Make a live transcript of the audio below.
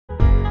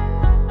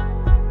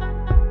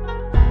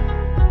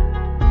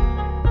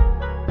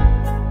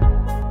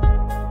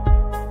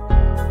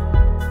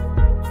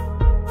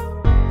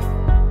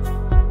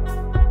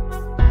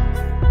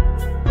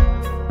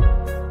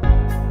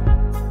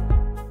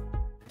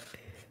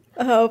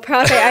Oh,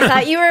 Prof, I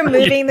thought you were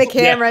moving the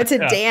camera to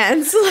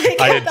dance.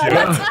 Like, I did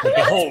too.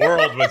 The whole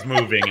world was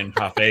moving in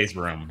Prof's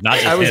room. Not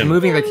just I was him.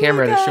 moving the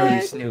camera to show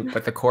you Snoop,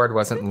 but the cord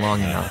wasn't long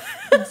enough.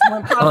 So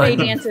when Prof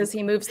dances,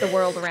 he moves the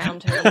world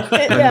around him.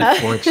 Yeah.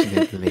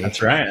 Unfortunately.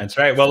 That's right. That's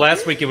right. Well,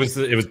 last week it was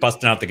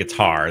busting out the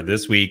guitar.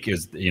 This week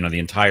is the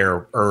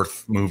entire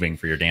earth moving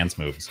for your dance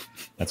moves.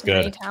 That's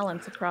good. Many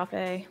talents of Prof.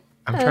 I'm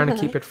trying to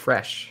keep it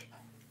fresh.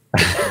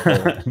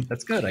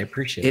 That's good. I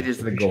appreciate it. It is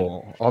the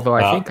goal. Although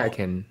I think I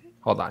can.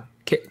 Hold on.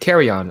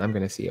 Carry on. I'm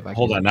going to see if I can.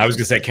 Hold on. I was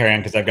going to say carry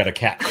on because I've got a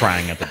cat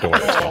crying at the door.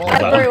 So hold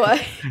on. Everyone.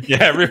 Yeah,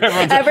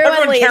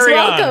 Everyone leaves. Carry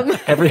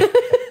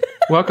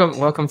Welcome.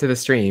 Welcome to the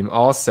stream.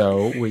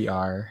 Also, we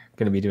are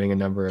going to be doing a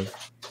number of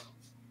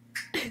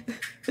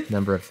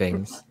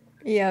things.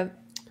 Yeah.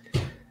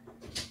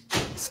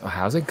 So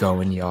how's it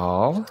going,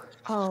 y'all?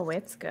 Oh,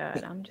 it's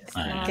good. I'm just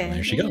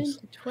there she goes.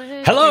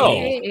 Twitch. Hello.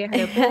 Hey,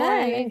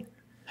 Hey.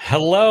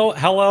 Hello.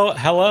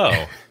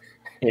 Hey,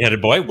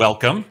 headed boy,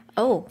 welcome.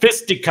 Oh,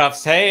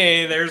 Fisticuffs.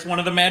 Hey, there's one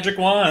of the magic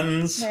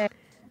ones. Hey.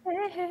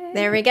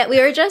 there we go.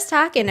 We were just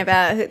talking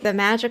about the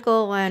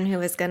magical one who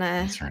was going to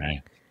That's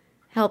right.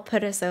 help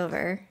put us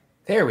over.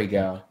 There we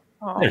go.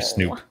 Oh. There's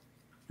Snoop.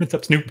 What's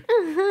up, Snoop?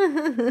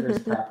 There's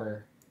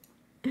Proper.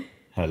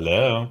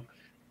 Hello.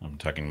 I'm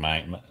talking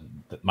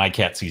my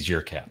cat sees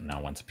your cat and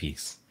now wants a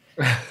piece.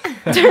 Wow.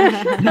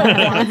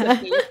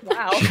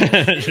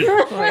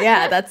 Well,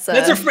 yeah, that's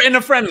in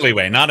a friendly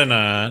way, not in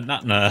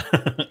a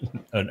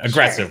an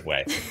aggressive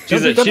way.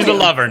 She's a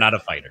lover, not a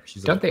fighter.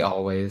 Don't they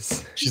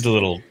always? She's a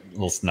little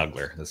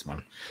snuggler. This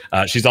one.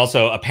 She's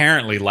also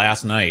apparently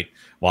last night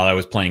while I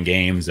was playing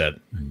games at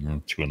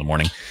 2 a.m.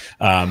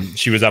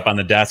 She was up on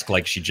the desk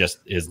like she just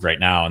is right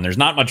now, and there's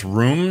not much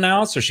room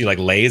now, so she like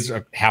lays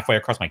halfway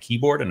across my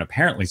keyboard and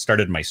apparently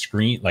started my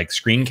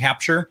screen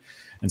capture.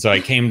 And so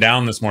I came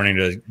down this morning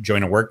to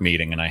join a work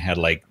meeting, and I had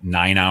like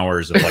 9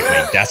 hours of like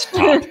my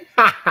desktop.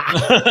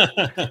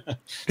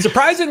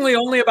 Surprisingly,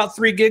 only about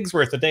 3 gigs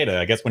worth of data.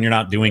 I guess when you're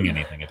not doing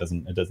anything, it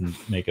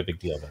doesn't make a big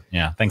deal. But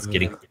yeah, thanks,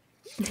 Kitty.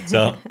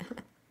 So,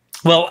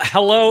 well,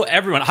 hello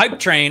everyone. Hype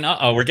train.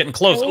 We're getting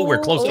close. We're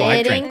close to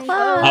hype train.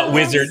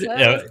 Wizard,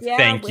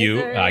 thank you.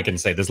 Wizard. I can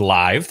say this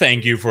live.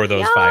 Thank you for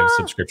those 5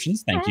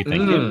 subscriptions. Thank you.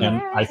 And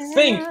I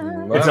think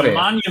it's a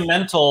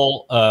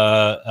monumental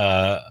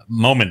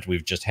moment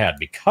we've just had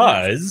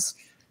because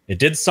it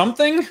did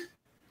something.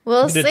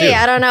 We'll see.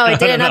 I don't know. It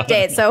did an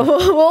update, so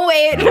we'll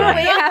wait. We'll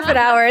wait half an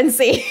hour and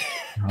see.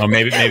 Oh,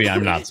 maybe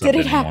I'm not. Did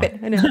it happen?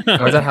 I know.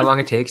 Oh, is that how long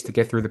it takes to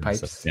get through the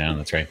pipes? Yeah,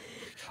 that's right.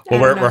 Well,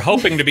 we're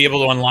hoping to be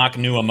able to unlock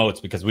new emotes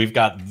because we've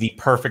got the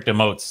perfect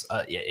emotes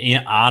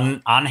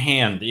on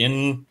hand,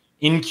 in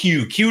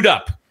queued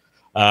up.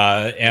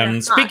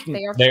 And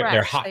speaking,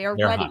 they're hot. They are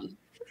ready. ready. Hot.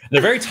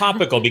 They're very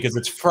topical because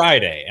it's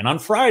Friday, and on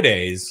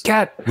Fridays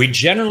we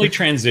generally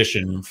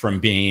transition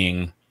from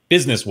being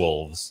business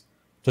wolves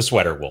to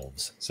sweater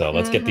wolves. So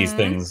let's get these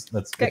things.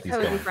 Let's get these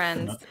cozy going.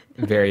 friends.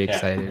 Very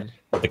excited.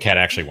 The cat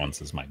actually wants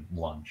is my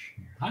lunch.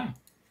 Hi,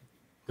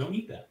 don't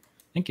eat that.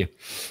 Thank you.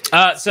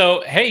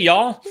 So, hey,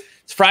 y'all,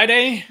 it's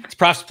Friday. It's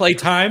ProfsPlay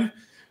time.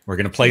 We're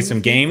going to play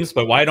some games,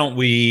 but why don't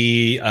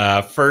we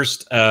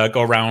first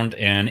go around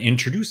and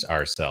introduce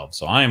ourselves?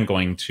 So I am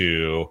going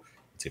to,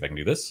 let's see if I can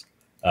do this.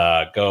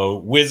 Go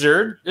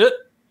Wizard. Hey!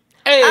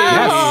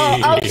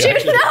 Oh,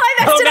 shoot. No, I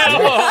messed it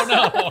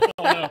up.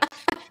 No.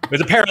 There's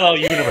a parallel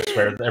universe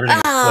where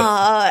everything's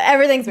flipped.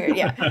 Everything's weird.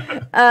 Yeah.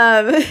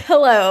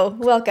 Hello,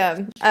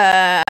 welcome.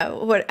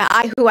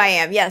 Who I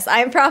am? Yes, I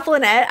am Prof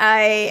Lynette.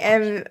 I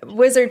am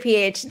Wizard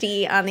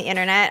PhD on the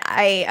internet.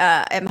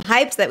 I am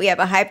hyped that we have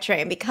a hype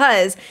train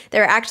because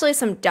there are actually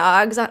some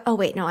dogs on. Oh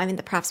wait, no, I'm in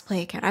the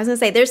ProfsPlay account. I was gonna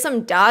say there's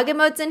some dog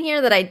emotes in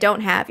here that I don't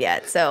have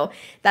yet, so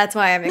that's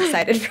why I'm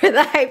excited for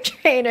the hype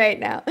train right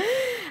now.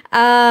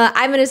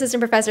 I'm an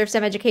assistant professor of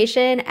STEM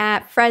education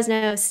at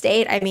Fresno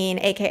State.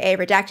 AKA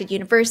Redacted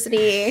University.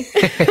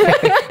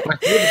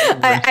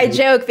 I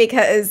joke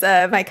because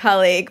my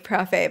colleague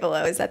Prof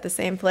below is at the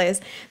same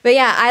place. But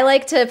yeah, I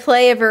like to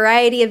play a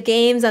variety of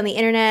games on the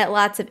internet,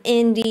 lots of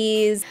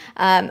indies.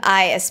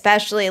 I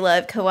especially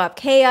love co-op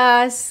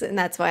chaos, and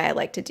that's why I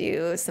like to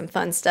do some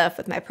fun stuff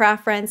with my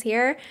prof friends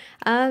here.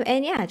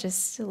 And yeah,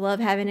 just love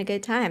having a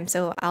good time.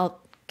 So I'll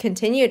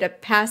continue to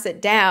pass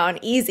it down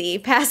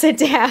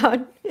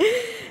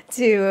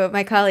to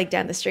my colleague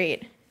down the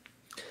street.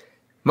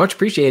 Much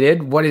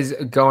appreciated. What is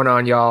going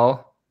on,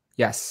 y'all?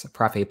 Yes,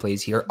 Prof A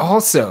plays here.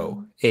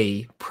 Also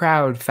a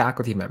proud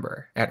faculty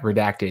member at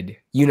Redacted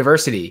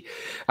University.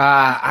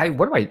 What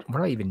do I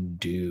even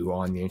do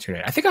on the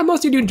internet? I think I'm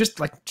mostly doing just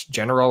like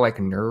general like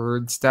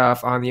nerd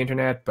stuff on the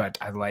internet, but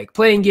I like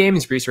playing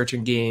games,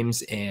 researching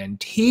games, and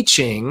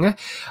teaching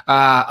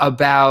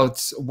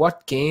about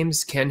what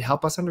games can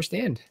help us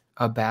understand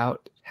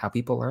about how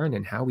people learn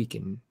and how we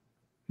can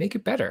make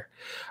it better.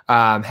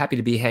 I'm happy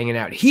to be hanging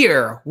out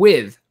here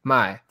with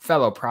my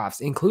fellow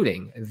profs,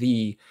 including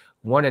the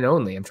one and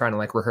only, I'm trying to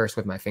like rehearse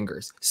with my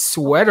fingers,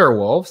 Sweater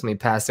Wolves. Let me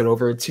pass it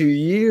over to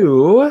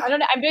you. I don't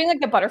know. I'm doing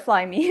like the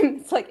butterfly meme.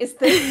 It's like, is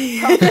this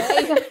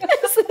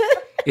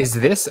Is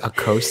this a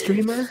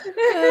co-streamer?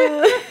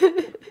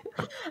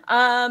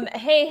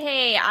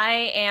 Hey,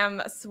 I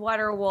am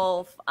Sweater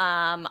Wolf.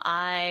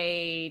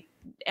 I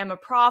am a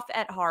prof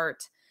at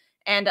heart,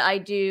 and I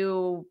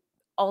do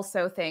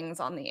also things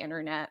on the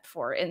internet.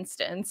 For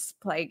instance,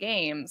 play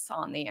games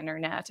on the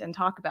internet and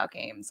talk about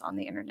games on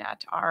the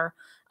internet are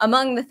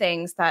among the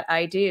things that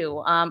I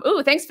do.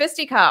 Ooh, thanks,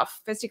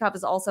 Fisticuff. Fisticuff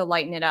is also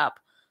lighting it up.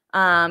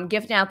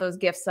 Gifting out those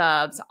gift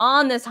subs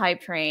on this hype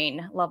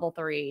train, level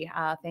 3.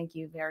 Thank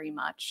you very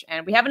much.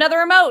 And we have another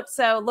remote,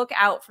 so look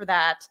out for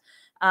that.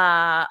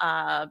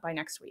 By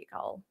next week,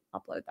 I'll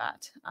upload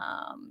that.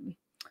 I'm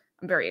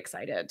very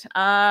excited.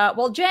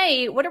 Well,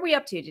 Jay, what are we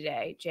up to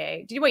today?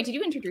 Jay, did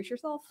you introduce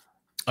yourself?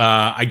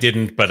 I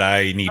didn't, but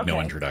I need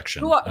no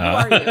introduction. Who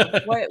are you?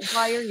 Why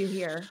are you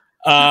here?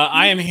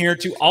 I am here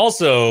to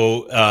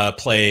also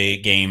play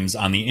games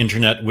on the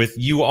internet with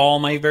you all,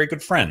 my very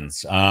good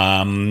friends.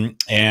 And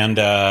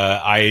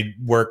I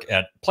work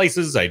at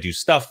places. I do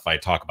stuff. I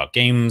talk about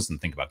games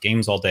and think about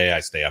games all day. I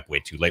stay up way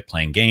too late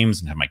playing games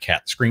and have my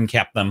cat screen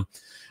cap them.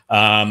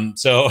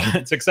 So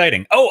it's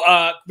exciting.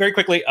 Oh, very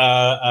quickly,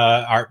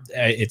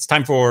 it's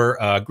time for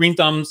Green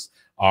Thumbs,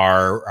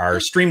 our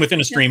stream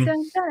within a stream.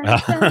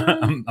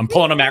 I'm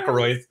pulling a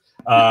McElroy.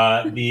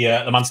 The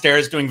Monstera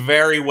is doing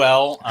very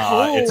well.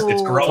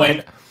 It's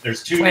growing.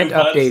 There's 2 new buds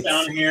updates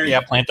down here.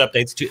 Yeah, plant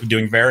updates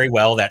doing very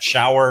well. That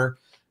shower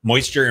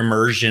moisture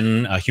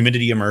immersion,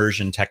 humidity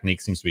immersion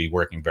technique seems to be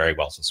working very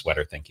well. So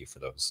Sweater, thank you for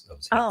those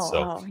hits.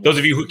 Those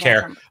of you who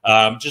care,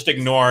 just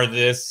ignore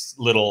this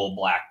little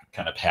black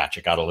kind of patch.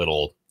 It got a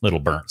little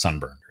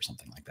sunburned or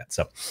something like that.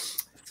 So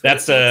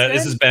that's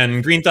this has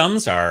been Green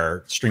Thumbs,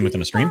 our stream within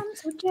a stream.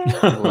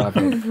 Love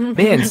it.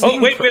 Man,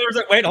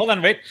 wait, hold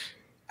on, wait.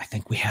 I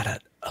think we had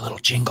a little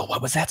jingle.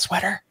 What was that,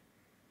 Sweater?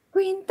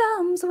 Green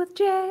Thumbs with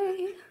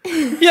Jay.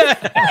 Yeah.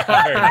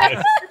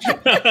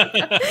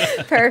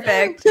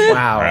 Perfect.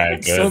 Wow. All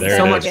right, good.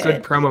 So much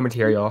good promo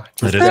material.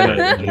 It is good.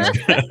 It is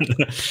good.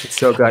 It's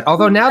so good.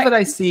 Although now that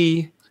I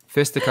see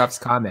Fisticuff's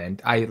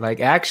comment, I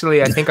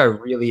think I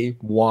really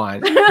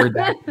want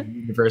Redacted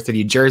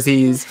University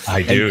jerseys.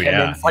 I do,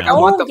 yeah. Like, I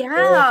want the full,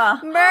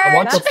 merch. I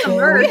want the full,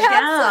 We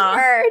have some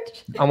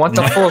merch. I want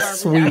the full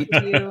suite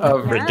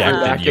of Redacted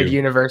Redacted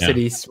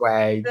University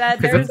swag.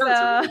 There's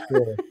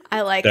cool.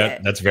 I like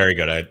it. That's very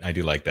good. I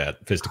do like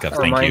that. Fisticuffs,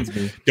 thank Reminds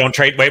you. me. Don't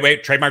trade.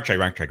 Wait. Trademark. All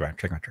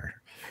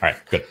right,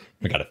 good.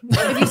 We got it.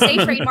 If you say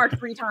trademark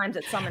 3 times,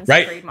 it summons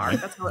Right. trademark.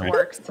 That's how it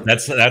works.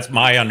 That's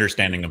my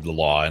understanding of the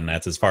law, and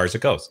that's as far as it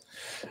goes.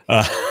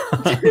 So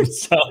I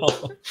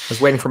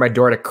was waiting for my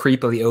door to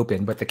creepily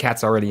open, but the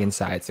cat's already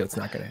inside, so it's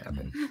not going to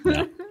happen.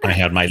 yeah, I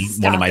had one of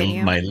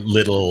Stalking my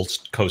little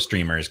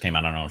co-streamers came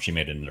out. I don't know if she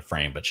made it into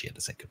frame, but she had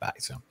to say goodbye.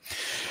 So,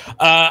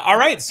 all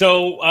right.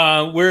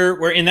 So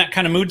we're in that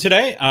kind of mood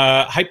today.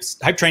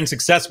 Hype train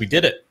success. We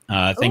did it.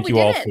 Thank you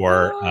all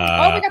for. we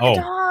got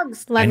the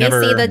dogs. Let me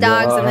see the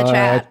dogs in the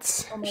chat.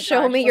 Oh my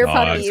Show gosh, me your hold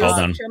on. puppies. Hold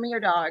on. Show me your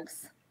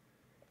dogs.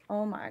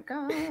 Oh my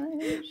gosh.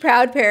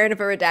 Proud parent of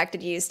a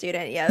Redacted U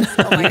student. Yes.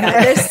 Oh my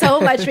God. There's so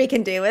much we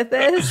can do with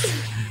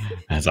this.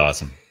 That's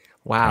awesome.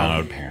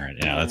 Wow. Proud parent.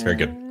 Yeah, that's very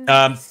good.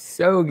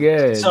 So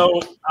good. So,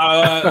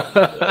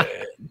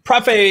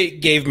 Prof A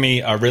gave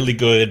me a really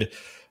good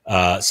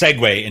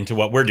segue into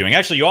what we're doing.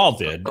 Actually, you all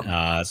did.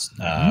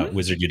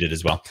 Wizard, you did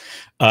as well.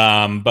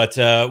 But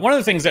one of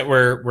the things that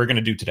we're going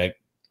to do today,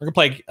 we're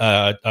going to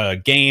play a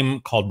game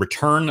called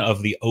Return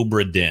of the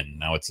Obra Dinn.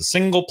 Now, it's a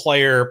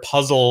single-player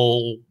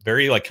puzzle,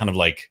 very kind of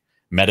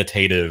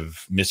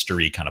meditative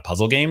mystery kind of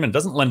puzzle game, and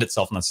doesn't lend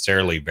itself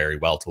necessarily very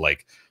well to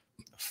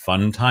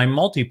fun time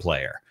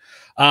multiplayer.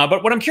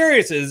 But what I'm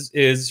curious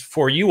is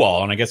for you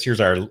all, and I guess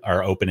here's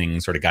our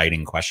opening sort of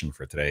guiding question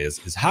for today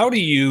is how do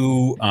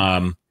you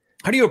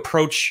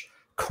approach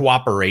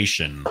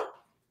cooperation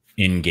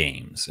in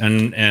games,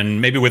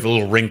 and maybe with a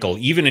little wrinkle,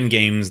 even in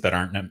games that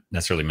aren't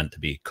necessarily meant to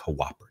be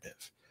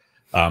cooperative.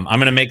 I'm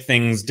going to make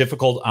things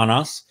difficult on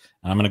us.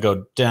 I'm going to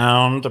go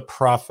down to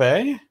Prof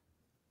A.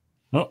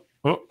 Oh!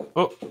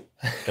 Got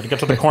to get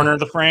to the corner of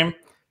the frame.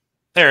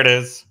 There it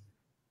is.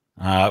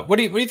 What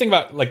do you think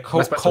about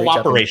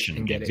cooperation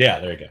in games?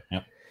 Yeah, there you go.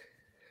 Yep.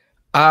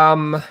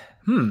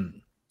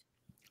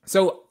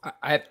 So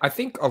I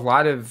think a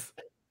lot of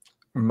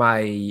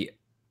my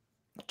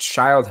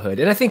childhood,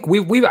 and I think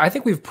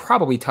we've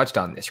probably touched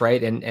on this,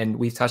 right? And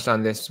we've touched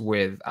on this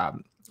with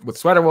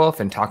Sweater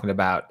Wolf and talking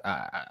about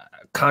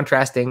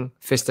contrasting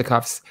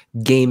Fisticuffs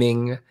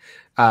gaming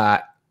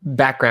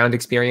background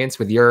experience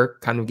with your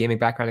kind of gaming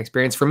background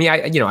experience. For me,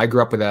 I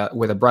grew up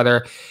with a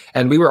brother,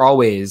 and we were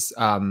always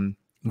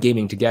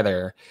gaming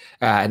together,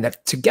 and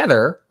that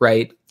together,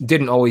 right,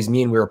 didn't always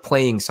mean we were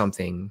playing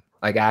something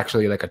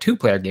actually a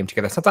 2-player game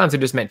together. Sometimes it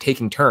just meant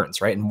taking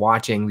turns, right, and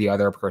watching the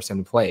other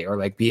person play, or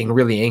being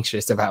really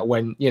anxious about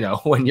when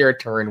your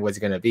turn was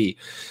going to be.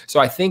 So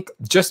I think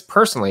just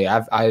personally,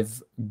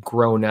 I've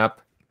grown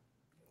up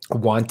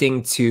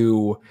wanting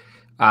to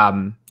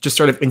just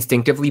sort of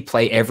instinctively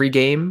play every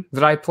game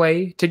that I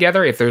play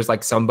together. If there's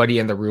somebody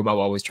in the room, I'll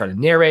always try to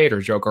narrate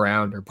or joke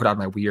around or put on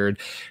my weird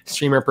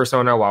streamer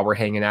persona while we're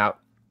hanging out.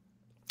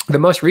 The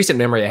most recent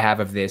memory I have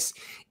of this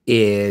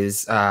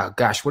is,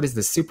 gosh, what is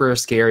the super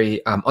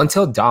scary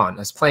Until Dawn? I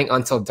was playing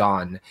Until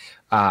Dawn.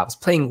 I was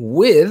playing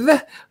with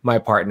my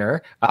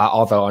partner,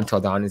 although Until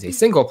Dawn is a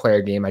single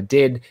player game. I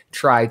did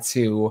try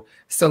to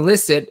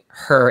solicit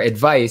her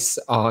advice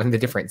on the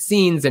different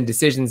scenes and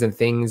decisions and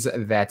things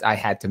that I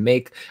had to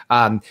make.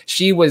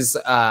 She was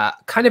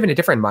kind of in a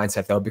different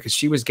mindset, though, because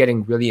she was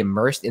getting really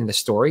immersed in the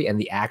story and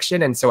the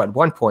action. And so at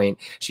one point,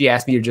 she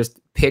asked me to just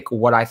pick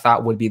what I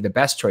thought would be the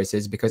best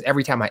choices, because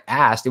every time I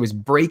asked, it was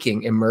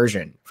breaking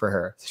immersion for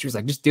her. So she was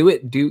like, just do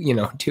it, do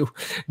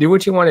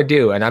what you want to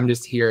do. And I'm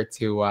just here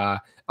to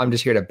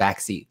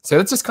backseat. So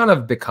it's just kind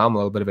of become a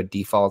little bit of a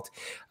default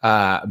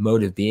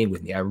mode of being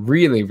with me. I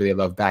really, really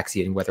love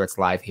backseating, whether it's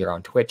live here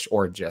on Twitch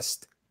or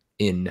just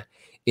in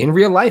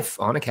real life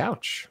on a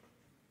couch.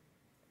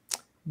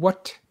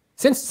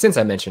 Since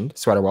I mentioned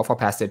Sweater Wolf, I'll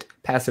pass it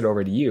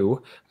over to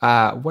you.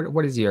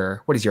 What is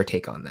your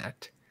take on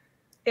that?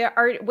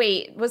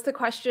 Wait, was the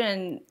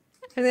question?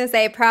 I was gonna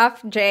say,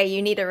 Prof J,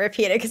 you need to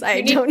repeat it because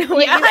I don't know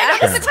what you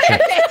asked.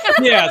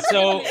 Yeah,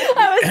 so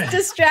I was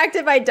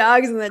distracted by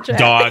dogs in the chat.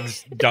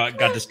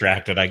 Got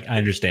distracted. I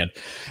understand.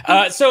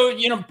 So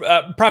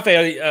Prof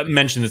A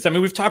mentioned this. I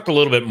mean, we've talked a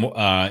little bit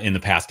in the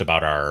past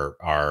about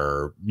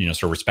our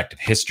sort of respective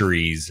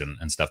histories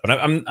and stuff. But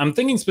I'm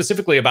thinking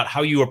specifically about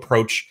how you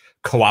approach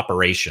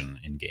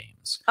cooperation in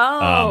games.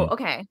 Oh,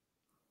 okay.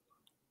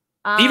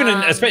 Even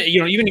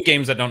in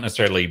games that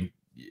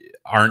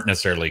aren't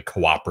necessarily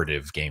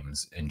cooperative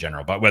games in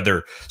general, but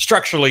whether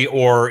structurally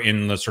or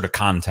in the sort of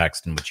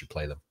context in which you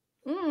play them.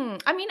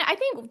 I mean, I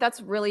think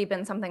that's really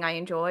been something I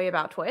enjoy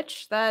about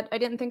Twitch that I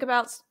didn't think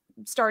about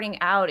starting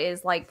out,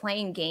 is like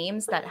playing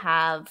games that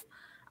have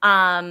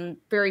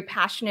very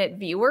passionate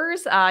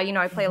viewers.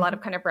 I play a lot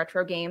of kind of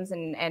retro games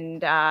and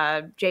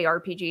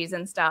JRPGs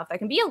and stuff that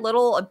can be a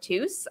little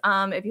obtuse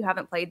if you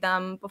haven't played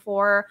them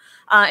before.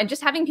 And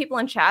just having people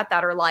in chat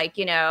that are like,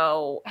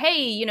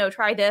 hey,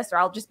 try this, or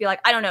I'll just be like,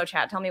 I don't know,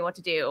 chat, tell me what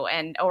to do.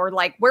 Or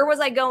like, where was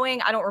I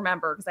going? I don't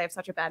remember because I have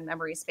such a bad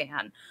memory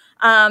span.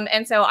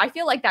 And so I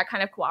feel like that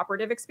kind of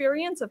cooperative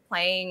experience of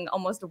playing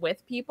almost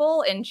with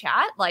people in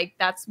chat, like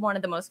that's one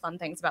of the most fun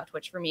things about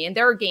Twitch for me. And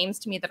there are games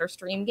to me that are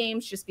stream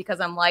games just because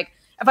I'm like,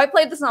 if I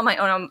played this on my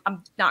own,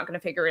 I'm not going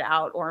to figure it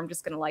out, or I'm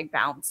just going to like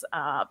bounce.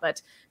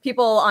 But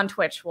people on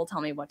Twitch will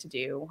tell me what to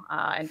do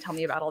and tell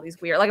me about all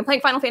these weird, like I'm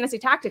playing Final Fantasy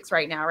Tactics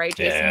right now, right?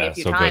 Jason me a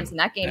few times, and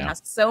that game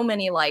has so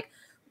many like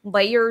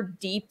layer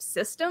deep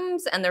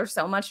systems, and there's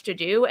so much to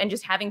do, and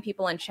just having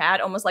people in chat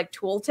almost like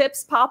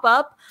tooltips pop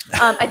up.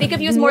 I think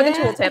I've used more than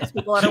tooltips,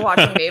 people that are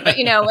watching me, but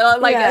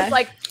it's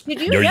like, did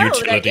you know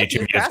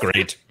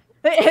that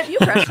if you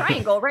press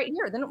triangle right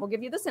here, then it will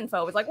give you this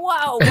info? It's like,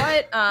 wow,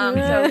 what?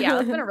 So yeah,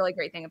 that's been a really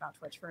great thing about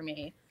Twitch for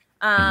me.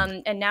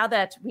 And now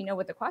that we know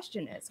what the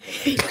question is,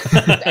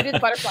 I did the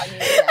butterfly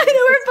music. I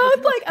know we're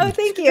both like, oh,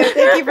 thank you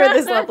for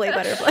this lovely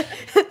butterfly.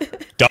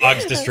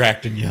 Dogs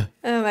distracting you.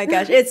 Oh my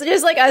gosh, it's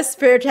just like us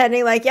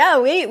pretending like, yeah,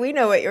 we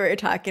know what you were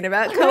talking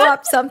about.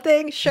 Co-op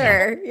something,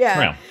 sure,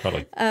 yeah,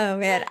 totally. Oh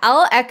man,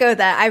 I'll echo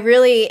that. I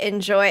really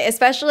enjoy,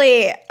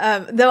 especially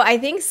though I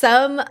think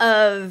some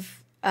of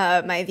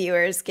my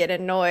viewers get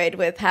annoyed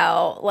with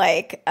how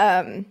like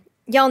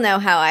y'all know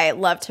how I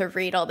love to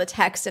read all the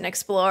text and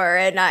explore,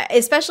 and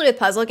especially with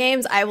puzzle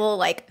games, I will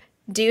like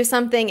do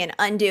something and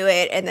undo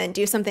it, and then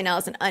do something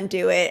else and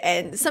undo it,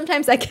 and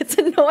sometimes that gets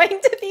annoying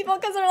to people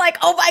because they're like,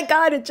 oh my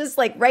god, it's just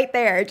like right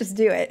there, just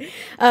do it.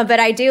 But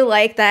I do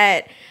like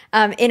that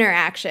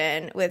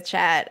interaction with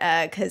chat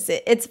because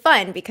it's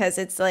fun, because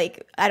it's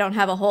like I don't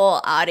have a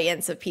whole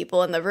audience of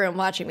people in the room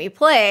watching me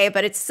play,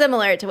 but it's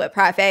similar to what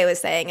Prof A was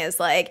saying, is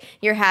like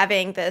you're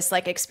having this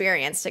like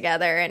experience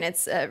together, and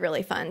it's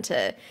really fun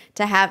to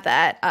have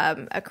that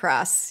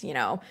across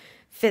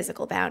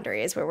physical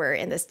boundaries where we're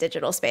in this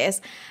digital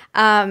space.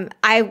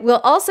 I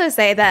will also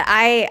say that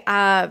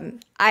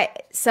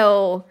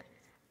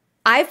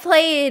I've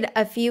played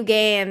a few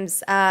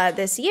games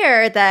this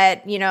year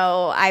that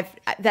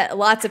that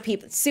lots of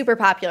people, super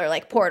popular,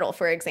 like Portal,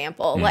 for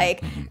example,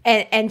 like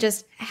and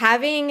just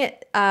having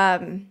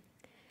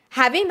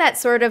that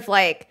sort of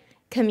like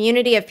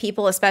community of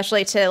people,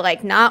 especially to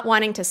like not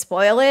wanting to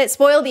spoil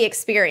the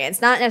experience,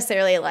 not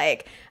necessarily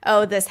like,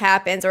 oh, this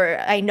happens, or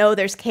I know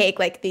there's cake,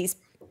 like these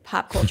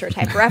pop culture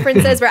type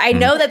references where I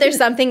know that there's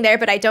something there,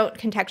 but I don't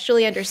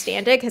contextually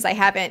understand it because I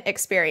haven't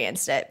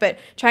experienced it. But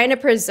trying to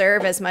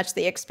preserve as much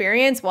the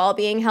experience while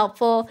being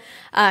helpful,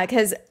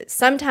 because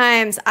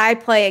sometimes I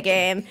play a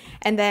game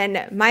and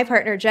then my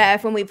partner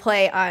Jeff, when we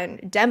play on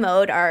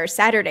Demoed, our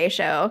Saturday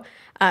show,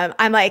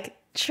 I'm like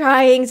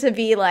trying to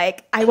be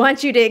like, I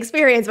want you to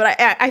experience, but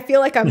I feel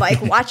like I'm like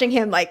watching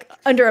him like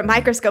under a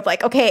microscope,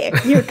 like, okay,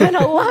 you're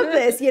gonna love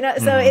this,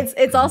 So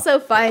it's also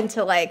fun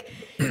to like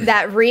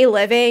that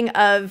reliving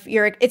of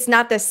it's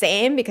not the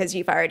same because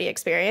you've already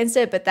experienced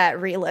it, but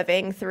that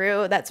reliving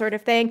through that sort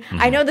of thing.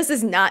 I know this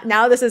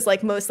is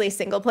like mostly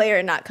single player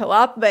and not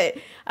co-op, but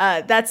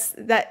that's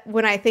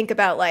when I think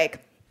about like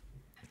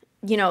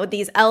you know,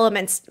 these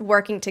elements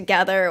working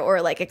together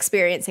or like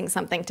experiencing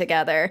something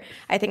together,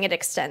 I think it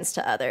extends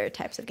to other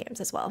types of games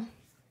as well.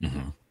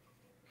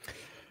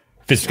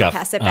 Fistcuff.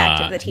 Pass it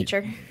back to the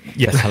teacher.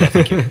 Yes, hello,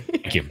 thank you.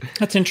 Thank you.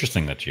 That's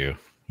interesting that you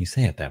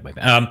say it that way.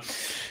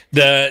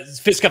 The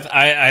Fistcuff,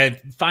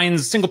 I find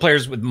single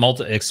players with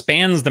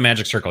expands the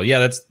magic circle.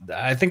 Yeah,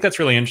 I think that's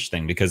really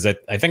interesting because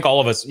I think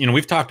all of us, you know,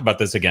 we've talked about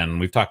this again.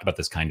 We've talked about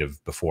this kind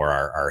of before,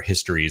 our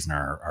histories and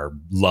our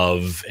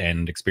love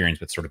and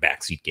experience with sort of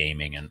backseat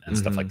gaming and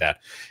stuff like that,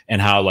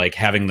 and how like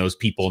having those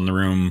people in the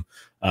room,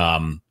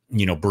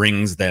 you know,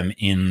 brings them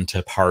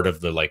into part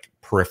of the like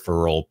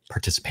peripheral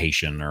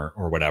participation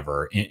or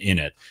whatever in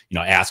it, you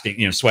know, asking,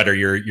 you know, Sweater,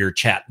 your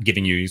chat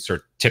giving you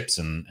sort of tips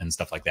and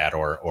stuff like that,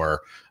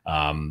 or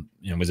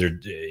you know,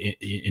 Wizard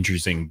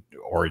introducing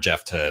or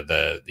Jeff to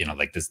the, you know,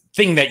 like this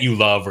thing that you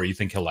love or you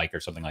think he'll like or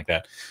something like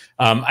that.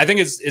 I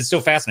think it's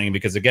so fascinating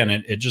because again,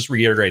 it just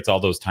reiterates all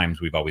those times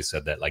we've always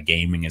said that like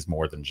gaming is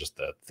more than just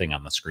the thing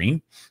on the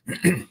screen.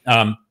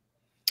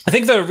 I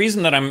think the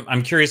reason that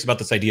I'm curious about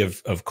this idea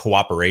of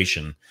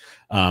cooperation,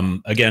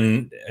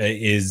 again,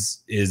 is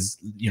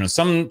you know,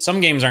 some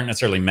games aren't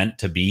necessarily meant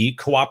to be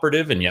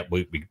cooperative, and yet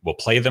we will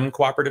play them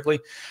cooperatively.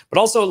 But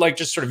also like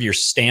just sort of your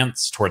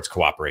stance towards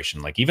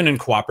cooperation, like even in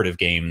cooperative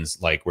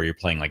games, like where you're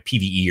playing like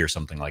PvE or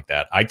something like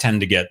that, I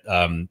tend to get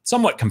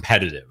somewhat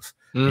competitive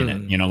in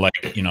it. You know,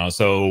 like, you know,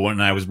 so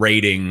when I was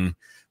raiding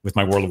with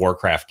my World of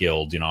Warcraft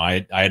guild, you know,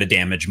 I had a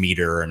damage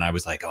meter, and I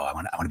was like, oh, I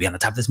want to be on the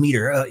top of this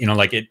meter. You know,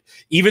 like it,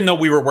 even though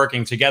we were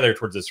working together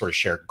towards this sort of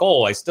shared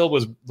goal, I still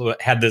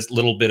had this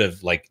little bit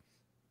of like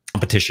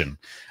competition,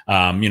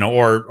 you know,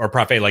 or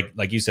ProfsPlay,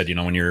 like you said, you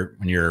know, when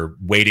you're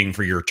waiting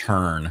for your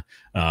turn,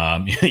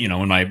 you know,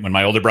 when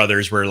my older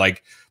brothers were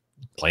like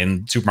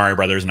playing Super Mario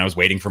Brothers, and I was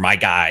waiting for my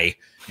guy,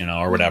 you know,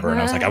 or whatever, and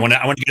I was like, I want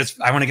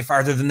to get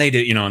farther than they do,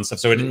 you know, and stuff.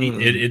 So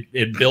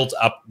it built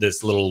up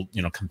this little,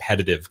 you know,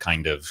 competitive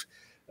kind of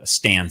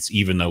stance,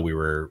 even though we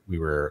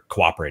were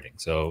cooperating.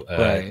 So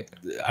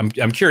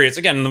I'm curious.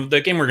 Again,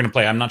 the game we're going to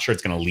play, I'm not sure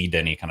it's going to lead to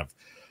any kind of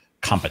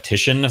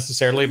competition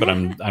necessarily, but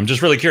I'm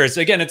just really curious.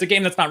 Again, it's a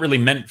game that's not really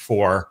meant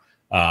for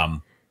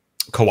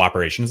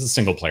cooperation. It's a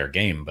single player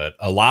game, but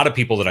a lot of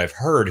people that I've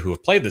heard who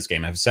have played this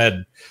game have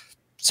said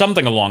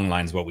something along the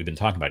lines of what we've been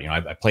talking about. You know,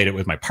 I played it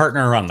with my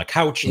partner on the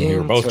couch, and we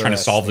were both trying to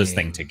solve this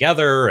thing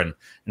together, and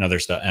other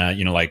stuff.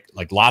 You know, like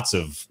lots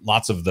of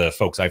the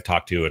folks I've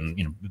talked to, and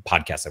you know,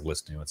 podcasts I've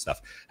listened to and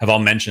stuff, have all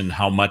mentioned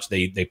how much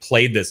they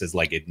played this as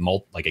like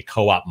a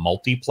co-op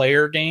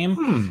multiplayer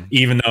game,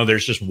 even though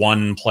there's just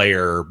one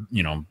player,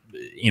 you know,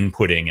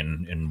 inputting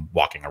and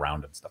walking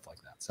around and stuff like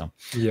that. So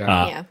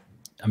I'm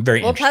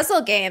very interested.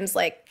 Puzzle games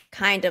like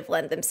kind of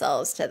lend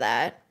themselves to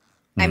that.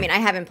 I mean, I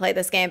haven't played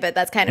this game, but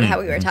that's kind of how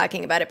we were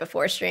talking about it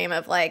before stream,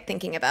 of like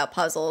thinking about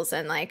puzzles.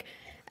 And like,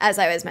 as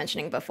I was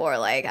mentioning before,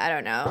 like, I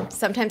don't know,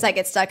 sometimes I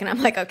get stuck and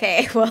I'm like,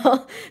 okay,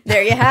 well,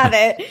 there you have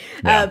it.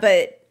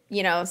 But,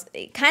 you know,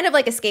 kind of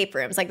like escape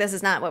rooms, like this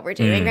is not what we're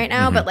doing right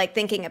now, but like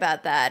thinking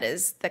about that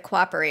is the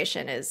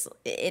cooperation is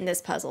in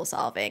this puzzle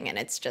solving, and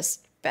it's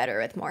just better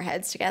with more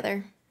heads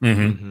together.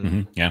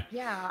 Yeah.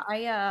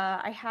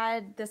 I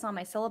had this on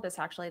my syllabus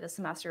actually this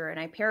semester, and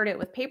I paired it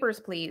with Papers,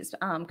 Please,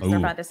 because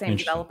they're by the same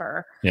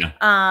developer.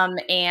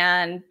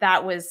 And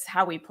that was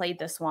how we played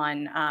this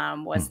one.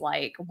 Was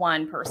like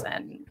one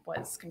person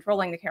was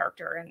controlling the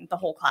character, and the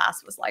whole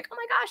class was like, "Oh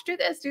my gosh, do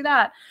this, do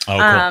that."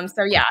 Cool.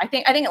 So yeah, I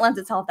think it lends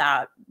itself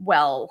that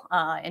well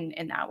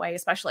in that way,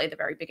 especially at the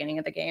very beginning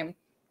of the game.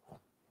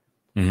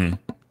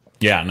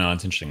 Yeah, no,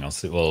 it's interesting.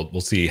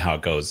 We'll see how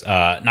it goes.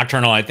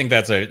 Nocturnal, I think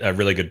that's a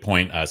really good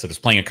point. So there's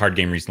playing a card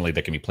game recently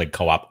that can be played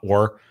co-op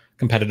or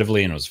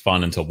competitively, and it was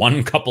fun until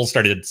one couple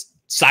started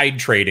side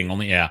trading. How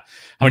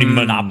many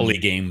Monopoly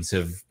games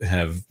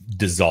have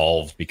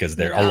dissolved because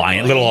they're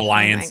little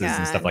alliances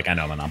and stuff like. I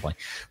know Monopoly,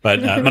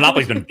 but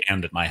Monopoly's been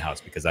banned at my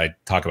house because I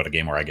talk about a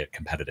game where I get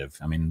competitive.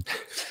 I mean,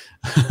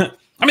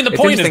 the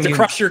point is to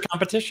crush your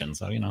competition.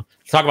 So, you know,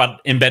 talk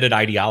about embedded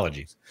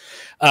ideologies.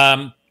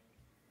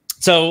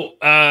 So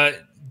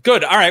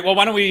good. All right. Well,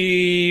 why don't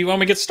we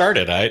get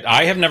started?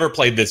 I have never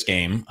played this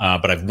game,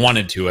 but I've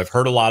wanted to. I've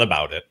heard a lot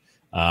about it.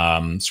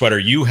 Sweater,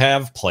 you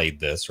have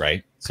played this,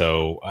 right?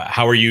 So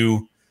how are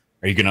you?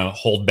 Are you going to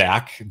hold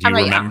back? Do you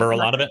remember a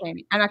lot of it?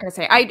 I'm not going to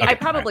say. I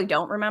probably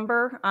don't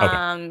remember, but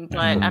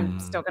I'm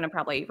still going to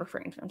probably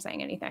refrain from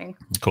saying anything.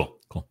 Cool.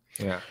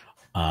 Yeah.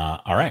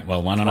 All right.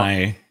 Well, why don't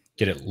I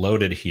get it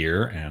loaded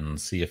here and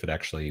see if it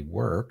actually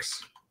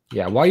works?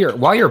 Yeah, while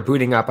you're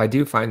booting up, I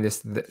do find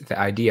the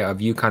idea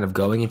of you kind of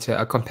going into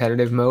a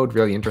competitive mode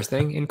really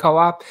interesting in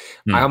co-op.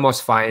 I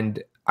almost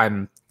find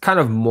I'm kind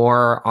of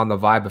more on the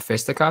vibe of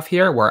Fisticuff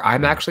here, where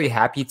I'm actually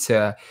happy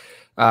to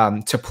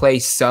play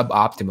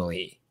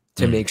suboptimally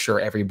to make sure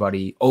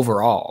everybody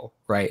overall,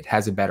 right,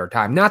 has a better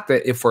time. Not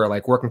that if we're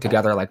like working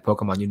together like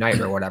Pokemon Unite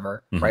or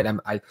whatever, right?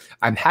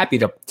 I'm happy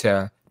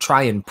to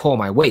try and pull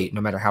my weight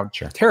no matter how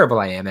terrible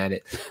I am at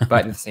it.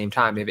 But at the same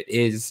time, if it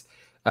is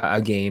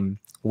a game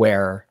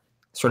where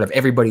sort of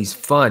everybody's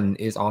fun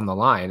is on the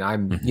line,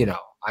 I'm, you know,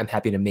 I'm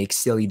happy to make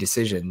silly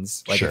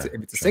decisions. Like if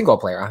it's a Sure. single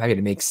player, I'm happy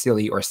to make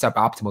silly or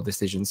suboptimal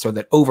decisions so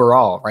that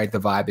overall, right, the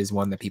vibe is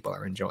one that people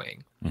are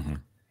enjoying. Mm-hmm.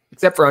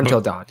 Except for Until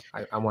Dawn.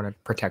 I want to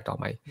protect all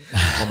my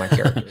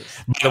characters.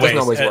 By the It way, doesn't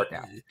always work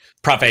out.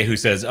 Prof A, who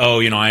says, "Oh,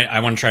 you know, I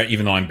want to try,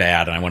 even though I'm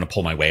bad, and I want to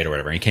pull my weight or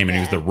whatever." He came and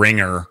he was the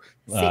ringer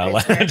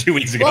Secret 2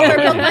 weeks ago. Well, for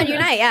Pokemon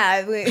Unite,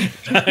 yeah.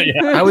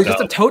 I was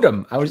just a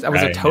totem. I was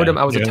a totem.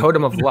 yeah, I was yeah. a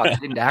totem of luck. I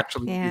didn't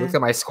actually Yeah. look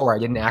at my score. I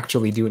didn't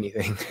actually do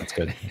anything. That's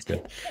good. That's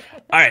good.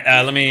 All right,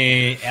 let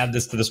me add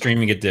this to the stream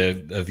and get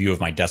a view of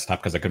my desktop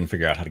because I couldn't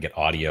figure out how to get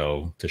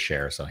audio to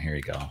share. So here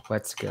you go.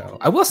 Let's go.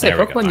 I will say There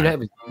we go. Pokemon All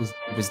Unite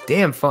was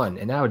damn fun,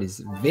 and now it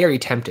is very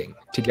tempting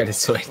to get a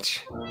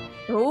Switch.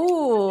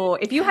 Ooh,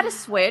 if you had a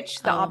Switch,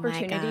 the Oh my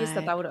opportunities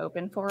God. that would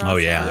open for us. Oh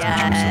yeah,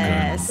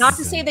 Yes. Not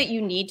to say that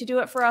you need to do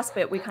it for us,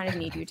 but we kind of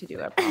need you to do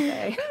it,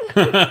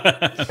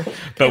 Prof.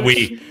 But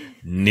we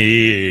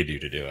need you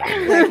to do it.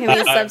 Can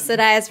we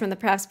subsidize from the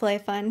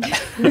ProfsPlay fund?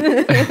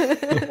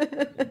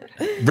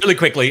 Really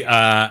quickly,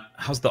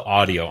 how's the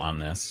audio on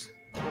this?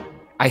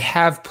 I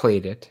have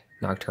played it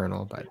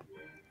Nocturnal, but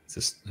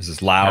Is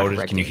this loud?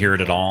 Not Can you hear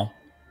it at all?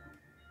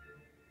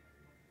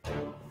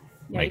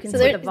 Yeah, you can So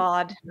see there- the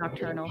VOD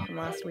Nocturnal from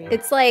last week.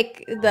 It's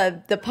like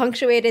the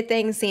punctuated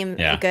things seem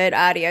Yeah. good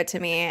audio to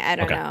me. I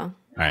don't Okay. know.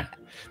 All right.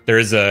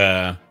 There's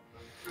a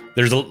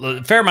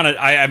fair amount of.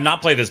 I have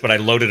not played this, but I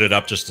loaded it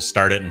up just to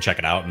start it and check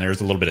it out. And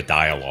there's a little bit of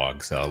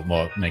dialogue, so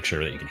we'll make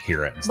sure that you can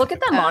hear it. And Look stuff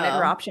at the like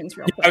monitor Oh. options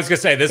real that. quick. I was gonna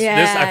say this.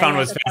 Yeah, I found yeah,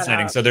 was look that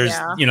fascinating. up. So there's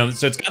Yeah.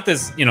 so it's got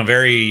this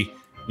very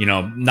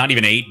not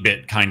even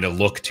 8-bit kind of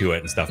look to it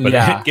and stuff, but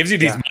Yeah, it gives you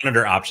these yeah.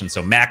 monitor options.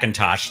 So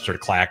Macintosh, sort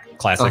of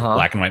classic Uh-huh.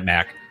 black and white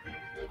Mac,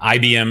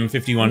 IBM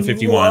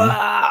 5151.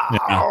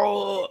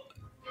 Wow.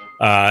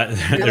 Are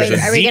There's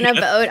a we going to Zenith.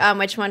 vote on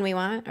which one we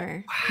want,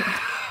 or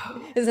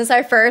is this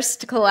our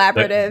first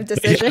collaborative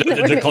decision? It's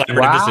a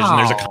collaborative decision.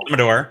 There's a Wow.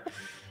 Commodore.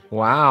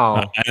 Wow.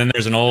 And then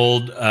there's an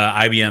old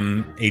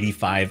IBM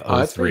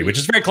 8503, which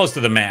is very close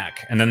to the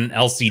Mac. And then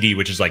LCD,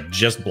 which is like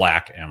just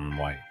black and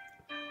white.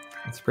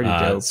 That's pretty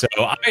dope. So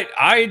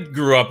I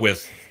grew up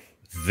with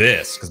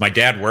this because my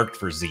dad worked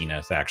for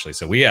Zenith, actually.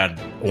 So we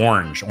had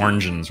orange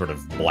and sort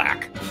of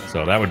black.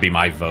 So that would be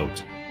my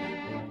vote.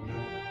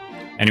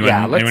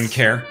 Anyone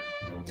care?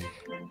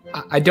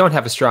 I don't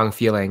have a strong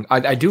feeling.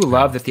 I do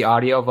love that the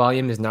audio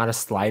volume is not a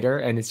slider,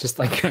 and it's just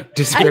like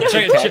descriptive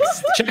Check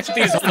text.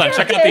 these. Hold on.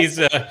 Check out these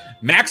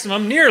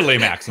maximum, nearly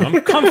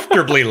maximum,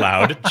 comfortably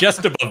loud,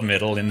 just above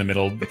middle, in the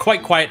middle,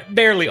 quite quiet,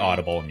 barely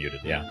audible, and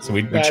muted. Yeah. So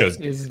we That chose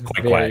is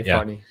quite very quiet. Yeah.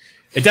 funny.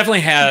 It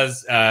definitely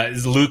has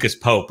is Lucas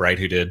Pope, right,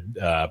 who did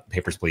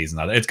Papers, Please, and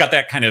other. It's got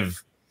that kind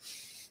of,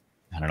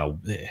 I don't know,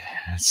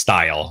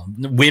 style.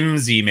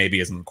 Whimsy maybe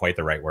isn't quite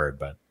the right word,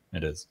 but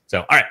it is. So,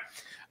 all right.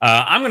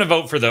 I'm going to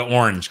vote for the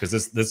orange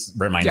because this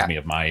reminds me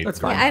of my. That's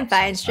Yeah, fine. I'm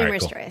fine. All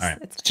Streamer's right, cool. choice. All right.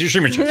 It's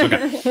Streamer's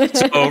choice.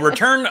 Okay. So,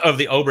 Return of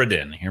the Obra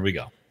Dinn. Here we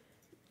go.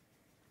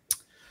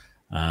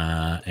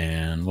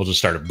 And we'll just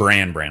start a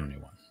brand new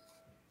one.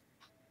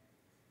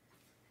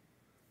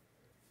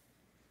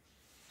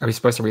 Are we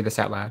supposed to read this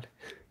out loud?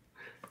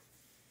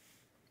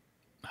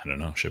 I don't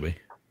know. Should we?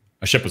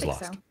 A ship was I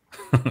think lost.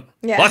 so.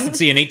 Yeah. Lost at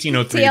sea in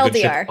 1803. The good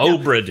ship TLDR.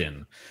 Obra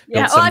Dinn.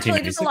 Yeah. built Oh,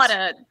 actually, there's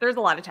 1796.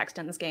 a lot of text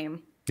in this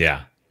game.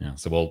 Yeah.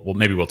 So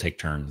we'll take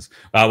turns.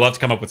 We'll have to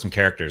come up with some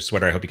characters.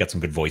 Sweater, I hope you got some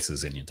good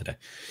voices in you today.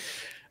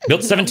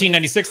 Built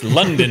 1796,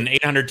 London,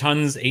 800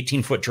 tons,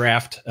 18-foot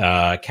draft.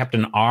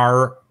 Captain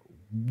R.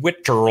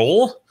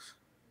 Witterell.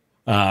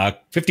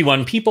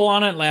 51 people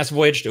on it. Last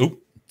voyage.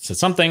 Oop, said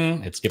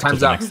something. It skipped to Time's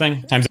the up. next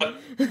thing. Time's up.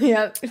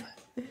 Yep.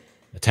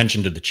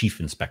 Attention to the Chief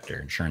Inspector,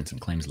 Insurance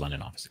and Claims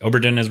London office.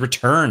 Obra Dinn is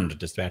returned,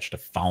 dispatched to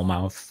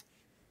Falmouth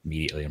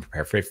immediately and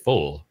prepare for a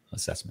full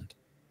assessment.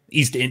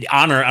 East India,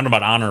 I don't know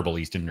about honorable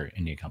East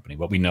India Company.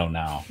 What we know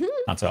now,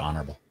 not so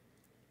honorable.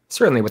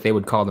 Certainly what they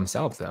would call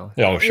themselves, though.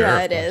 Oh, sure. Yeah,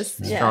 of it course.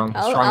 is. Yeah. Strong-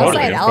 I'll strong I'll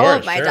motive, sign of all course,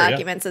 of my sure, yeah.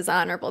 documents as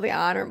honorable. The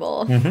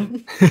honorable.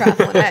 Mhm.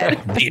 Profsplay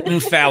Net. The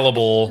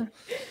infallible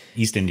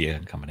East India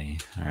Company.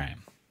 All right.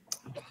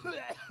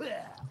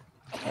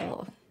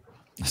 Oh.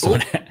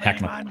 Someone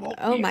hacking up.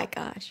 Oh my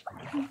gosh.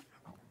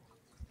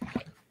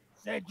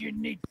 Said you'd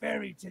need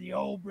ferry to the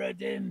Obra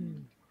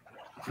Dinn.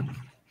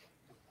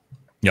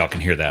 Y'all can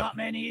hear that. Not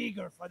many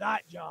eager for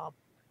that job.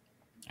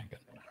 Okay.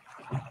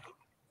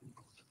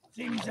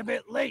 Seems a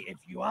bit late if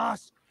you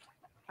ask.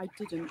 I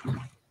didn't.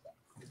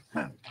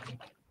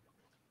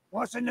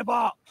 What's in the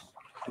box?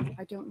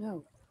 I don't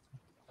know.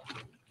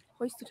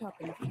 Hoist it up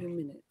in a few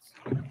minutes.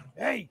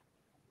 Hey!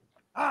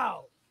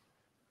 How?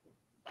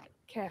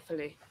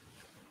 Carefully.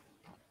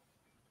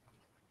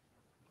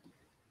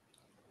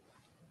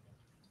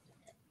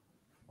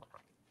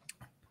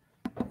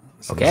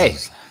 Okay.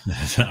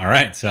 All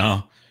right.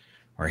 So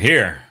we're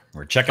here.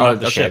 We're checking out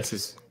the ship.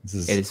 This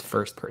This it is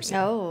first person.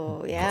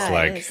 Oh yeah. It's it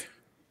like is.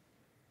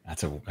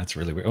 that's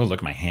really weird. Oh, look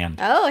at my hand.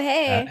 Oh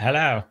hey.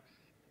 Hello.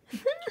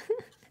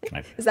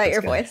 Is that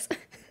your voice?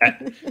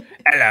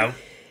 Hello.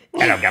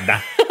 Hello,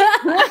 Governor.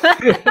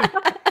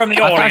 From the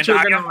I thought Orient. you were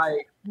are gonna you?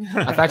 like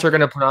I thought you were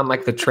gonna put on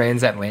like the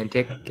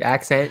transatlantic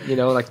accent, you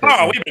know, like.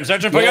 Oh, we've been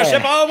searching for your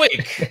ship all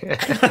week.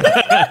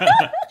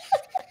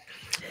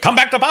 Come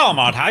back to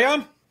Balamont,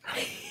 Haya.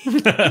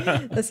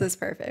 This is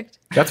perfect.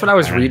 That's what I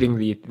was All right. reading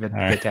the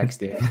right.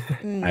 text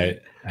in. I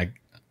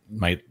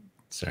might.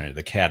 Sorry,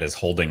 the cat is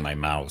holding my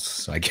mouse.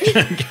 So I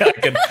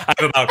have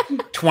about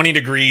 20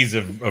 degrees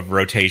of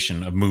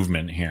rotation of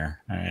movement here.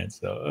 All right,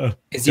 so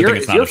Is good thing your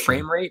it's not a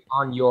frame rate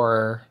on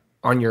your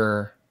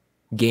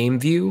game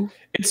view?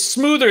 It's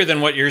smoother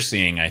than what you're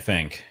seeing, I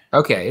think.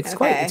 Okay, it's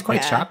quite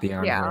yeah. choppy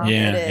on Yeah. here.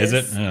 Yeah, It is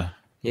is. it?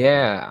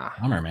 Yeah.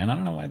 Bummer, man. I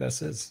don't know why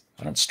this is.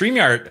 I don't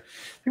StreamYard. I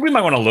think we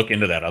might want to look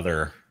into that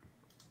other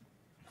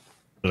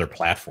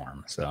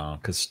platform. So,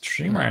 because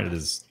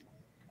StreamYard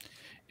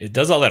it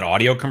does all that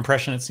audio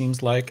compression. It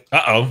seems like.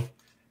 Whoa,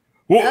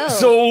 Oh.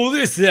 so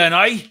listen,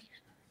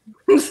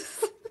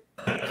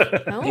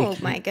 Oh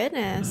my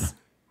goodness.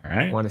 All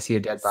right, Want to see a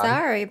dead body?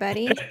 Sorry,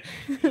 buddy.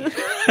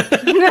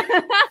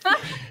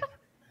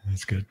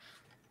 that's good.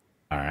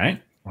 All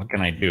right, what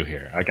can I do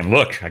here? I can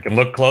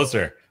look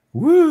closer.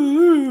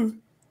 Woo!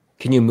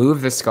 Can you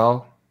move the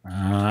skull,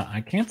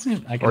 I can't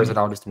see. or is it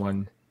all just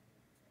one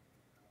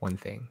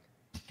thing?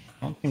 I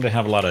don't seem to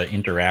have a lot of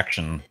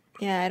interaction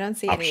Yeah, I don't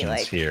see any options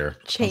like here. I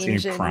don't see any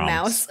change in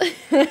prompts. mouse.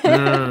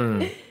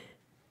 Mm.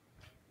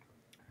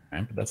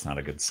 Right, but that's not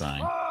a good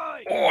sign.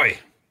 Oi! Boy,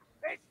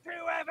 It's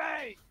too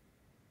heavy!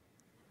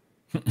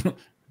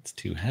 it's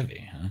too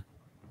heavy, huh?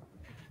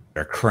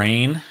 Or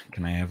crane?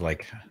 Can I have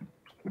like?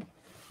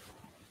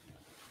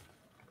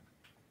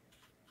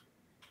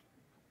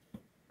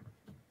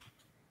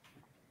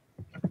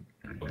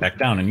 Go back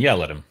down and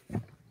yell at him.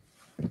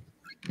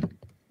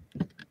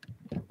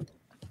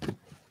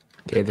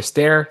 Okay, the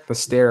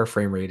stair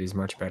frame rate is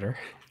much better.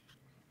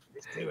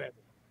 It's too heavy.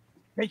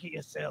 Take it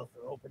yourself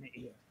or open it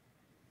here.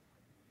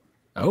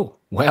 Oh,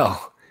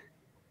 well.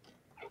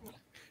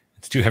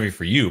 It's too heavy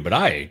for you, but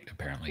I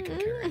apparently can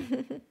carry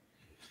it.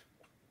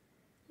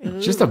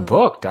 It's just a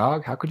book,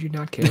 dog. How could you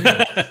not carry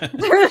it?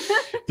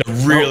 It's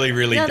a really,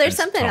 really. No, there's dense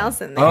something tone.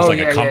 else in there. It's Oh, like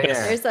yeah, a compass.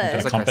 yeah. There's a-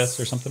 It's like compass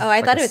or something. Oh, I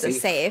like thought a it was a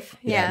safe. safe.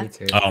 Yeah. me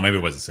too. Oh, maybe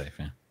it was a safe.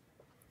 Yeah.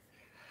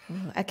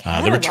 Ooh, a The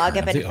catalog Return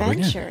of of the Obra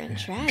adventure Dinn. and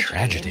tragedy.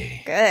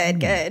 Tragedy. Good,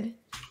 good.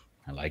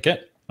 I like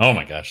it. Oh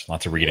my gosh,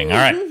 lots of reading. All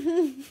right.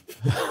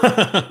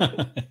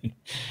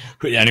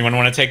 Anyone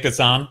want to take this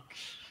on?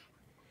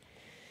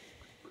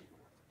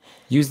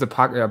 Use the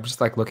pocket. I'm just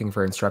like looking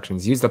for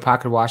instructions. Use the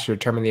pocket watch to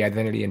determine the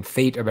identity and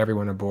fate of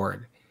everyone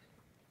aboard.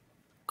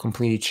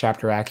 Complete each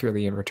chapter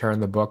accurately and return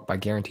the book by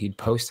guaranteed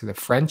post to the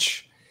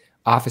French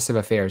Office of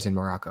Affairs in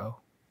Morocco.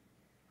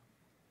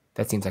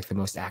 That seems like the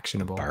most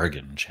actionable.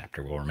 Bargain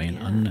chapter will remain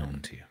unknown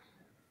to you.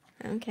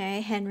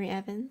 Okay, Henry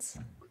Evans.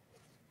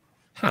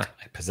 Huh.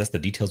 I possess the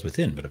details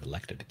within, but have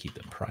elected to keep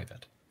them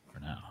private for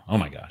now. Oh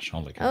my gosh,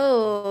 holy cow.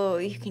 Oh,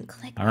 you can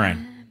click. All right.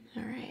 them.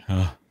 All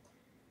right.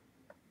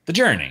 The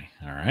journey.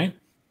 All right.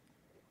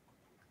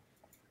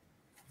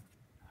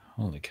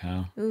 Holy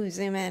cow. Ooh,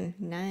 zoom in.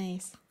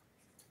 Nice.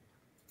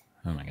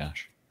 Oh my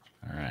gosh.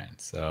 All right.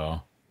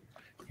 So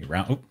you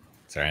round. Oop,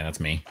 sorry, that's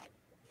me.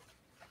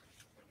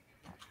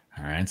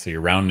 All right. So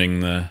you're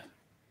rounding the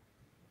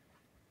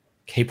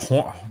Cape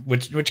Horn.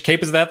 Which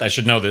cape is that? I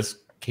should know this.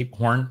 Cape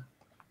Horn,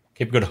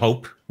 Cape Good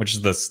Hope, which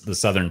is the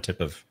southern tip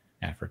of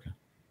Africa.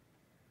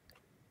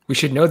 We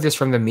should know this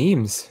from the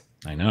memes.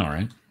 I know,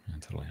 right? Yeah,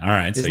 totally. All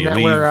right. So Isn't you that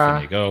leave where,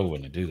 and you go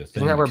and you do the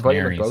thing. Isn't that where the Buddy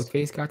the canaries.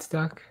 Boatface got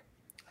stuck?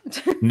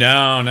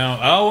 No.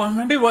 Oh,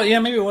 maybe it was. Yeah,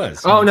 maybe it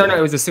was. Oh, no,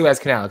 it was the Suez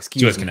Canal.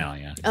 Excuse Suez me. Canal.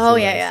 Yeah. Oh,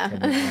 Suez yeah,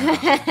 Canal.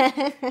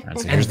 yeah. All right,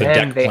 so And here's the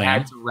then deck they plan.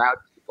 had to route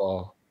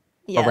people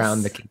Yes.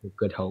 around the Cape of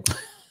Good Hope.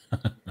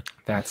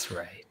 That's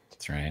right.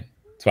 That's right.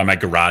 That's why my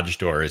garage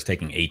door is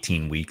taking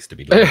 18 weeks to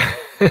be done.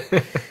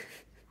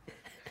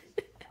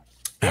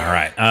 All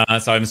right.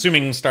 So I'm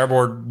assuming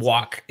starboard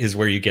walk is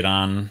where you get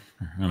on.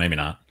 Well, maybe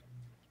not.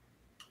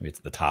 Maybe it's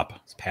the top.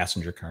 It's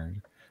passenger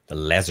card. The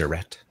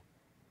lazarette.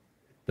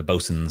 The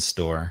bosun's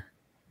store.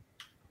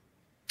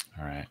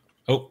 All right.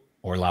 Oh,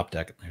 orlop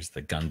deck. There's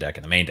the gun deck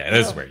and the main deck.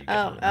 This is where you get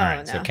on. All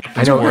right. So no.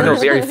 captain's I know quarters.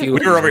 very few.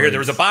 We were over here. There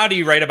was a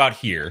body right about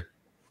here.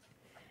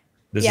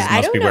 This Yeah, I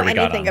must don't be know where we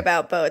got anything on.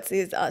 about boats.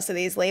 So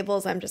these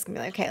labels, I'm just gonna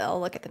be like, okay, I'll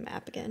look at the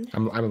map again.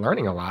 I'm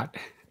learning a lot.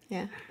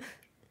 Yeah.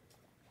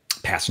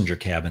 Passenger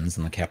cabins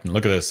and the captain.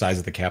 Look at the size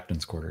of the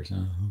captain's quarters.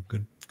 Oh,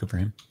 good for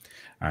him.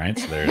 All right,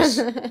 so there's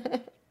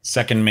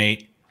second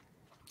mate,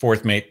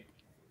 fourth mate,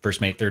 first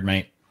mate, third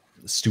mate,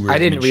 steward. I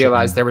didn't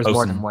realize midshipman, there was more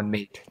bosun. than one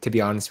mate, to be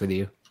honest with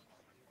you.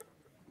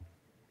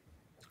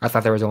 I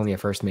thought there was only a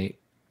first mate.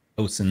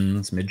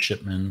 Bosuns,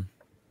 midshipmen.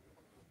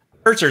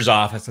 Purser's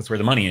office, that's where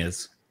the money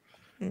is.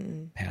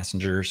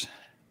 Passengers.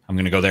 I'm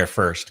going to go there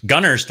first.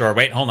 Gunner's store.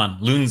 Wait, hold on.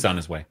 Loon's on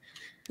his way.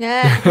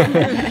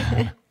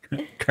 Yeah.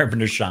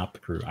 Carpenter shop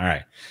crew. All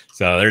right.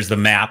 So there's the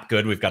map.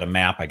 Good. We've got a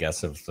map, I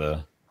guess, of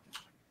the.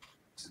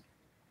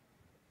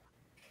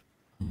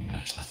 Oh my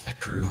gosh, that's the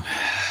crew.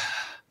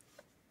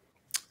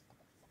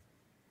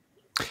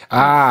 You've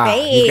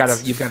got to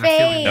Fate. fill in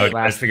Fate. No, the let's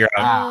last. figure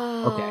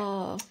out Okay.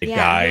 Oh, the yeah,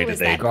 guide. who was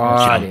They that?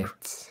 Got jump.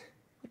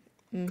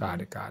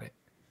 it. Got it.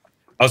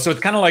 Oh, so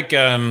it's kind of like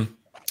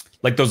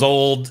those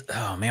old.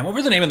 Oh man, what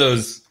were the name of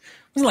those? It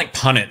wasn't like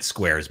Punnett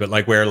squares, but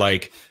like where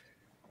like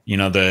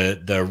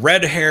the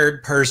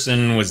red-haired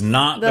person was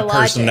not the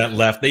person that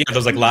left. Yeah,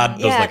 those like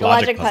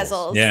logic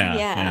puzzles.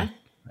 Yeah.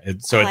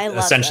 It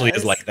essentially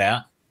is like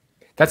that.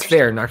 That's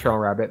fair, Nocturnal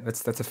Rabbit.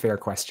 That's a fair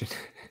question.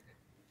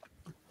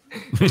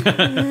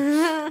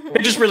 I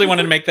just really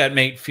wanted to make that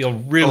mate feel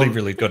really,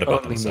 really good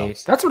about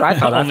themselves. That's what I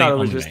thought. I thought it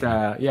was just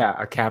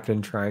a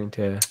captain trying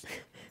to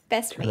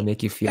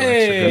make you feel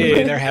hey,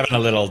 extra. They're having a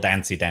little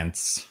dancey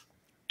dance.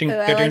 I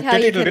like how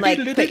you can like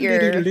put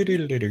your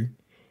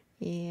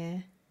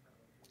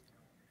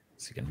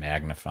so you can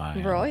magnify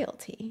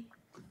royalty.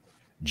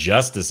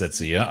 Justice at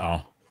sea.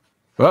 Oh,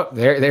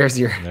 there's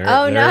your.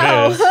 Oh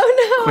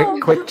no!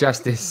 Quick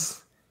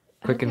justice,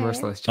 quick and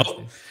merciless justice.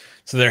 Oh.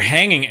 So they're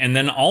hanging and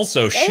then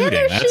also shooting.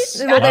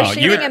 They're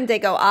shooting him. They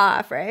go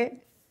off, right?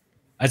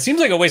 It seems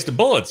like a waste of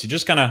bullets. You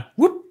just kind of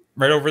whoop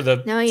right over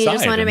the. No, you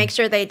just want to make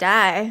sure they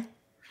die.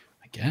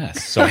 I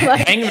guess. So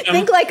hang them,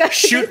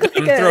 shoot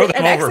them, throw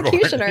them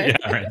overboard.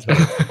 Yeah, right. So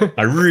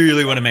I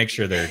really want to make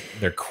sure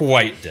they're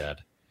quite dead.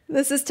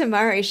 This is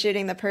Tamari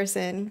shooting the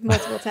person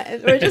multiple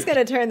times. We're just going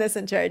to turn this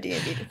into our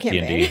D&D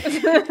campaign.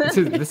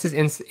 This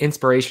is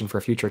inspiration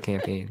for future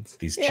campaigns.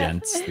 These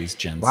gents.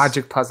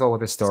 Logic puzzle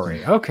with a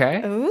story.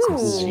 Okay.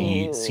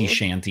 Ooh. Sea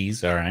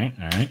shanties. All right.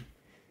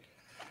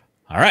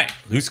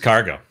 Loose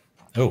cargo.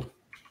 Oh.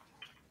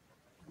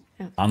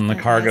 On the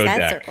cargo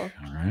deck. Circle.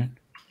 All right.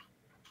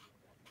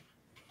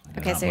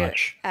 Okay, so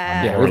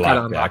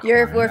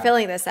we're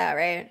filling this out,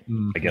 right?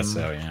 I guess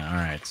so. Yeah. All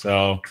right.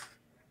 So.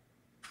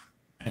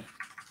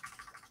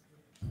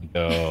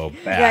 Go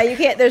back. Yeah, you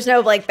can't. There's no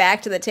like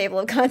back to the table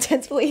of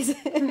contents, please.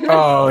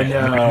 Oh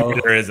no,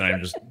 there isn't.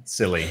 I'm just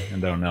silly and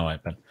don't know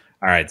it. But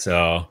all right,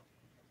 so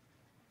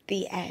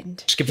the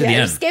end. Skip to the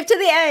end. Skip to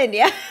the end.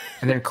 Yeah.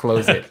 And then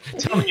close it.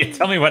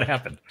 tell me what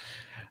happened.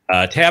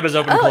 Tab is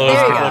open,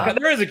 closed.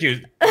 There is a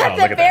cue.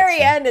 At the very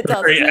end, it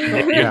tells you.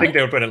 I think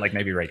they would put it like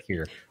maybe right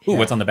here. Ooh,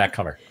 what's on the back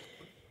cover?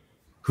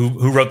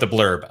 Who wrote the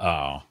blurb?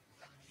 Oh.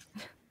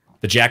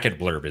 The jacket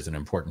blurb is an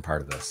important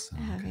part of this. Oh,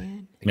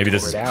 man. Maybe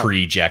this is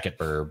pre-jacket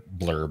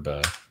blurb.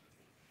 All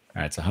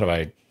right, so how do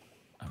I...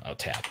 Oh,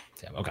 tab.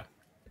 Okay.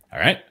 All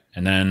right,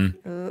 and then...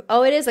 Ooh.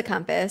 Oh, it is a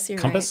compass. You're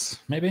compass,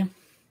 right. Maybe?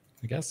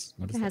 I guess.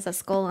 It has a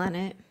skull on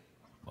it.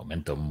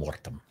 Memento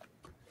mortem.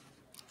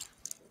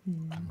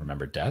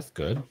 Remember death.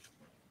 Good.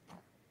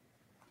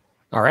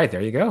 All right,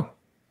 there you go.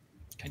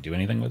 Can I do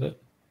anything with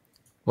it?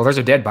 Well, there's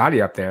a dead body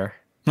up there.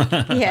 Yeah,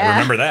 I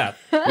remember that.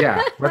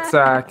 Yeah, let's.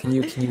 Can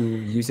you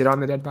use it on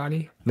the dead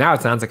body? Now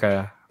it sounds like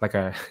a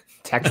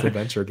text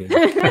adventure game.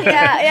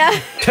 Yeah.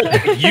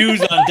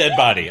 Use on dead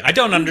body. I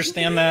don't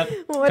understand that.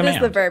 What command.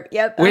 Is the verb?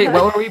 Yep. Wait,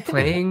 what were we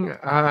playing?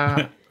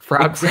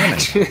 Frog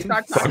fractions.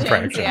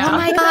 Yeah. Oh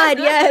my god,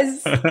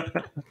 yes. Oh,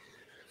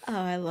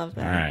 I love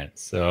that. All right,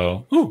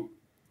 so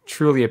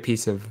truly a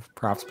piece of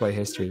ProfsPlay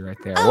history right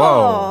there.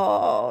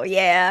 Whoa. Oh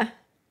yeah.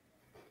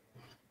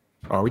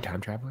 Oh, are we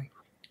time traveling?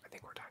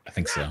 I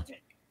think so.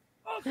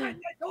 Open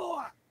the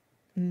door!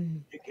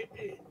 You get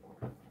in.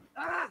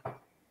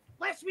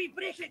 Lest we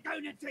break it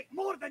down and take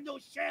more than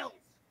those shells!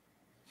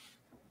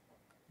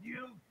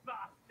 You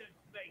bastards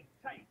may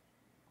take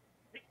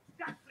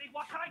exactly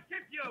what I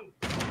give you!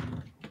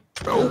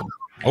 Oh,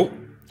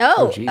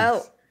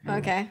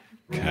 okay.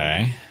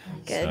 Okay.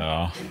 Good.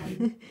 So,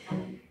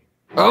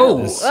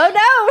 oh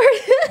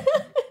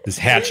no! This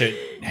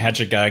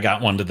hatchet guy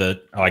got one to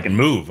the... Oh, I can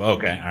move.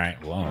 Okay, all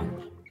right. Whoa.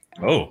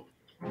 Oh.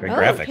 Great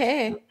graphic.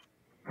 Okay.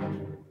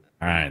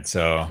 All right,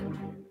 so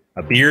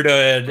a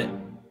bearded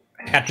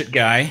hatchet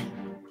guy.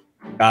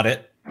 Got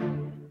it.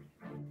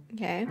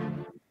 Okay.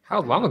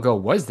 How long ago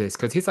was this?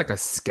 Because he's like a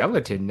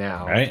skeleton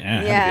now. Right?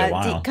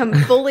 Yeah,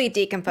 fully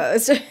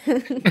decomposed.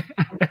 Right.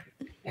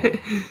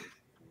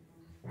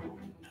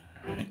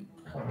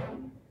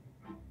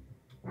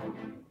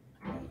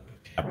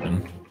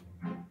 Captain.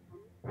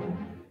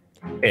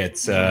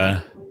 It's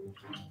from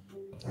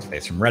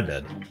Red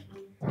Dead.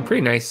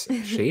 Pretty nice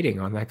shading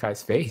on that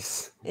guy's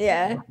face.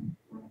 Yeah.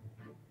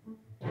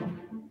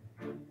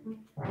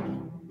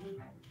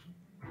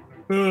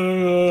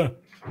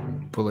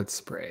 Bullet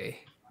spray.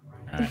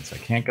 All right, so I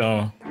can't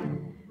go.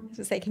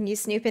 Just say, can you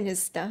snoop in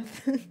his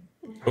stuff?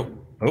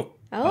 Oh,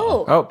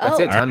 that's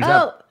it. Time's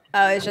up.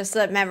 Oh, it's just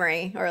a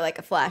memory or like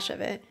a flash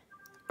of it.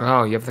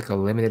 Oh, you have like a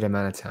limited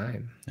amount of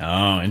time.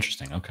 Oh,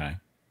 interesting. Okay.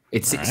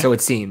 So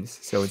it seems.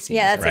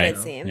 Yeah, that's right. what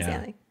it seems.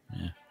 Yeah.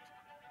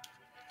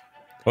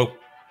 Oh.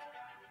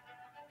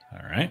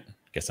 All right.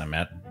 Guess I'm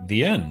at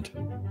the end.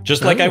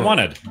 Just like I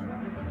wanted.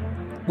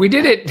 We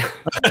did it.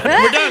 We're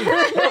done.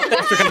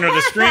 Thanks for coming to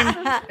the stream.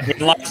 We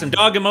unlocked some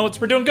dog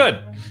emotes. We're doing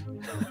good.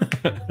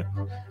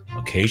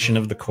 Location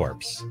of the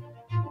corpse.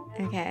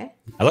 Okay.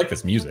 I like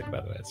this music,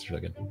 by the way. It's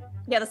really good.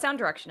 Yeah, the sound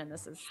direction in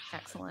this is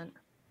excellent.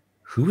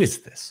 Who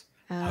is this?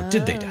 How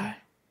did they die?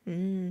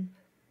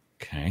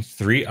 Okay.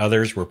 3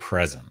 others were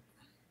present.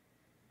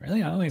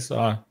 Really? I only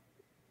saw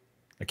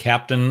the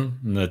captain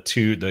and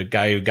the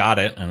guy who got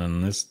it, and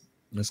then this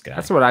guy.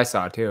 That's what I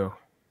saw too.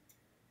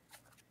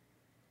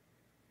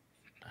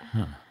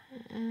 Huh.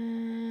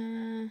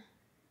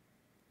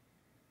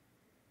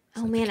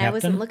 Oh man, I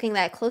wasn't looking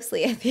that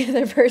closely at the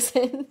other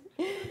person.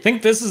 I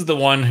think this is the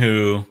one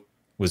who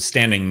was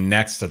standing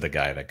next to the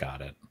guy that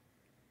got it.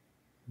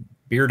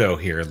 Beardo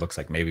here looks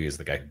like maybe he's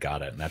the guy who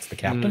got it, and that's the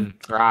captain.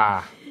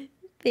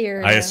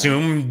 Theory. I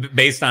assume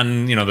based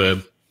on,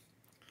 the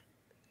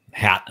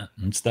hat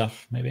and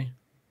stuff, maybe.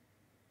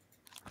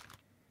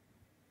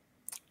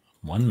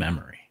 One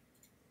memory.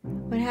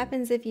 What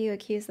happens if you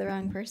accuse the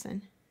wrong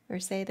person or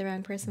say the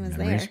wrong person was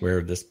Memories there?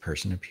 where this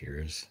person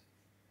appears.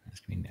 This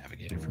can be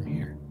navigated from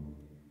here.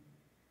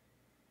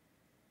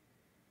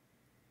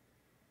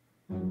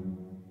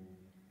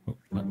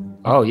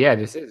 Oh yeah,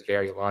 this is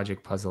very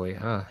logic puzzly,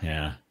 huh?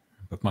 Yeah.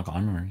 Bookmark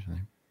on memories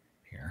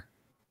here.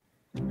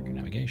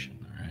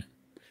 Navigation. All right.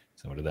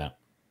 So what did that?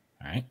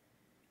 All right.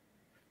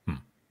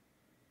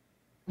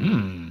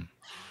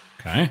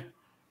 Okay.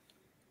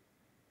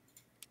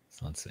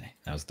 So let's see.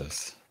 That was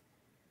this.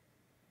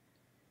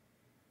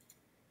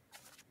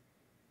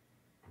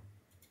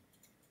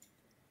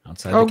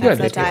 Outside Oh, the good.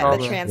 captain's The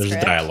there's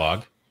transcript. a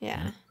dialogue.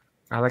 Yeah.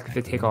 I like that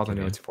they take all the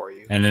notes for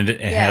you. And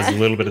it has a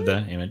little bit of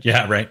the image.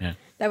 Yeah, right. Yeah.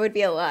 That would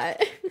be a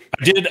lot.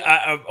 I did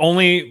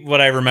only what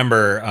I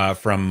remember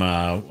from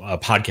a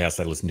podcast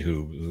I listened to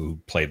who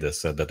played this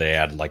said that they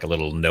had like a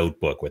little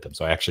notebook with them.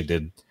 So I actually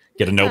did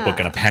get a notebook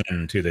and a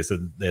pen too. They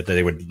said that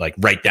they would like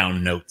write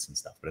down notes and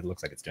stuff, but it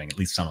looks like it's doing at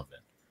least some of it.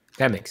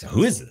 That makes sense.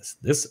 Who is this?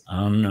 This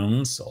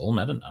unknown soul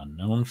met an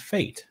unknown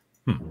fate.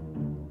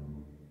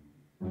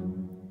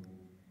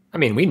 I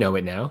mean, we know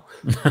it now.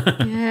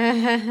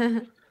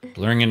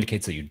 Blurring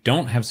indicates that you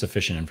don't have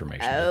sufficient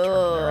information to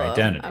determine their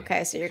identity.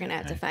 Okay, so you're gonna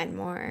have to find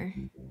more.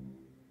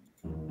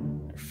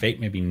 Their fate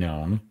may be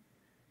known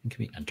and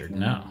can be entered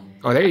now.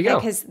 Oh, there you go.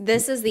 Because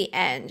this is the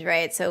end,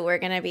 right? So we're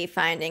gonna be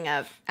finding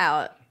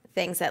out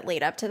things that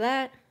lead up to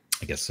that.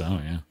 I guess so,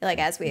 yeah. Like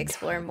as we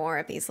explore more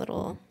of these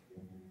little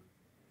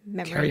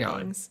memory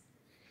things.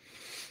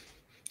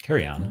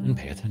 Carry on and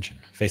pay attention.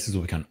 Faces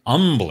will become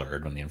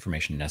unblurred when the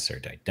information necessary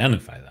to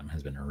identify them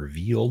has been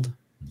revealed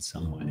in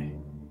some way.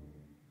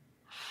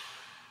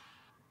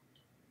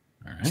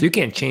 All right. So you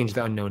can't change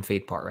the unknown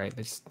fate part, right?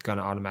 It's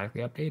gonna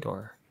automatically update,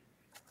 or?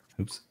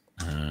 Oops.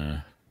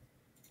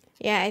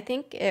 Yeah, I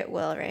think it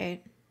will,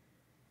 right?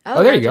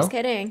 Oh, there you just go.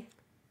 Kidding.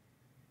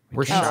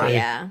 We're Oh shot.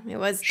 yeah, it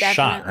was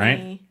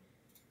definitely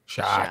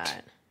Shot, right?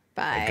 Shot.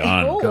 by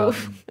Gun. Oh.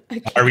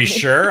 Are we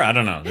sure? I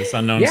don't know. This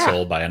unknown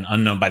soul by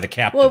the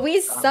captain. Well,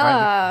 we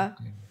saw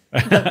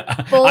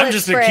I'm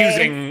just spray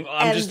accusing.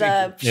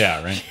 and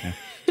Yeah, right. Yeah.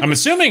 I'm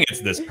assuming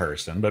it's this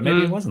person, but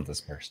maybe it wasn't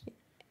this person.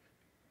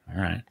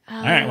 All right.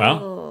 All right.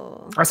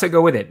 Well, I say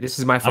go with it. This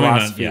is my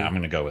philosophy. I'm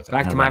gonna go with it.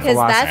 Back to my because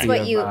philosophy. that's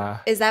what you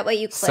is that what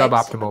you clicked?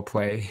 Suboptimal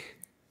play.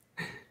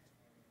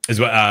 Is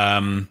what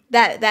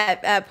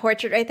that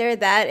portrait right there,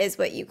 that is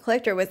what you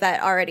clicked, or was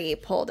that already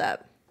pulled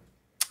up?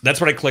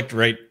 That's what I clicked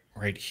right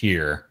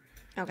here.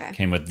 Okay.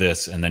 Came with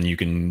this, and then you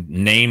can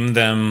name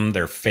them,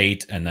 their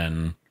fate, and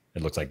then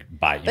it looks like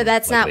by you. But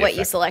that's not what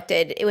you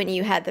selected when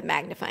you had the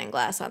magnifying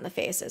glass on the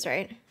faces,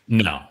 right?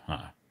 No. No.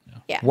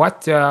 Yeah.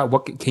 What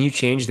can you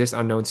change this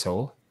unknown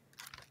soul?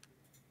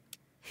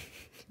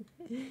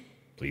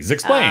 Please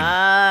explain.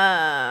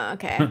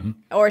 Okay.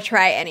 Or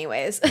try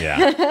anyways.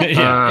 Yeah.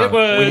 It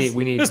was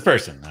we need this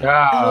person. Okay.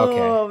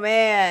 Oh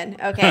man.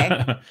 Okay.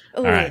 Ooh,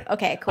 All right.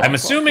 Okay. Cool. I'm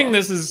assuming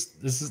this is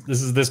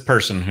this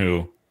person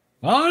who.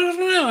 Well, I don't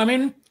know. I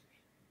mean,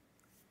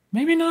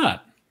 maybe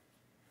not.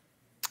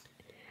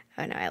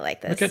 Oh no, I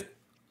like this.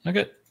 Look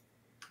at.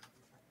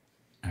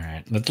 All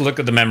right. Let's look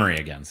at the memory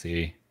again.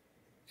 See.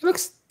 It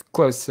looks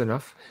close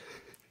enough.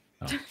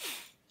 Oh.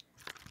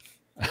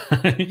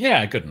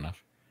 Yeah, good enough.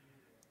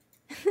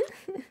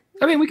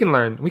 I mean, we can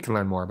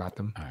learn more about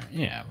them. All right.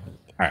 Yeah.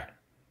 All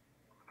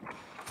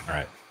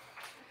right.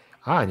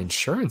 An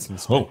insurance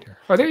inspector.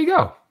 Oh, there you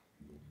go.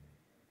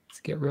 Let's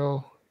get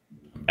real.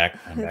 I'm back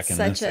It's in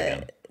such this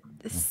again.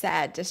 a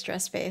sad,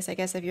 distressed face. I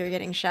guess if you're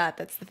getting shot,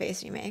 that's the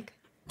face you make.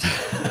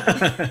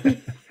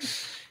 It'd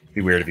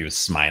be weird if he was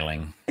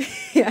smiling.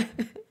 Yeah.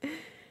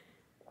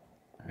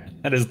 All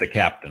right. That is the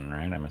captain,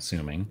 right? I'm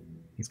assuming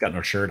he's got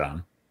no shirt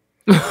on.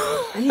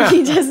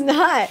 He does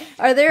not.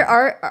 Are there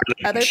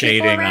other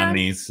shading people around? on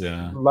these?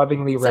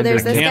 Lovingly So rendered.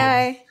 there's this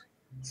guy.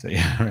 So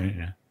yeah, right.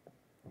 Yeah.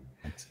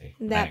 Let's see.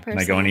 That Can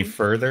I go any person.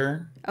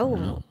 further? Oh,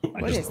 No.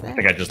 what is that? I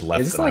think I just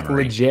left. Is this the like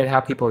memory. legit how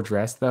people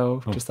dress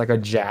though? Just like a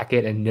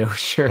jacket and no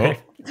shirt.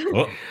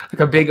 Oh. Like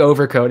a big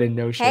overcoat and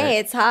no shirt. Hey,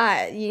 it's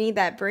hot. You need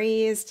that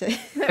breeze to.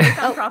 It's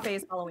on Prof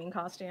A's Halloween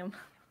costume.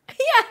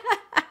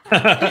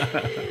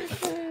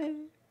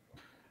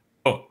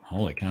 Oh,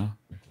 holy cow!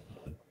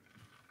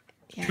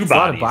 Yeah. Two It's a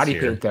lot of bodies body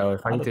here. paint though.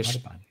 If I need to, Lot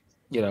of bodies.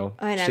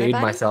 Another shade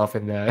body? myself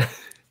in the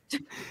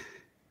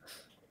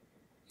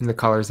in the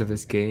colors of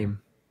this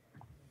game,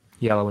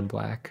 yellow and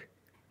black.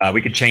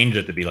 We could change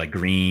it to be like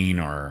green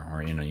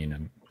or Yeah.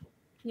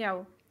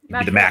 the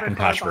whatever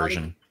Macintosh color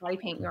version. Body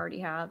paint you already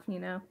have,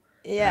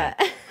 Yeah.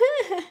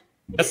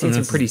 I've seen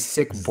some pretty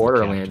sick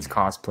Borderlands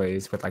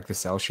cosplays with like the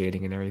cell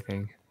shading and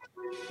everything.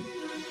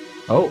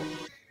 Oh,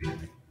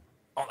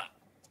 Hold on.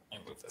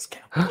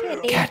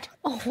 Kitty. Cat.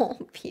 Oh,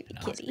 baby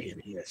Must be kitty. in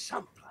here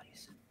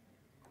someplace.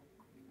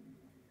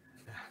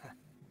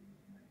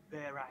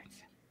 They're at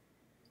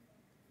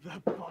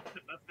the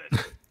bottom of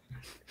this.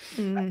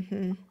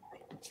 Mm-hmm.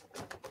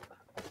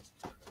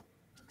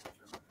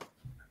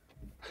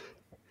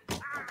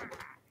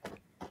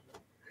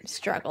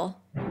 Struggle.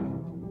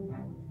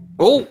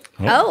 Oh,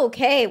 Oh,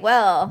 okay,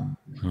 well.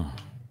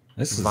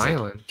 This is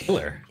violent. a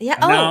killer. Yeah.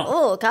 And now,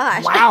 Oh,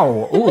 gosh.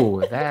 Wow.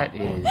 Oh, that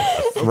is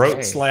throat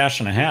okay. slash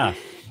and a half.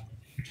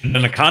 And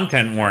a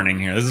content warning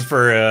here. This is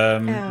for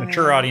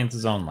mature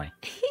audiences only.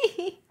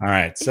 All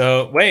right.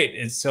 So wait.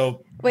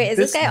 Wait, is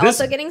this guy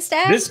also getting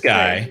stabbed? This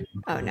guy,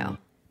 Oh, no.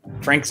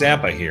 Frank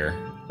Zappa here.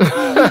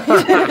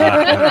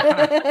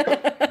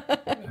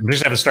 I'm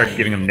just have to start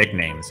giving him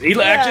nicknames. He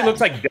actually looks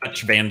like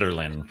Dutch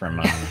Vanderlyn from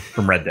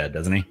Red Dead,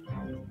 doesn't he?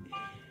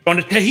 Going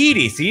to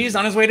Tahiti. See, he's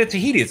on his way to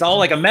Tahiti. It's all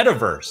like a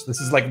metaverse. This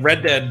is like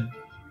Red Dead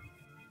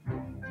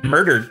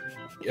murder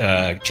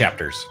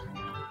chapters.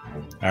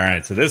 All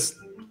right, so this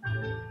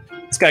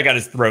guy got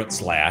his throat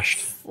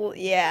slashed. Well,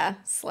 yeah,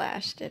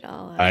 slashed it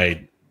all up.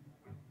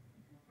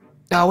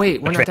 Oh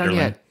wait, we're not done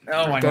yet.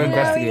 Oh, I Go know.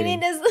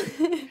 investigating.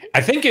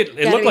 I think it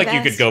Gotta looked be like you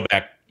fast. could go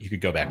back. You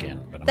could go back in.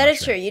 But I'm That not is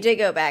sure. true. You did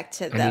go back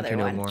to the I need other to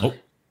know one. more.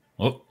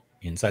 Oh,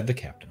 inside the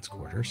captain's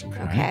quarters.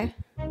 Okay.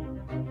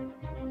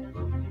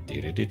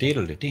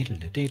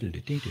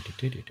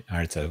 All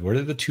right, so what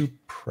are the two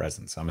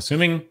presents? I'm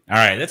assuming. All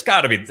right, that's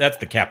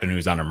the captain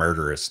who's on a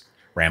murderous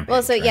rampage.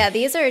 Well, so right? yeah,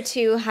 these are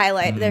two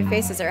highlight. Their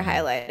faces are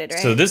highlighted, right?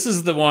 So this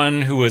is the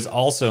one who was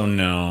also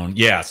known.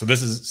 Yeah, so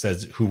this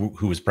says who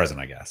was present,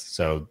 I guess.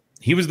 So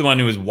he was the one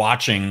who was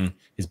watching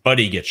his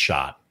buddy get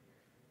shot.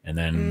 And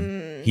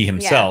then he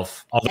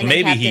himself, although And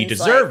then maybe he Captain's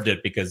deserved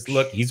it because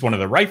look, he's one of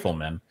the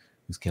riflemen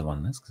who's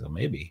killing this. So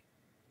maybe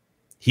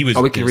he was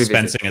we can revisit.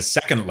 dispensing a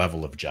second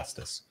level of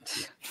justice.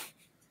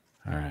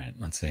 All right,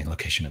 let's see.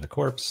 Location of the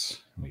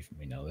corpse.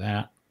 We know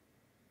that.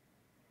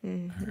 All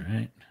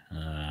right.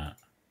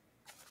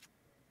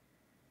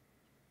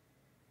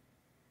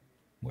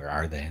 Where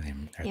are they?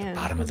 They're at the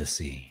bottom of the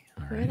sea.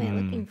 All Who are right. they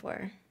looking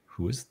for?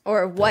 Who is?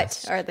 Or what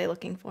this? are they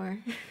looking for?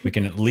 We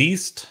can at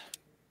least.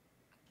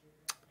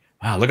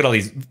 Wow! Look at all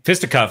these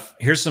fisticuff.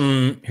 Here's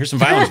some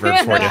violence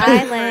verbs for you.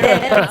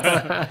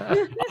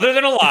 Violence. Other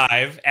than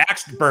alive,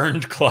 axed,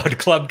 burned, clawed,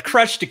 clubbed,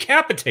 crushed,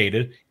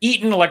 decapitated,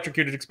 eaten,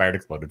 electrocuted, expired,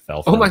 exploded,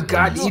 fell. Oh my frozen,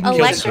 god, burned, Eden killed,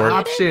 is an swerved,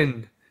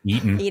 option.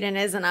 eaten, Eden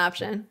is an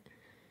option.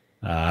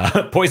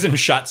 poisoned,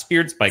 shot,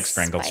 speared, spiked,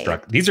 strangled, Spiked.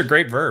 struck. These are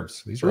great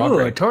verbs. These are all Ooh,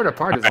 great. torn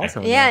apart is Okay.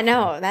 also. Yeah, an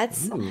no,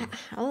 that's Ooh.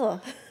 oh.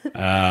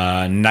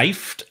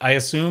 Knifed, I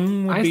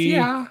assume would be.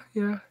 Yeah.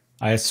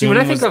 I See, assume when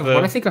I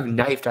was think of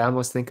knifed, I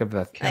almost think of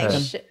a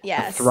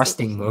Yes.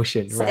 thrusting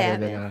motion rather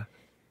Stabbing. than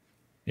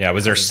yeah.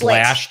 Was there Slit.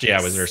 slashed?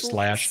 Yeah. Was there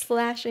slashed?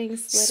 Slashing,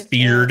 slit of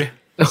Speared.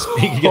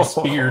 You get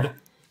speared.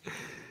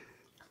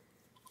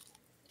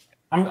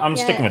 I'm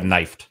Yeah. sticking with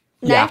knifed.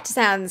 Yeah. Knifed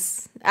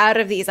sounds out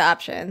of these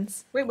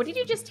options. Wait, what did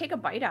you just take a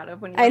bite out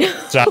of when you I were know.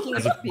 So speaking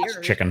it's of a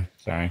beard? chicken.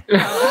 Sorry.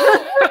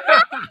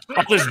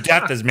 All this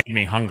death has made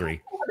me hungry.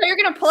 I thought you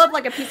were gonna pull up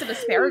like a piece of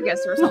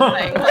asparagus or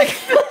something. Like,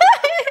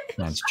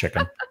 No, it's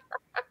chicken.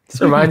 This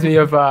reminds me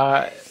of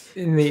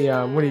in the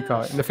what do you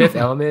call it? In The Fifth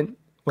Element,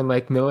 when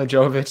like Mila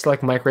Jovovich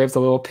like microwaves a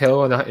little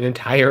pill and an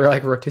entire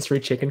like rotisserie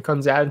chicken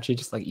comes out and she's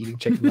just like eating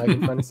chicken leg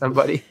in front of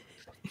somebody.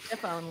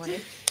 if only.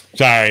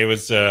 Sorry, it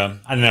was. I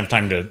didn't have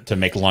time to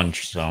make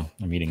lunch, so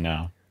I'm eating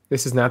now.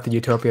 This is not the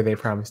utopia they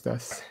promised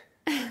us.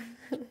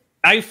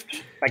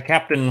 Knifed by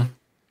Captain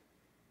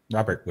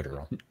Robert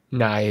Witterell.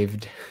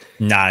 Knived.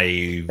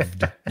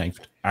 Knifed.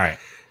 Knifed. All right.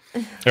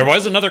 There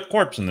was another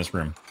corpse in this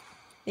room.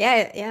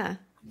 Yeah.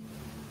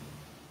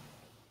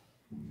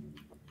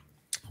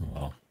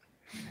 Well,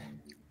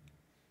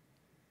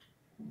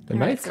 The All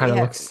knife right, so kind of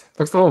we looks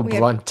a little we have-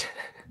 blunt.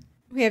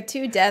 We have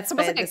two deaths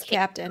Almost by like a this cake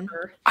captain.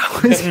 burger. I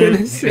was gonna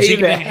is say he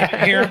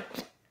that. here?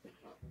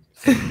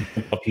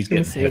 Oh, he's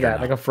Gonna getting say hit that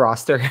now. like a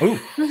froster. Ooh.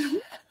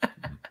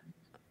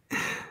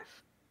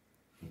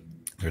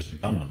 There's a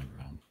gun on the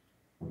ground.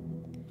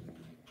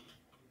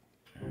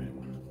 All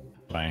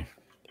right. Bye.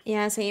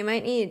 Yeah, so you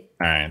might need.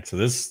 All right. So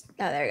this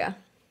Oh, there you go.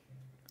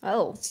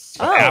 Oh.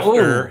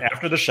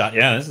 after the shot.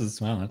 Yeah, this is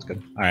that's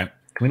good. All right.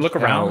 Can we look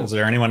around? Ow. Is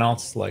there anyone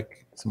else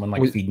like someone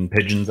like Was- feeding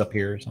pigeons up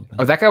here or something?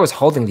 Oh, that guy was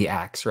holding the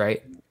axe,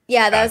 right?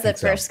 Yeah, that I was the think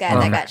so. first guy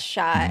Okay. that got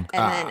shot, and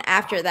then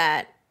after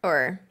that,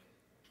 or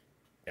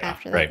Yeah,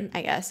 after that, right.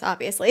 I guess,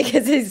 obviously,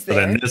 because he's So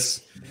there. then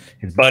his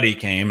buddy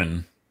came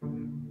and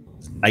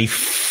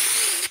knife.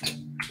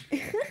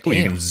 Oh,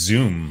 you can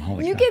zoom.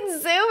 Holy You cow. can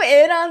zoom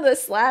in on the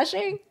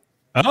slashing.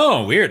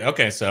 Oh, weird.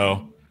 Okay,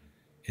 so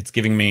it's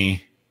giving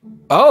me.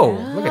 Oh,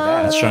 look at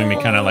that. It's showing me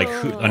kind of like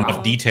Oh.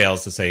 enough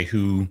details to say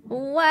who.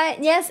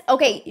 What? Yes.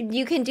 Okay,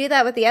 you can do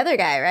that with the other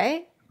guy,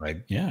 right?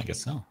 Right? Yeah, I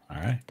guess so. All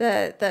right.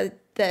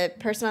 The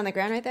person on the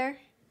ground right there.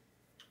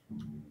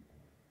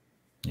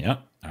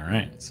 Yep. All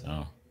right.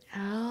 So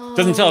Oh.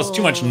 doesn't tell us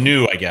too much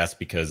new, I guess,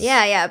 because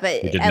Yeah,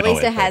 but We didn't at know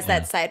least it, it has but, yeah.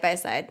 that side by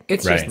side.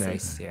 It's Right. just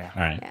nice, yeah.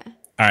 All right. Yeah.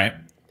 All right.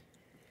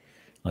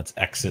 Let's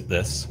exit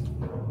this.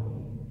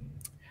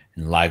 And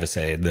live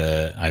essay.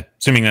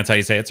 Assuming that's how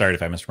you say it. Sorry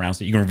if I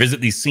mispronounced it. You can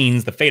revisit these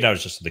scenes. The fade out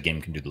is just so the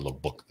game can do the little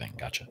book thing.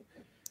 Gotcha.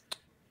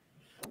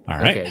 All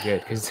right. Okay, good.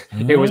 Because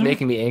it was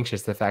making me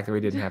anxious, the fact that we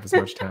didn't have as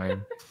much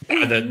time.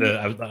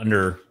 I was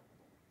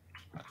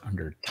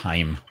under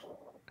time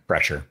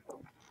pressure.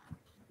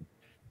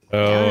 I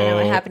don't know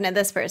what So, happened to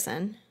this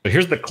person. but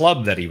here's the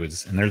club that he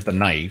was, and there's the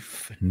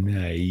knife.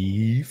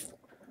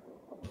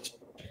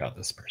 Check out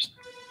this person.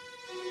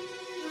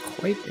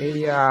 Quite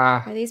a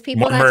Are these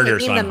people More not murder,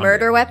 taking so the I'm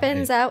murder hungry.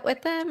 weapons out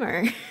with them,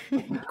 or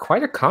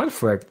quite a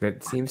conflict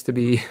that seems to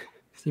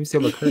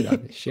have occurred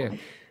on this ship.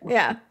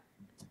 yeah?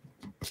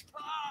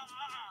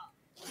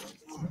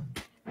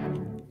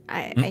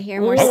 I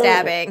hear more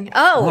stabbing.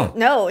 Oh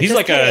no! He's just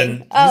like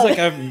kidding.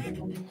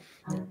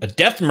 a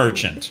death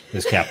merchant.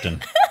 This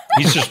captain.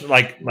 He's just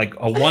like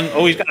a one.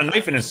 Oh, he's got a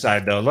knife in his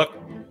side though. Look,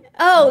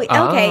 Oh, okay,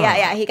 Ah.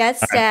 yeah. He got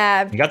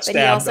stabbed. he got But stabbed.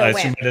 he also I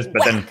assume went it is,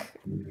 but then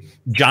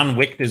John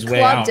Wicked his way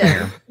clubbed out.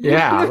 him.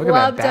 Yeah, look at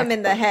Clubbed that, him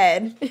in the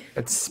head.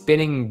 that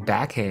spinning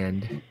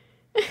backhand.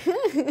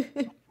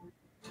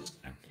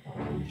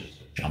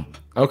 Chump.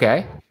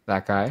 Okay,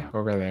 that guy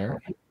over there.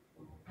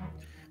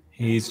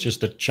 He's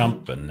just a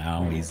chump, and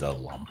now he's a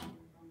lump.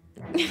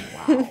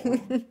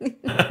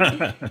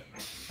 That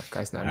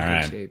guy's not in All good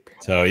right. shape.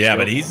 So yeah, Still.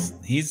 but he's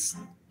He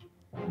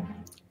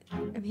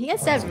got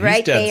stabbed He's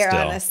right dead there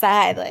still. on the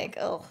side. Like,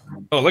 oh,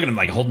 oh, look at him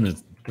like holding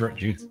his throat.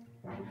 Jeez.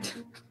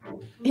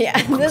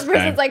 yeah. This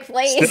person's like,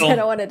 please, Still- I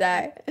don't want to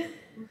die.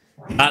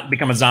 Not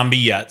become a zombie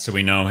yet, so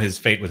we know his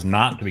fate was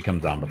not to become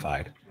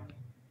zombified.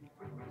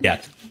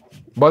 Yet.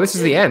 Well, this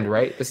is the end,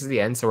 right? This is the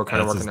end, so we're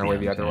kind of This working is our way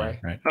end, the other yeah, way.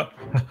 Right. Oh.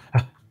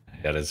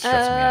 That is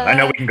stressing me out. I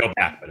know we can go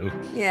back, but ooh,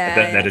 Yeah,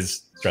 that yeah.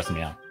 is stressing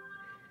me out.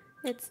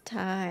 It's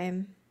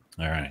time.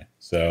 All right.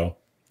 So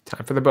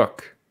Time for the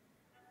book.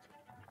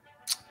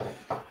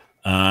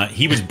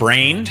 he was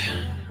brained.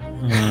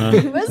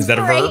 It was Is that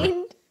a verb?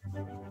 brained.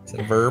 Is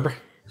that a verb?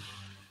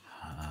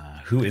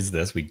 Who is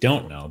this? We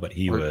don't know, but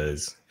he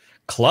was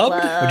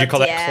clubbed. Would you call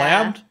that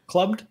Clubbed, yeah.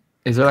 Clubbed?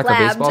 Is there like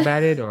Clabbed. a baseball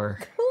batted or?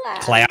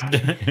 Clabbed?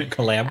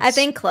 Collabed? I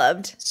think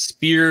clubbed.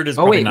 Speared is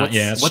Oh probably wait, not. what's,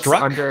 Yeah, what's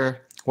struck.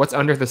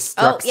 under the Oh,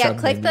 struck? yeah.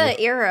 Click submenu? the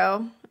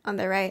arrow on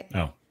the right.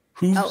 Oh,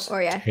 hooves, Oh,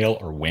 or yeah. tail,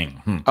 or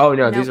wing. Oh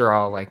no, Nope. these are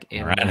all like.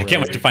 All right, and I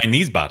can't wait to find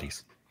these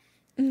bodies.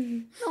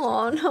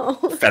 Oh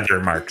no. Feather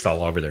marks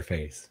all over their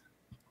face.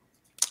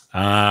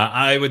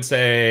 I would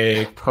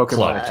say Pokemon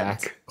clubbed.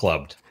 attack.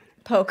 Clubbed.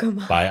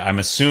 Pokemon. By I'm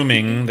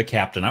assuming the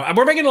captain.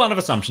 We're making a lot of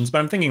assumptions, but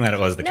I'm thinking that it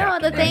was the No,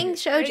 captain. the right? thing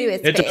showed you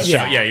its It does face.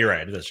 show. Yeah, you're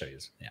right. It does show you.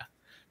 Yeah.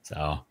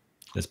 So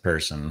this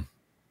person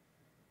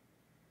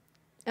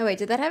Oh wait,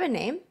 did that have a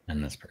name?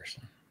 and this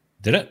person.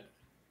 Did it?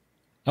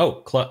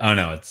 Oh, oh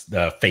no, it's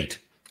the fate.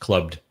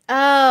 Clubbed.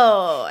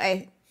 Oh,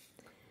 I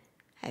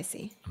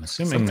see. I'm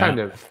assuming Some that. kind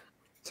of.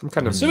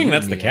 I'm assuming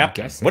that's the mutiny, I'm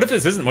captain. guessing. What if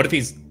this isn't? What if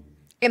he's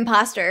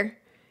Imposter.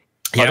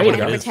 yeah? there What you if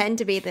go. it is Pretend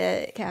to be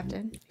the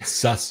captain.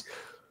 sus?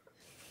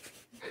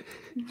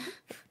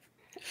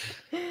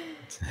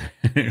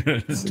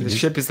 The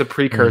ship is the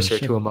precursor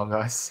to Among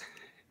Us.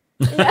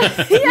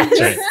 Yes,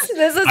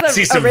 this I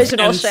see is the some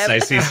original vents, ship. I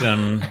see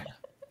some.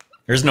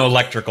 There's no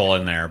electrical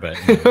in there, but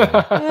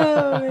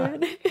Oh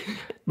man.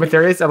 But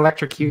there is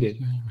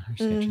electrocuted.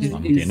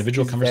 the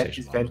individual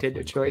conversation. Is vented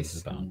a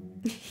choice?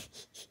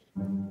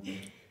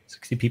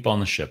 60 people on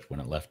the ship when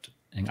it left.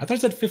 I thought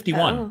it said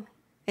 51. Oh,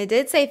 it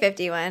did say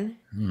 51.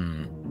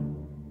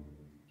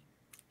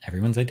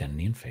 Everyone's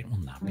identity and fate will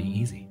not be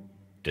easy.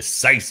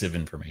 Decisive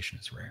information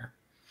is rare.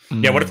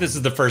 Yeah, what if this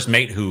is the first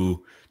mate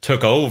who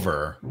took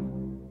over?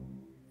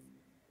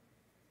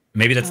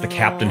 Maybe that's the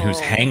captain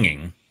who's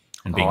hanging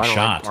and being I don't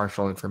shot. like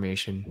partial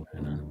information.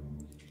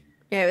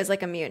 Yeah, it was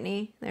like a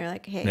mutiny. They're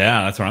like, hey.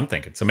 Yeah, that's what I'm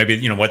thinking. So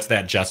maybe, what's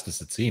that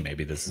justice at sea?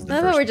 Maybe this is the I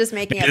first thought we're just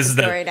making up this the is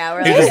the- story now.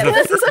 We're This is like, the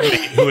this is first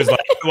mate who was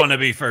like, I want to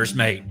be first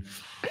mate.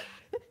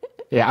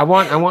 Yeah, I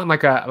want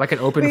like an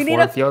open We need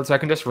form a- field so I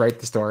can just write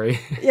the story.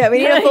 yeah, we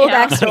need a full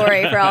Yeah.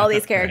 backstory for all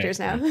these characters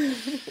now.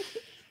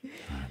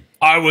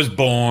 I was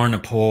born a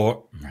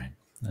poor. Right.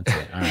 That's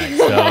it. All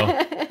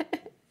right.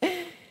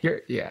 So.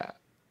 Yeah.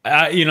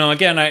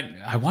 Again,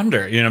 I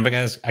wonder,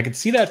 because I could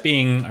see that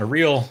being a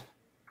real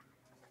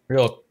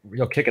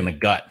kick in the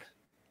gut.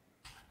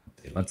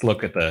 Let's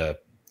look at the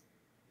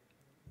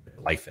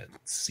life at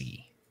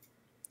sea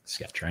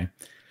sketch, right?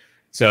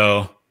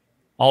 So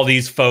all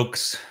these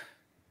folks,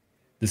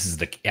 this is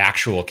the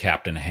actual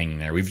captain hanging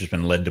there. We've just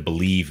been led to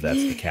believe that's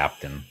the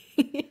captain.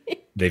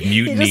 They've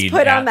He mutinied. just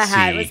put on at the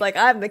hat. sea. It was like,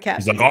 I'm the He's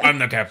captain. like, oh, I'm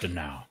the captain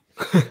now.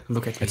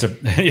 Look at It's a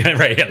yeah,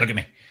 right. Yeah, look at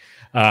me.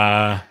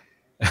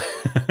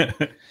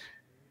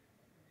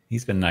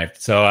 He's been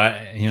knifed. So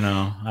I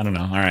don't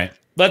know. All right,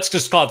 let's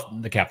just call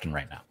it the captain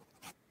right now.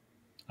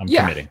 I'm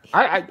committing, yeah.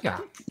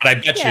 but I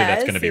bet you Yeah,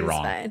 that's it going to be seems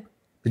wrong. fine.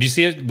 Did you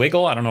see it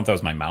wiggle? I don't know if that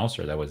was my mouse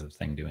or that was the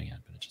thing doing it,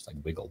 but it just like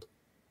wiggled.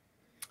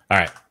 All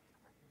right,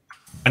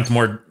 and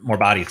some more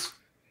bodies.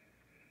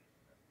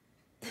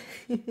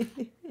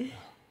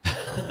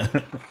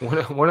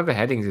 One of the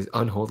headings is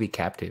unholy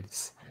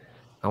captives.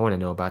 I want to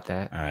know about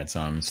that. All right, so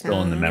I'm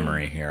still in the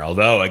memory here.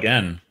 Although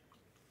again,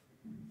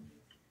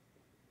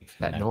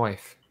 That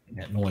knife.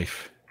 That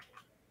knife.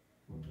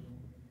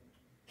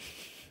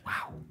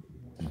 Wow.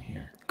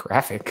 Here.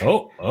 Graphic.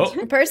 Oh.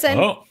 A person.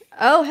 Oh.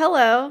 Oh,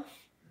 hello.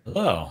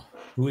 Hello.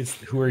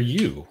 Who are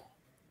you?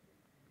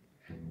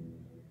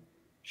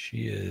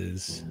 She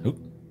is. Oop,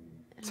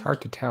 It's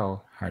hard to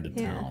tell. hard to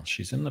Yeah. tell.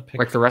 She's in the picture.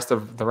 Like the rest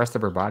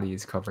of her body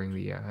is covering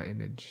the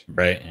image.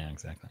 Right. Yeah.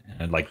 Exactly.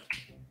 And like.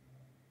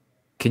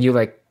 Can you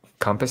like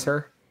compass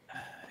her?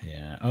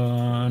 Yeah.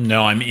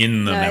 No, I'm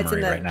in the No, it's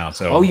memory in the- right now.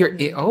 So. Oh, you're.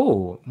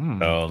 Hmm.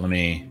 So let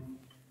me.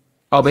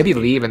 Oh, maybe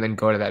leave and then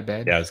go to that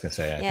bed. Yeah, I was gonna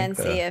say. I Yeah, and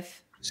think see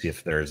if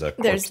if there's a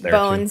there's corpse there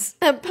bones.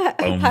 too. A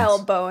pile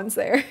of bones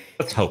there.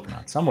 Let's hope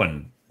not.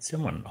 Someone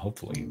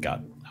hopefully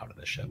got out of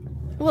the ship.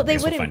 Well, they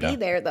Guess we'll wouldn't find be out.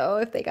 there though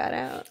if they got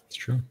out. It's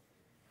true.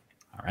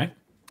 All right.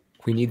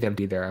 We need them to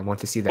be there. I want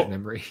to see that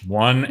memory.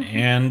 1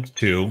 and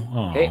 2.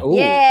 Oh. Hey, ooh.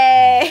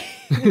 Yay!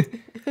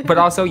 But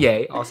also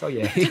yay. Also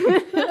yay.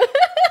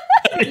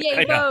 Yay,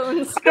 I know.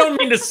 bones. I don't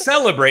mean to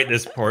celebrate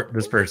this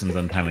person's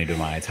untimely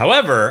demise.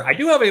 However, I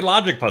do have a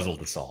logic puzzle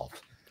to solve.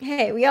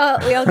 Hey, we all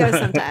go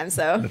sometimes,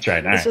 so That's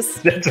right. All let's right.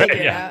 just That's figure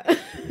right, yeah.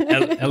 it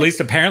out. At least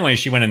apparently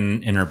she went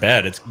in her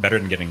bed. It's better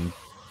than getting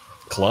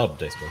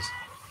clubbed, I suppose.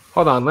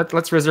 Hold on.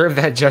 Let's reserve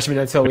that judgment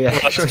until we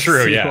That's actually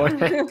true, see yeah. what-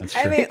 That's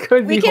I true. mean, It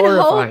could be we can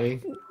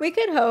horrifying. hope. We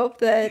could hope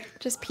that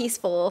just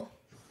peaceful.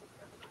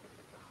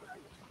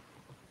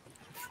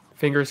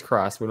 Fingers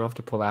crossed. We don't have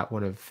to pull out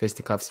one of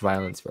Fisticuff's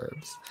violence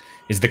verbs.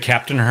 Is the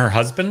captain her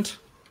husband?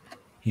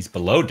 He's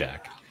below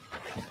deck.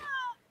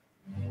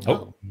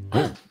 Oh.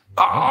 Wait.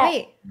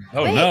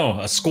 Oh Wait. no,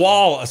 a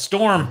squall, a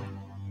storm.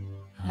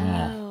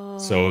 Oh.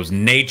 So it was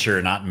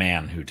nature, not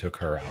man, who took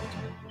her out.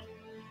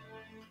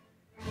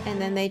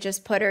 And then they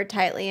just put her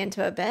tightly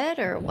into a bed,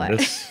 or what?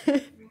 This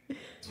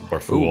poor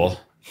fool.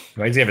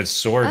 Why does he have his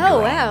sword? Oh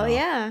drawn wow, now?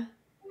 yeah.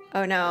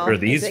 Oh no, What are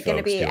these is it going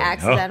to folks be doing? Oh.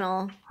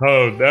 accidental?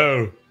 Oh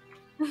no.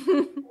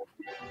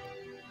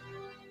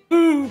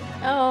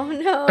 Oh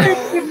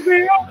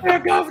no.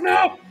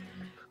 Governor.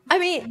 I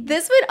mean,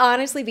 this would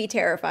honestly be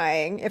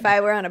terrifying if I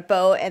were on a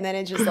boat and then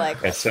it's just like,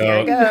 Okay,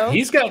 here we so go.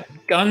 he's got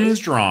guns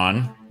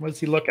drawn. What is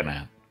he looking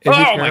at? Is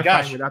he Oh my terrifying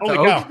gosh! without Holy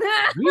the- cow!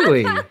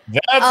 Really? That's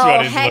Oh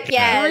what he's heck looking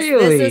yes, at. this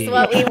Really? is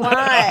what we want.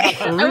 I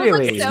was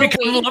Really? like so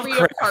Become waiting for you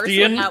to parse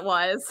Lovecraftian. what that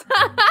was.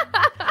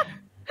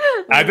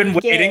 I've been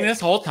Get- waiting this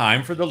whole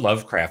time for the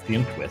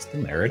Lovecraftian twist,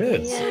 and there it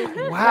is.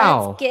 Yeah,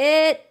 Wow. let's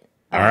get.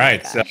 Oh All my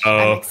right, gosh, so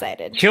I'm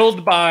excited.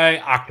 killed by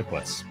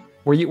octopus.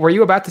 Were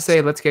you about to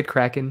say let's get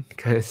cracking?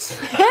 Because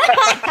Yeah.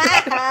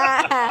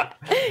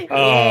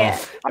 I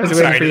I'm was waiting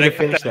sorry. for you Did I to cut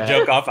finish that that.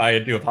 joke off? I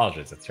do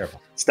apologize. That's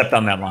terrible. Stepped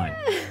on that line.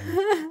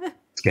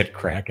 Let's get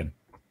cracking.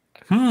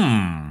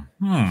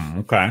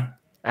 Okay.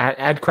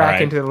 add crack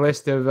Alright. into the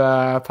list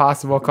of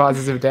possible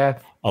causes of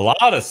death. A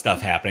lot of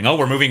stuff happening. Oh,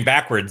 we're moving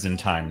backwards in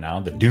time now.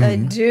 The The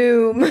doom.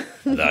 doom.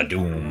 The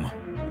doom.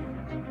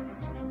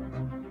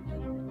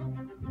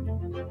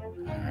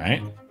 All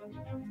right.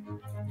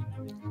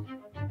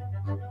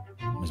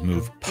 Let's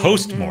move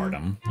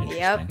post-mortem.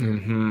 Yep. Interesting.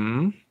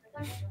 Mm-hmm.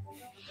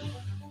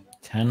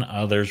 10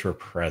 others were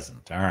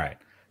present. All right.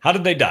 How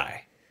did they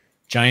die?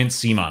 Giant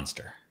sea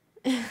monster.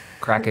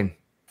 Kraken.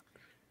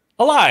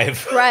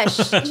 Alive.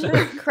 Crushed.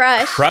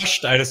 Crushed.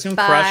 Crushed. I'd assume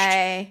crushed.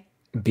 By.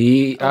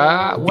 B. Beam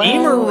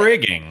Well, or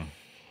rigging?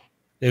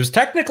 It was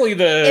technically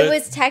the. It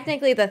was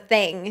technically the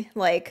thing,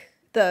 like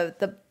the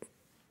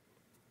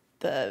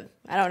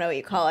I don't know what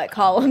you call it,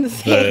 column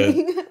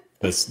thing.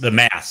 the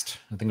mast.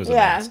 I think it was a Yeah.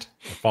 mast.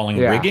 The falling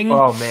yeah. rigging.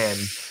 Oh man,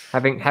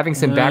 having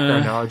some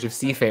background Uh. knowledge of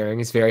seafaring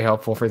is very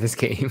helpful for this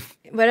game.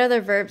 What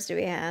other verbs do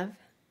we have?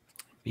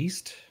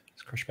 Beast.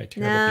 It's crushed by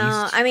terrible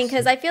No, beast. I mean,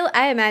 because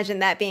I imagine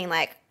that being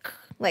like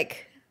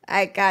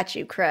I got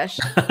you crushed.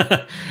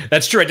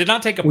 That's true. I did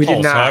not take a We did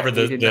pulse. not. However,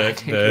 We did not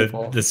take a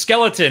pulse. the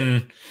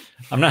skeleton.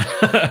 I'm not.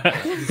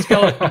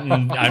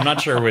 skeleton. I'm not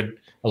sure would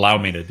allow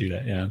me to do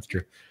that. Yeah, that's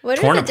true. What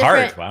Torn are the apart.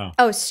 different? Wow.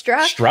 Oh,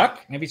 struck.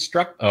 Struck? Maybe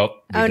struck. Oh.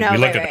 Oh no, we right,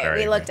 looked at right. that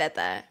already. We looked at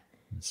that.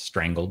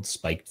 Strangled,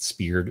 spiked,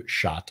 speared,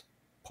 shot,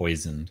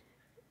 poisoned,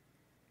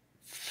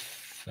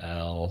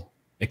 fell,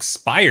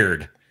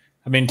 expired.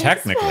 I mean,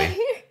 technically.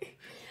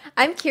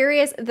 I'm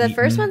curious. The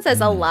first one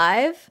says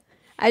alive.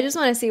 I just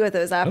want to see what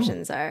those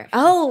options are.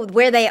 Oh,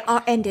 where they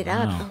all ended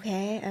Wow. up.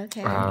 Okay.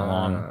 They went a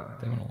long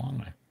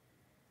way.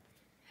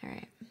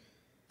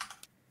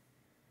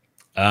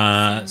 All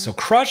right. So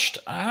crushed.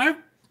 I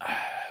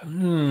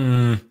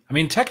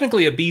mean,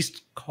 technically, a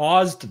beast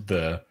caused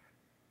the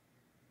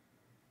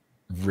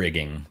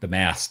rigging, the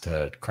mast,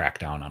 to crack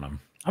down on him.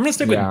 I'm gonna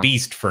stick Yeah. with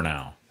beast for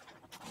now.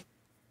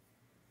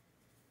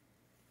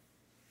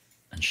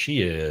 And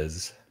she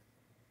is.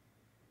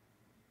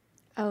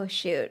 Oh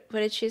shoot! What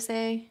did she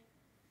say?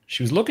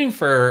 She was looking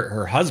for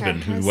her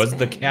husband, who was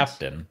the husband.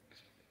 captain.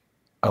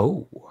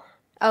 Oh,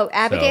 Oh,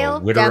 Abigail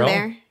down Witterell?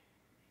 there.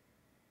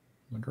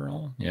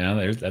 Witterell?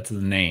 Yeah, that's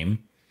the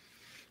name.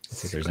 Let's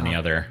see if there's any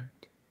other.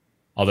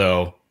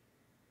 Although,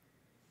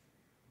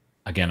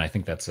 again, I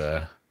think that's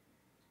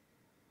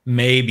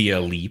maybe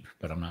a leap,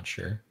 but I'm not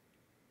sure.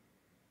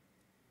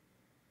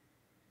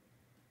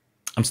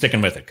 I'm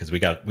sticking with it because we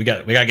got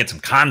to get some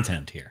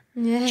content here.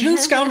 She didn't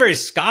sound very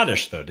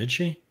Scottish though, did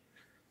she?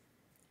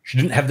 She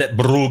didn't have that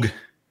brogue.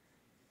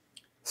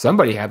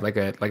 Somebody had like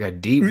a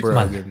deep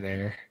brogue in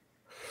there.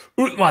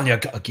 Man, you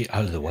gotta get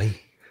out of the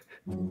way.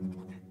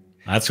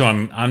 That's who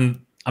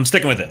I'm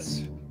sticking with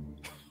this.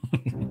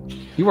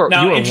 You were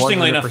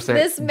interestingly enough,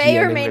 this may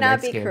or may GMing the not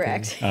next be campaign.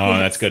 correct. Oh,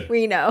 that's good.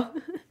 We know.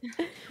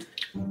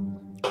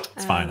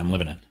 It's fine. I'm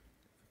living it.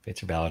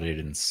 Fates are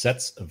validated in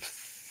sets of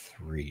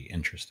 3.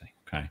 Interesting.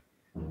 Okay.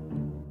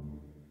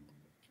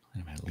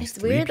 It's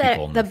weird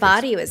that the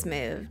body was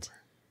moved.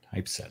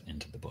 Typeset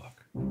into the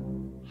book.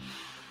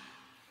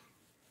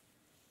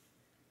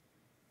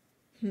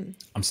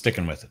 I'm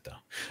sticking with it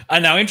though.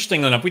 Now,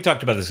 interestingly enough, we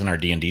talked about this in our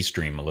D&D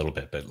stream a little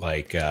bit, but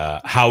like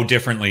how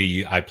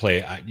differently I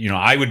play.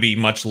 I would be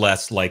much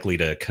less likely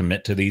to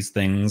commit to these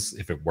things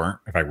if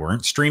I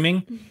weren't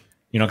streaming.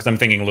 Because I'm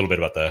thinking a little bit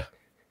about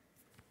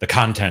the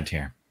content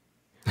here.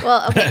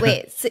 Well, okay,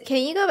 wait. So can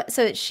you go?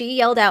 So she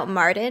yelled out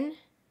Martin.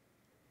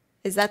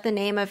 Is that the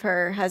name of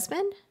her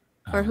husband,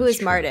 or who is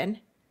true. Martin?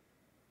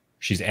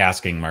 She's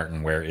asking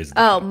Martin, where is the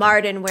captain?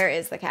 Martin, where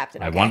is the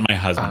captain? I want my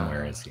husband.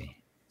 Where is he?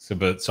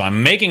 So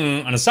I'm making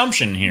an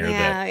assumption here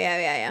that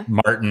yeah.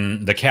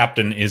 Martin, the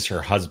captain, is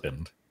her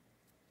husband.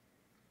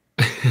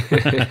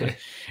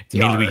 It's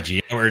me,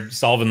 Luigi. We're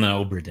solving the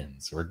Obra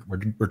Dinns.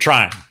 We're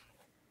trying.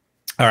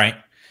 All right.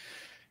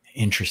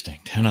 Interesting.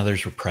 10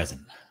 others were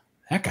present.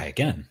 That guy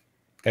again.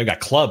 Guy got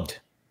clubbed.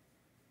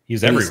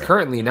 He's everywhere. He's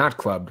currently not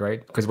clubbed,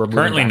 right? Because we're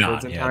currently moving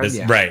not. backwards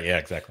in Yeah, time. right. Yeah,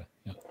 exactly.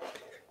 Yeah.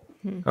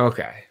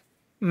 Okay.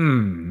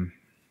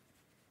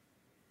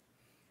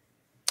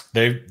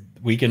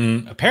 We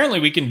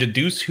can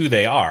deduce who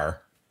they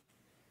are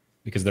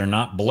because they're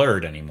not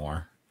blurred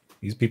anymore.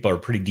 These people are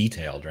pretty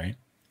detailed, right?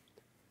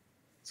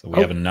 So we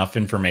have enough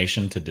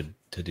information to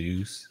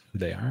deduce who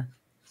they are.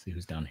 Let's see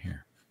who's down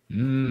here.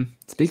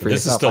 Speak for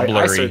this yourself. Is still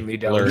blurry, I certainly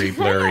don't.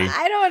 blurry.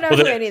 I don't know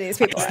who any of these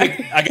people are.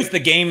 I guess the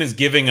game is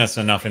giving us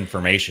enough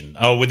information.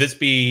 Oh, would this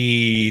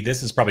be?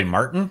 This is probably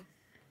Martin,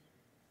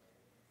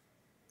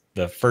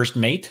 the first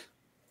mate.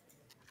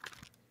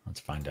 Let's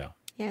find out.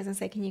 Yeah, I was gonna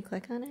say, can you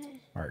click on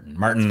it?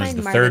 Martin is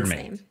the third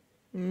mate.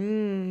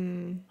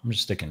 Name. I'm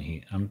just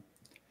sticking. I'm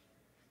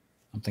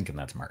thinking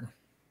that's Martin.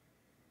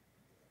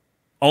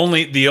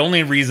 The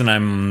only reason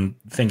I'm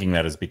thinking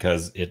that is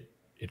because it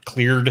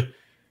cleared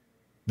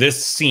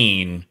this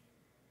scene,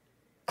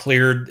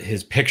 cleared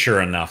his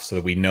picture enough so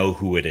that we know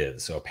who it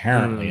is. So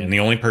apparently, and the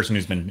only person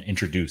who's been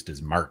introduced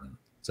is Martin.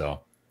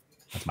 So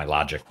that's my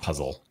logic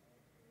puzzle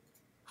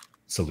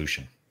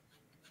solution.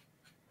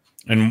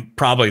 And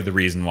probably the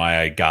reason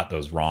why I got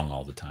those wrong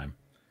all the time.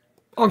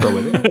 I'll go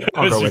with it.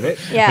 I'll go with it.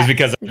 Yeah. Is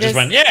because I just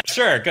went, yeah,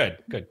 sure, good.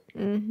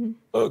 Mm-hmm.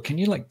 Oh, can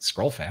you like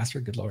scroll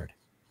faster? Good Lord.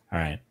 All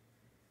right.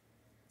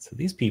 So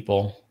these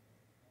people,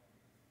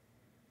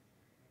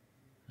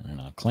 I don't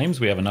know, claims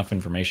we have enough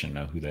information to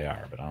know who they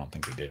are, but I don't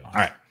think we do. All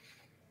right.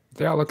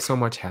 They all look so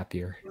much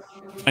happier.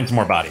 Find some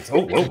more bodies.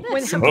 Oh, whoa.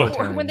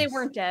 When they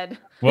weren't dead.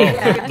 Whoa.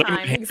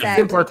 Yeah,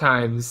 exactly. Simpler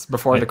times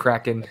before the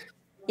Kraken.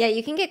 Yeah,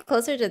 you can get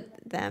closer to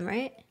them,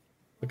 right?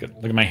 Look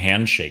at my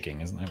hand shaking.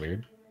 Isn't that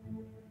weird?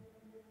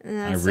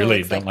 I Still really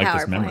looks don't like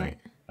this PowerPoint. memory.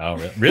 Oh,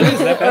 really? Is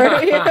that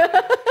bad?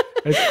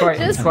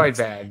 It's quite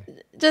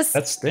bad. Just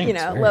That stinks.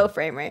 Weird. low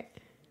frame rate.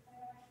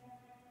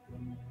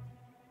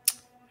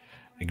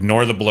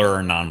 Ignore the blur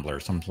or non-blur.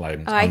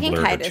 Sometimes I can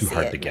unblurred are kinda too see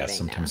hard it to guess.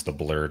 moving Sometimes the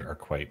blurred are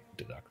quite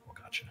deductible.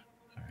 Gotcha.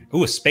 All right.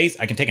 Ooh, a space.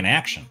 I can take an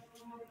action.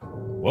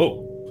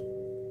 Whoa.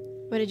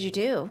 What did you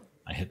do?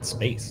 I hit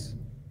space.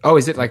 Oh,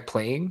 is it like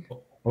playing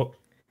Oh.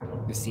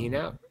 the scene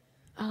out?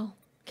 Oh,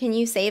 can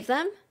you save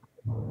them?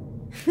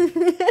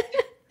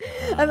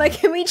 I'm like,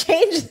 can we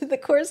change the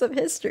course of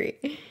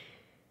history?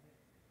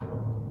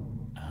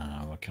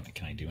 What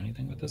can I do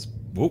anything with this?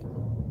 Whoa.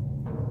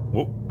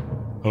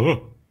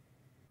 Oh.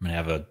 I'm gonna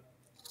have a.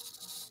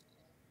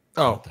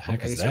 Oh, What the heck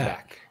okay, is so you're that?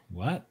 back.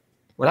 What?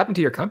 What happened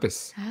to your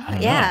compass? I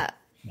don't Yeah.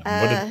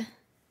 know.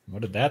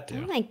 What did that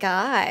do? Oh my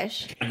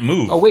gosh. Can't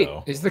move. Oh wait,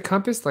 though. is the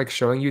compass like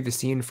showing you the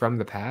scene from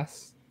the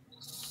past?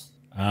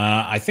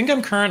 I think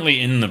I'm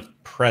currently in the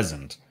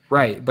present.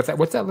 Right, but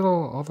what's that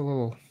all the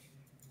little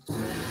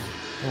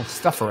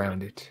stuff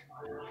around it?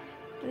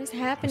 What is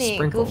happening? Go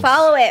Sprinkles.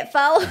 follow it.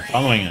 Follow.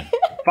 Following it.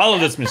 Follow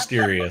this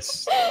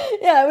mysterious.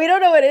 Yeah, we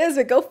don't know what it is,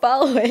 but go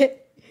follow it.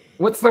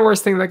 What's the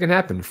worst thing that can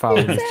happen? Follow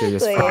this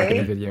mysterious Exactly. frog in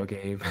a video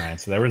game. All right,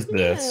 so there was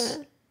this.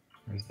 Yeah.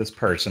 There's this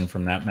person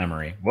from that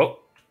memory. Whoa.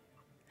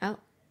 Oh.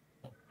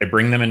 I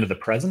bring them into the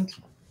present.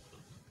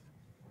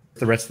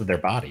 The rest of their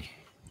body.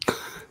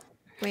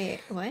 Wait,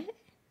 what?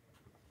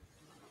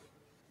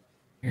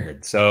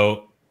 Weird.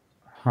 So,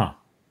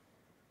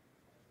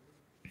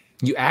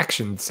 You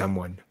actioned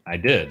someone. I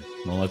did.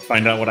 Well, let's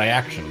find out what I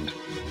actioned.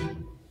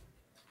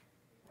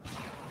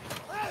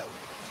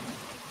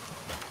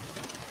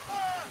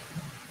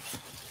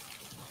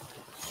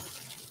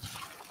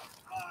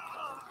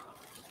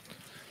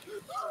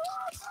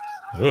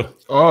 Ugh.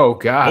 Oh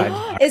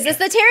God. Is this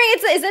the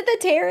tearing? Is it the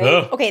tearing?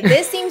 Ugh. Okay,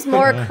 this seems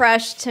more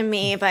crushed to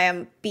me by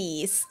a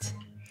beast.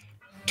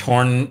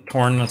 torn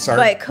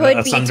but could be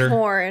asunder.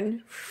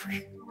 torn.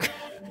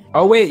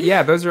 Oh wait,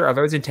 yeah, are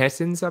those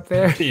intestines up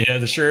there? Yeah,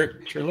 the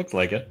shirt sure looks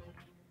like it.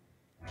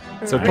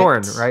 So Ripped-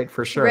 torn, right?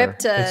 For sure.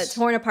 Ripped, It's-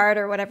 torn apart,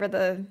 or whatever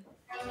the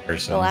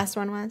last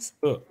one was.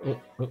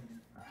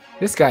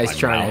 This guy's My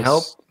trying to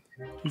mouse.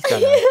 help.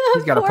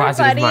 He's got a Poor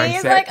positive buddy. mindset.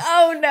 He's like,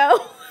 oh no.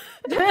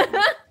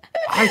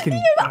 I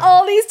can.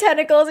 All these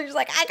tentacles. You're just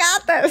like, I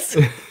got this.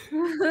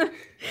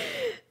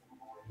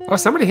 Oh,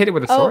 somebody hit it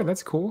with a Oh. sword.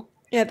 That's cool.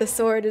 Yeah, the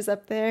sword is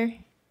up there.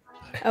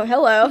 Oh,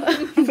 hello.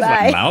 that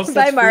Bye. mouse Bye,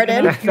 that's freaking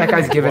Martin. out? That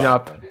guy's given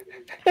up.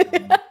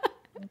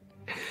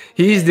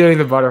 He's doing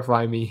the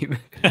butterfly meme.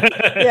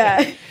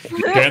 Yeah.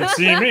 You can't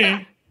see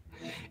me.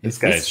 This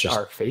guy's Is just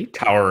our fate.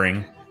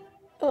 towering.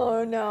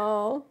 Oh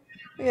no.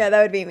 Yeah,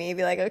 that would be me.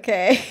 Be like,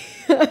 okay,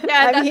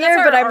 Yeah, I'm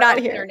here, but I'm not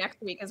opener here.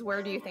 next week. Is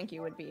where do you think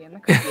you would be in the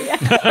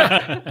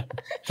country?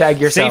 Tag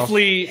yourself.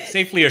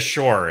 Safely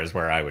ashore is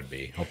where I would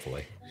be,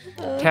 hopefully.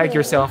 Tag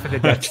yourself in the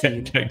death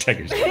scene. Tag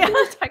yourself. Yeah,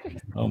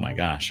 technically. Oh my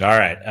gosh. All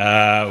right.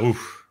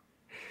 Oof.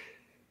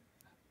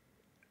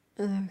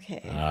 Okay.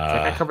 Is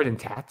that guy covered in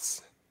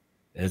tats?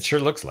 It sure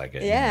looks like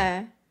it.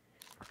 Yeah.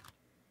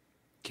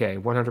 Okay,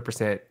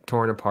 100%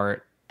 torn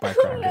apart by Oh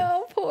Kraken.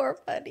 no, poor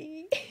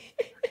buddy.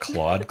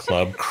 Clawed,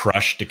 club,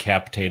 crushed,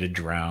 decapitated,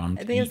 drowned.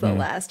 I think it's the eaten,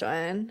 last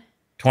one.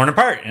 torn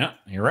apart. Yeah,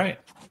 you're right.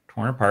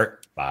 Torn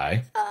apart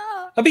by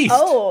a beast.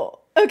 Oh,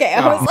 okay.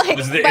 I was like,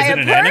 Is it by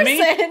an a enemy?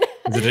 person.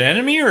 Is it an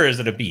enemy or is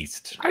it a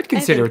beast? I'd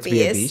consider it think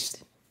to be a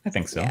beast. I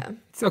think so. Yeah.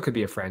 Still could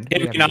be a friend. It We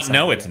may haven't not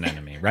know decided it's yet. an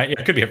enemy, right? Yeah,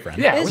 it could be a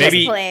friend. Yeah, It's maybe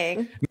just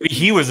playing. maybe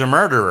he was a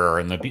murderer,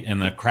 and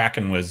the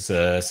Kraken was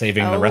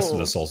saving the rest of Oh.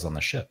 the souls on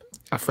the ship.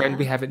 A friend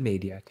we haven't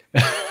made yet.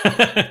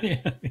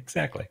 Yeah,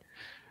 exactly.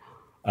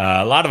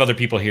 A lot of other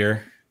people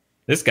here.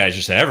 This guy's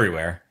just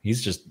everywhere.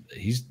 He's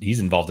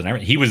involved in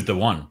everything. He was the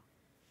one.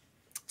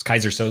 It's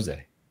Kaiser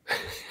Soze.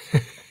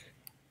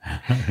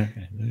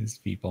 These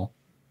people.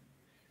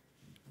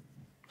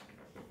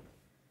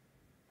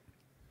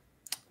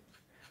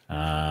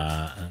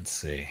 Let's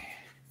see.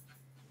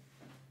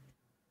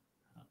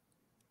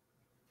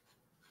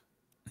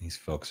 These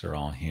folks are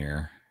all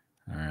here.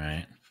 All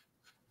right.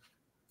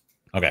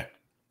 Okay.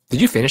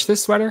 Did you finish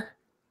this sweater?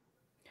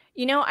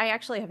 You know, I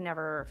actually have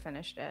never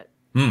finished it.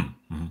 Mm.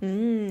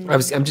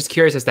 I'm just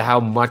curious as to how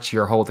much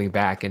you're holding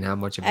back and how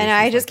much of And this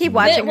I is just like keep you.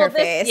 watching her This,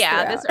 face.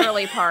 yeah, this throughout.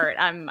 early part,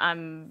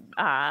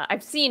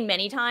 I've seen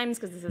many times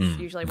because this is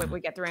usually what we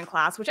get through in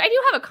class. Which I do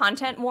have a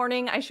content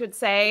warning, I should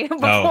say,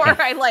 before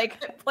I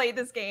like play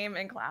this game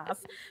in class.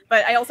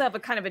 But I also have a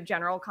kind of a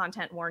general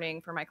content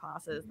warning for my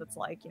classes. That's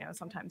like, you know,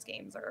 sometimes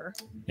games are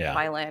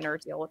violent or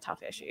deal with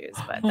tough issues.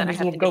 But then I there's a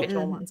have little goat.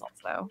 individual ones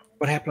also.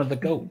 What happened to the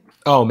goat?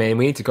 Oh man,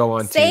 we need to go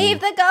on Save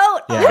to the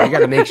goat. Yeah, we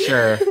gotta make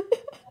sure.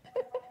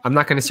 I'm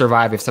not gonna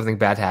survive if something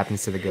bad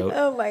happens to the goat.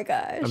 Oh my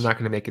gosh. I'm not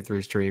gonna make it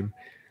through stream.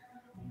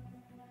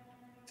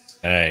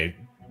 Hey,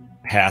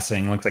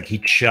 passing. Looks like he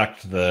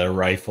chucked the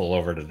rifle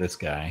over to this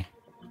guy.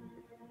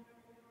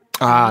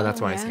 Ah,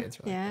 that's why yeah. his hands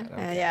are like Yeah. that.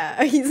 Okay.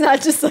 Yeah. He's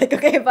not just like,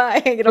 okay,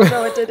 bye. I don't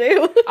know what to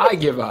do. I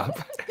give up.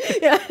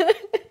 Yeah.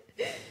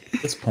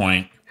 At this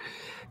point,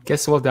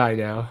 Guess we'll die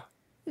now.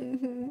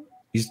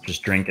 he's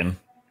just drinking.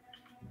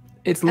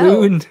 It's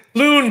Loon.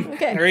 Loon!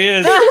 Okay. There he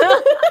is.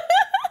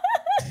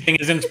 Getting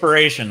his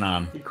inspiration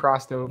on. He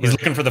crossed over. He's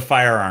looking for the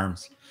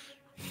firearms.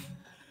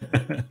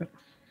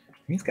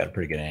 He's got a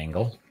pretty good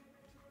angle.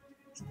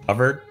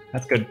 Covered.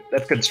 That's good.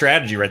 That's good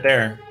strategy right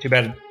there. Too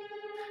bad.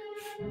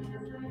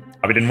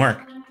 Probably didn't work.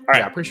 All right.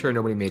 Yeah, I'm pretty sure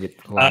nobody made it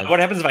alive. What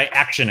happens if I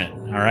action it?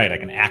 All right, I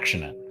can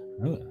action it.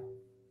 Ooh.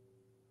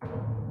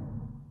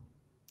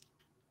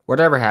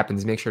 Whatever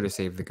happens, make sure to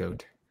save the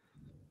goat.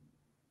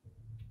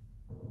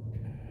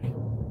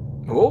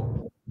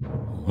 Oh,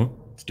 Oh,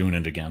 it's doing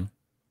it again.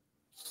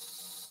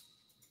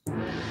 All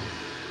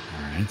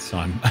right, so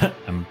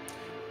I'm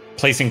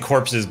placing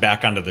corpses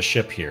back onto the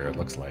ship here. It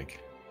looks like.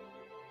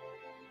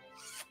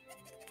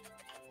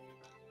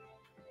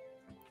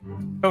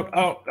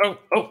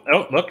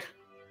 Oh! Look.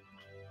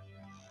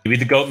 Maybe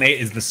the goat mate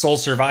is the sole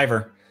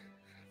survivor.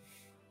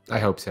 I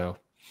hope so.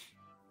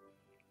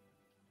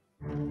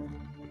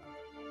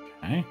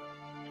 Okay.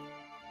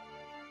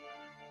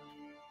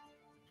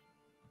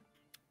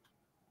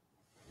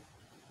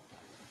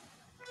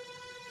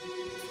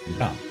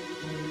 Oh.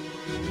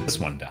 This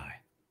one die.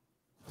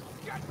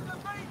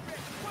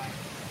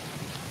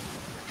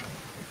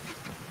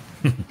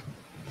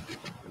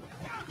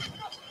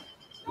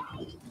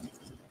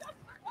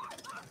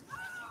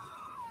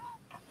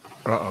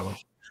 Uh-oh.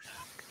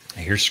 I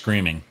hear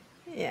screaming.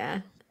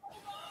 Yeah.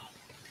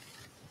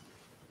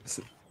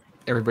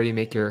 Everybody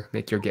make your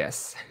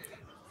guess.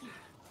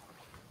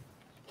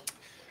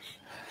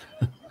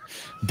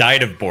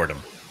 Died of boredom.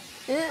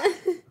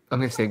 I'm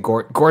gonna say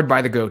gored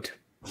by the goat.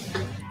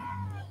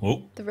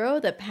 Oh, Throw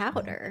the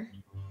powder.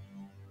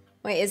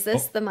 Wait, is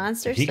this the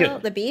monster he still?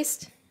 get- The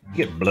beast?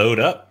 you get blowed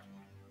up.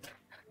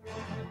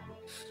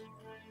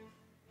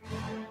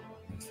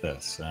 What's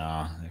this? They've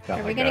got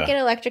Are we like gonna a- get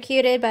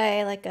electrocuted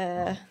by like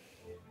a?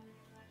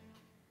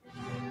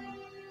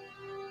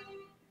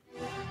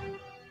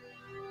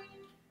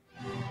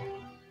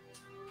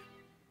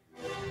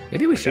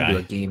 Maybe we should do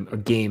a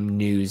game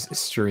news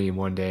stream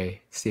one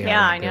day. See how Yeah,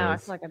 that I know. I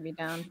goes. feel like I'd be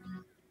down.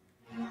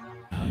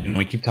 And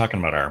we keep talking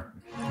about our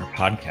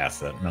podcast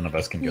that none of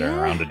us can get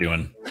around to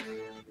doing.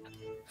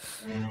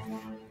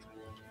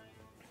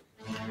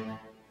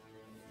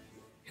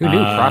 Who knew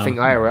proffing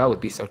IRL would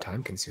be so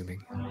time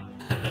consuming?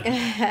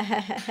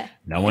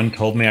 No one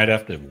told me I'd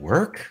have to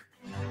work.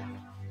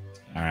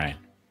 All right.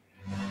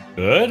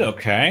 Good.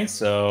 Okay.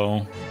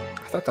 So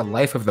I thought the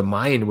life of the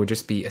mind would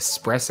just be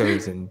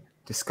espressos and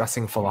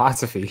discussing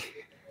philosophy.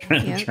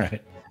 That's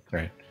right. That's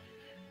right.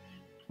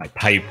 My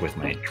pipe with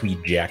my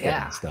tweed jacket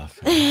and stuff.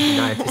 Did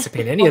not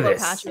anticipate any of Polo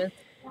this. patches.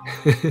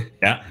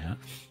 Yeah.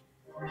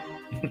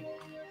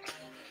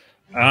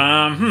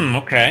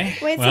 Okay.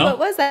 Wait, so Well, what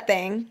was that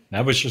thing?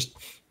 that was just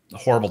a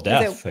horrible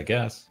death, I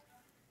guess.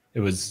 It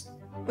was.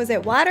 Was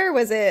it water?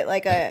 Was it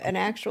like an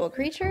actual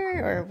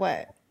creature or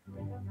what?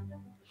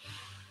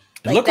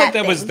 It looked like that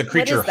that was thing. the What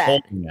creature is that?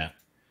 holding it.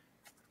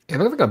 It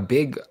looked like a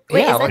big.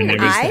 Wait, yeah, is that like an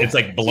And eye? it's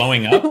like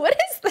blowing up. What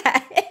is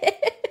that?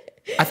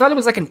 I thought it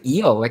was like an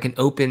eel, like an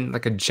open,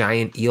 like a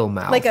giant eel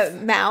mouth. Like a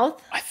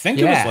mouth? I think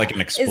it was like an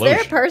Is explosion.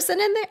 there a person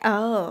in there?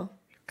 Oh.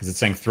 Because it's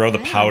saying throw the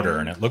powder,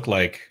 and it looked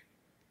like.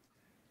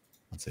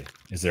 Let's see.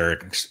 Is there?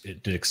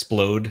 Did it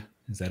explode?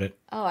 Is that it?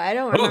 Oh, I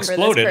don't Oh, remember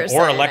exploded this or person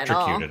at all.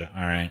 electrocuted.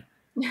 All right.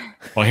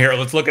 Well, here,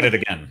 let's look at it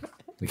again.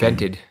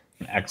 vented.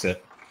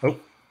 Exit. Oh. All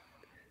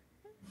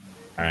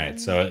right.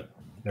 So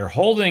they're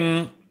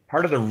holding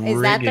part of the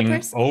Is that the rigging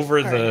person? over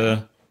Or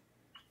the.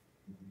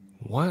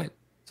 What?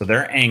 So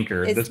they're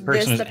anchored. Is This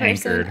person is the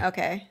person? anchored,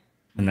 Okay.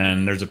 and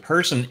then there's a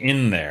person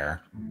in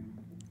there.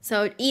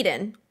 So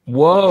Eden.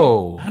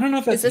 Whoa. I don't know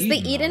if that's Is this the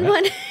Eden Eden though.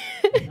 one?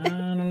 I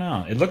don't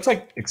know. It looks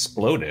like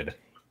exploded.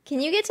 Can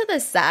you get to the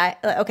side?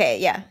 Okay,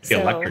 yeah.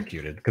 Get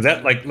electrocuted because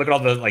that like look at all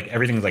the like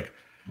everything's like.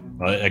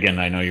 Well, again,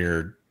 I know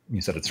you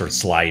said it's sort of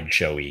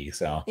slideshowy,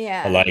 so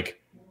Yeah. But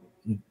like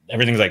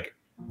everything's like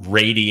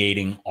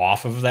radiating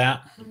off of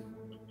that,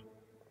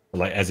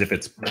 like as if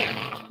it's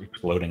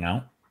exploding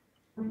out.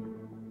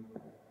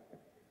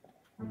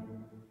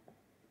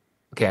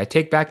 Okay, I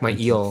take back my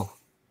eel.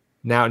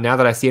 Now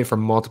that I see it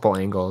from multiple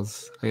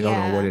angles, I don't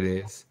know what Yeah.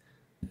 it is.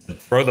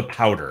 Throw the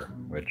powder,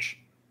 which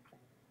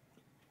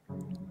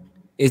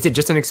Is it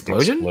just an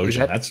explosion? Is explosion.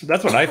 that-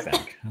 That's what I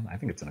think. I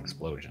think it's an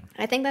explosion.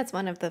 I think that's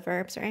one of the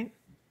verbs, right?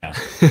 Yeah.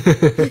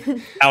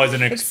 Now, is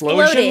it an explosion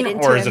Exploded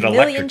into or is it a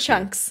million electric?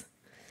 chunks.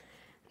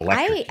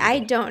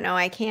 I don't know.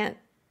 I can't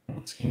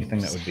Anything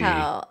that would be.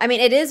 tell. I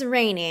mean, it is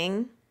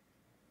raining.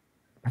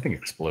 I think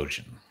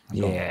explosion. I'm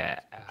going with Yeah.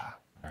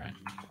 All right.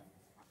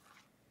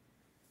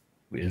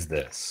 Who is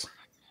this?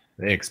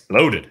 They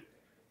exploded.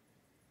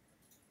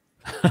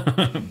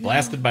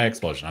 Blasted by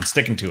explosion. I'm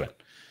sticking to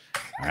it.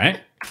 All right.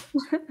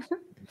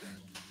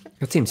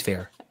 That seems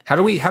fair. How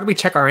do we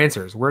check our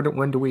answers?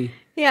 When do we?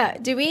 Yeah.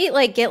 Do we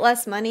like get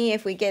less money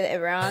if we get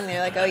it wrong? They're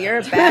like, "Oh, you're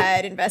a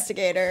bad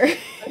investigator."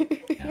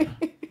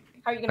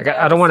 How are you gonna Like,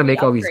 buy I don't want to this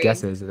make all these upgrade?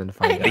 guesses and then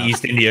find The out.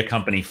 East India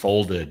Company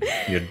folded.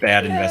 You had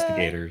bad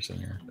investigators in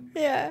your.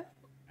 Yeah.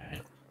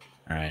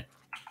 All right.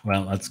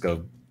 Well, let's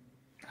go.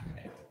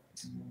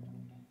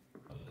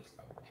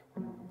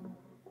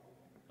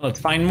 Let's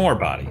find more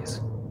bodies.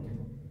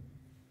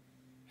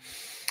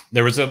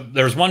 There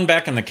was one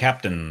back in the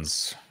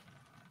captain's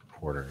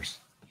quarters.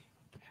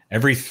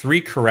 Every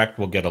 3 correct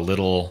will get a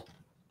little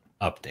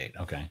update.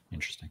 Okay,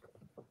 interesting.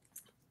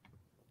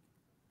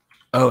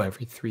 Oh,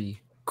 every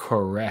 3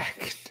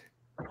 correct.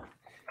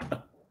 I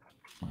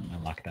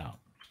locked out.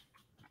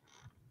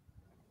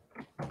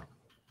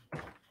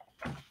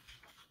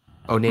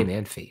 Oh, name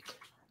and fate.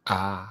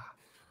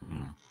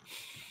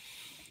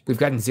 We've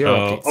gotten 0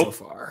 updates so oh.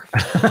 far.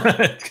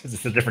 Because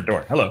it's a different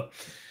door. Hello.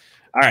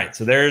 All right,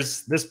 so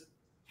there's this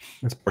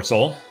poor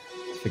soul.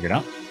 Figured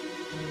out.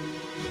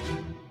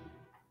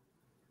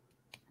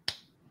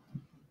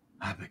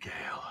 Abigail,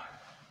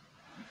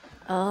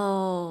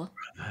 Oh.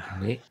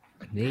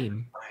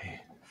 Name. my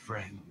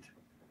friend.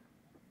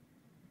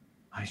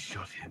 I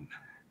shot him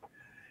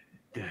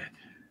dead.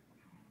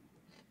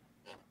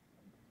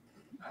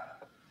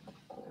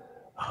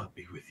 I'll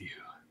be with you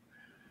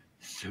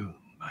soon,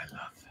 my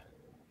love.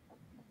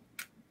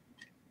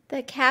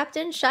 The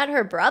captain shot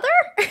her brother?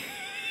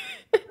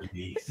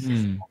 Please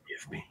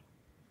forgive me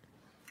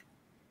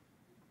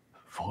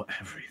for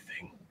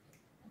everything.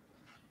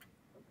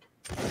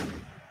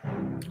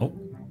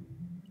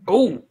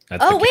 Oh,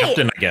 that's Oh, the wait.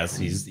 captain, I guess.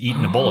 He's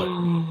eating a bullet.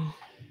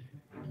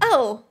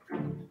 Oh.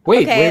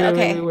 Wait,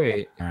 Okay,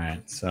 wait. All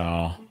right,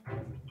 so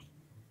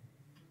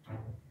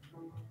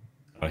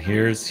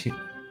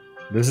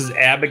this is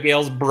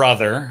Abigail's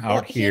brother out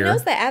Well, here. He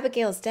knows that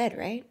Abigail's dead,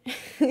 right?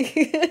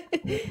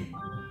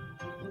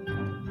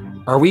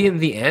 Are we in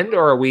the end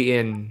or are we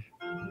in?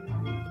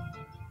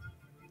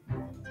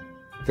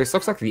 This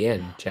looks like the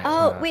end, Jack.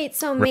 Oh, wait,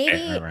 so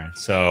maybe Right.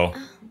 So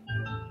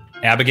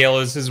Abigail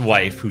is his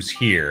wife who's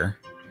here,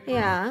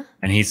 yeah.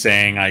 and he's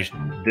saying,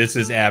 this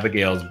is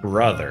Abigail's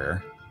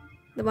brother.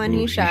 The one who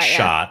he shot. Yeah.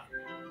 shot.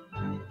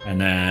 And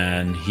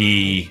then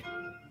he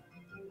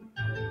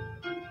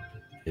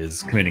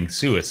is committing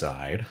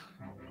suicide.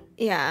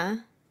 Yeah.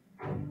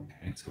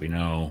 Okay, so we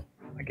know.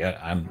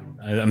 I'm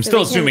So still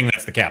we can- assuming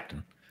that's the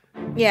captain.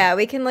 Yeah,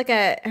 we can look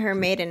at her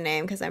maiden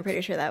name because I'm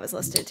pretty sure that was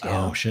listed too.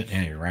 Oh shit!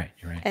 Yeah, you're right.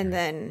 You're right. And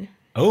then.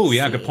 Oh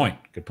yeah, good see. point.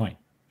 Good point.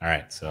 All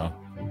right, so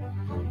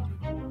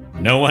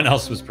no one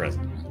else was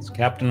present. It's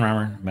Captain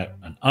Rammer met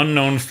an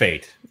unknown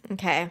fate.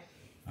 Okay.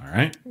 All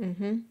right.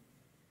 Mm-hmm.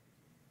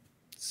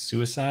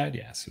 Suicide?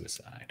 Yeah,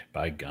 suicide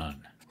by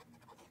gun.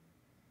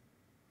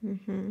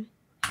 Mm-hmm.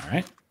 All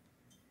right.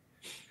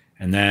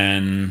 And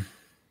then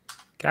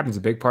Captain's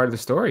a big part of the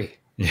story.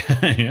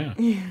 yeah.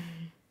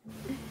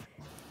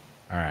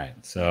 All right.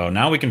 So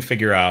now we can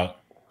figure out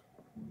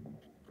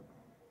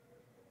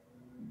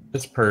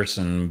this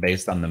person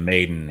based on the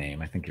maiden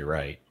name. I think you're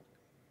right.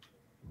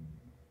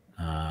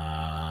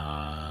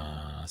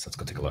 So let's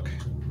go take a look.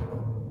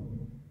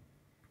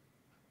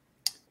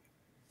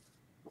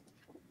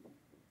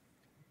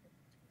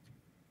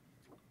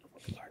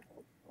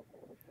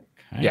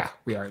 Okay. Yeah,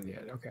 we are in the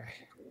end. Okay.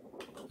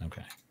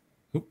 Okay.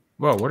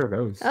 Whoa, what are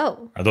those?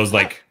 Oh. Are those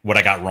like what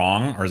I got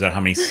wrong, or is that how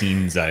many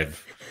scenes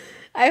I've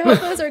I hope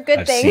those are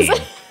good things.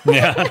 seen?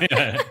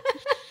 Yeah.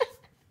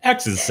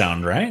 X's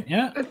sound right.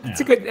 Yeah. It's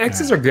a good.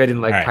 X's are good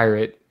in like All right.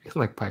 pirate.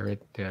 Like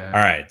pirate. All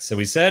right. So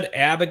we said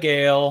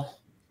Abigail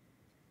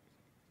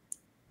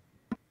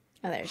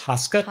Oh, there's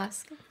Hoskett.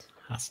 Hoskett.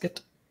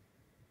 Hoskett.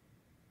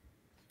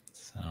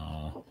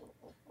 So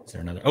is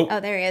there another? Oh,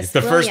 there he is. It's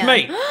the first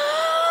William. mate.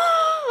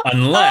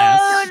 Unless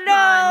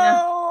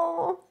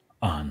Oh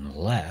no!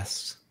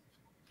 unless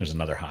there's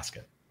another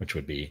Hoskett, which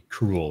would be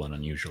cruel and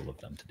unusual of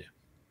them to do.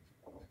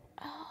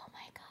 Oh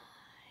my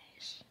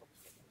gosh!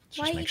 Just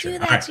Why you make sure. do All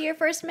that right. to your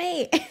first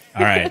mate?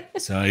 All right.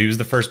 So he was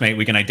the first mate.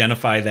 We can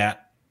identify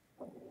that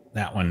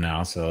one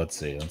now. So let's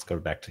see. Let's go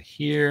back to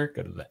here.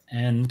 Go to the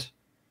end.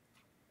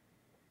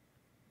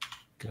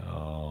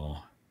 Go.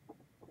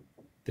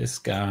 This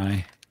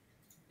guy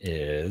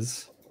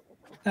is.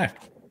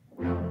 Heck.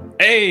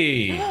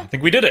 Hey! I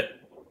think we did it.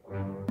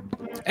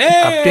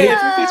 Hey! Update.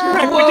 I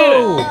think we did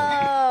it.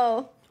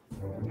 Oh.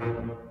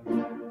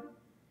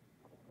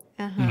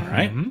 Uh-huh. All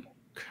right. Mhm.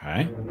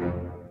 Okay.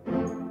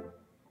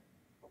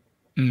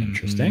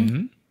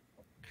 Interesting.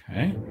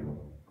 Okay.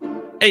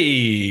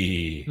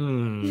 Hey!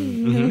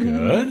 Mhm.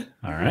 Good.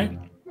 All right.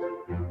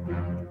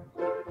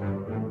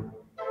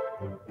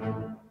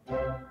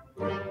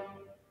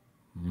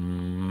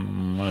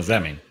 What does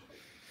that mean?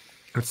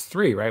 It's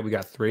 3, right? We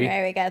got 3.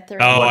 Right, we got 3.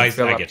 Oh, Wanna I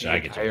fill up get you. the I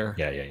get you. entire-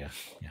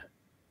 Yeah.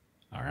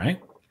 All right.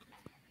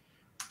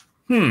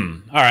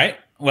 All right.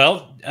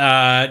 Well,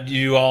 do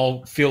you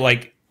all feel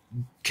like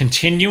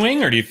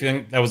continuing, or do you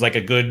think that was like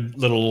a good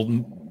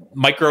little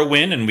micro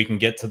win and we can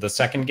get to the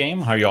second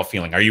game? How are you all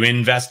feeling? Are you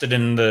invested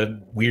in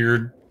the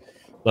weird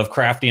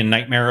Lovecraftian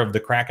nightmare of the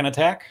Kraken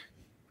attack?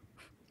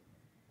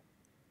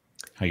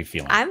 How you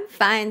feeling? I'm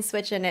fine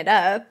switching it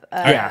up.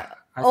 Yeah.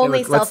 I say Only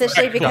let's-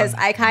 selfishly let's- because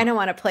I kind of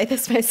want to play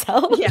this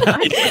myself. Yeah.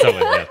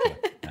 Totally.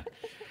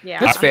 Yeah.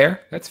 That's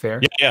fair. That's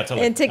fair. Yeah,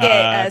 totally. And to get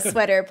a good.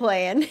 sweater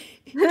playing.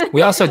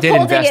 We also did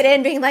Holding invest. it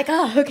in, being like,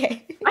 oh,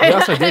 okay. We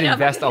also did I know,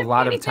 invest a but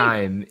lot of anything.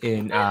 time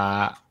in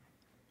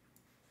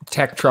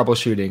tech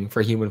troubleshooting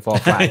for Human Fall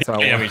Flat. So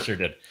Yeah, we sure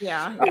did.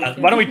 Yeah.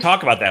 Why don't we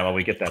talk about that while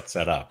we get that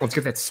set up? let's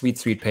get that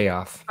sweet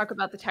payoff. Talk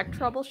about the tech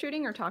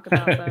troubleshooting or talk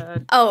about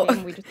the Oh.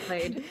 game we just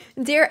played?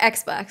 Dear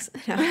Xbox.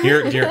 No.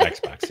 Dear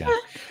Xbox, yeah.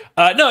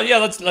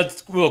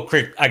 We'll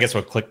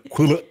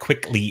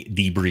quickly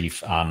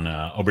debrief on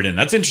Obra Dinn.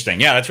 That's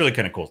interesting. Yeah, that's really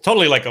kind of cool.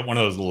 Totally like one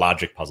of those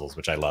logic puzzles,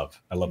 which I love.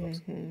 I love those.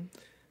 Mhm.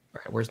 All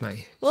right, where's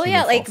my? Well, Human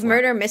yeah, Fall like Flat?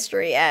 murder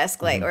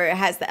mystery-esque, like, Mhm. or it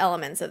has the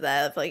elements of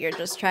that. Of, like, you're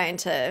just trying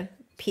to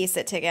piece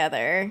it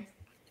together.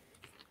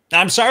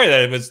 I'm sorry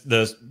that it was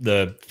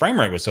the frame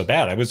rate was so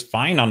bad. I was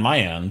fine on my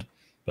end,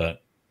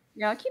 but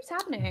Yeah, it keeps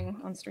happening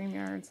on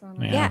StreamYard. So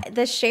Yeah. Yeah,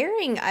 the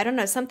sharing, I don't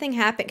know, something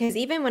happened because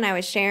even when I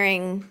was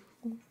sharing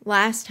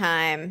last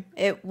time,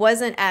 it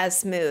wasn't as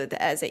smooth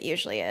as it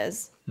usually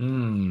is.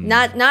 Hmm.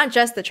 Not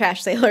just the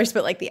trash sailors,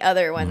 but like the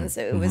other ones.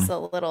 It was a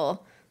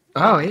little.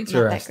 Oh, not that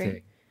interesting.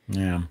 great.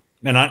 yeah.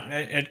 And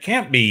it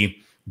can't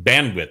be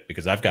bandwidth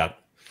because I've got,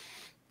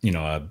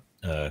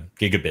 a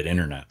gigabit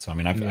internet. So I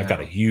mean, I've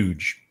got a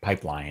huge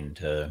pipeline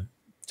to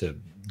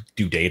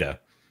do data.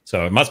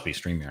 So it must be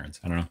StreamYards.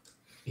 I don't know.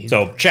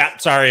 So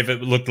chat, sorry if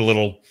it looked a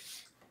little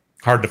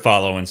hard to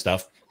follow and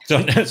stuff. So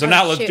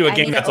now let's shoot, do a I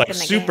game need to that's like open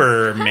the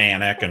super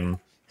manic and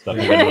stuff.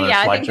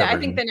 yeah, I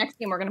think the next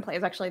game we're gonna play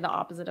is actually the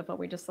opposite of what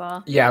we just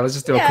saw. Yeah, let's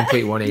just do a Yeah.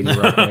 complete 180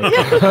 real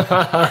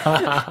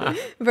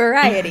quick.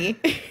 Variety.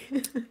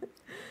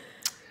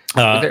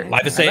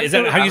 Live essay, I is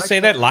that like how the- you I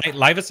say like that?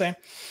 Live essay?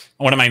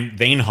 One of my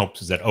vain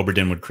hopes is that Obra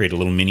Dinn would create a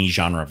little mini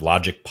genre of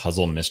logic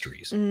puzzle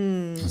mysteries.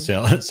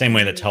 So, same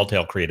way that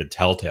Telltale created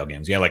Telltale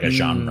games. Yeah, like a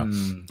genre.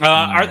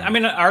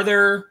 Are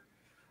there?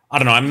 I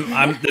don't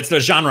know. It's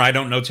the genre I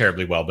don't know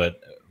terribly well, but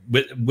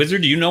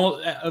Wizard, do you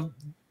know of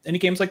any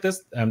games like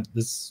this?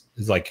 This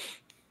is like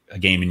a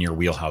game in your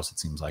wheelhouse. It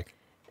seems like.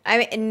 I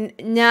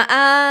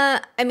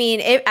mean,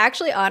 it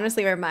actually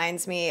honestly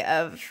reminds me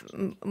of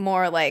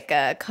more like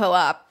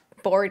co-op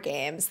board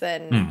games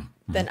than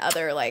than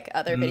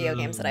other video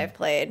games that I've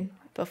played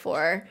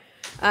before.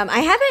 I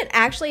haven't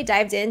actually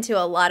dived into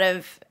a lot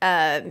of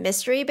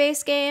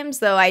mystery-based games,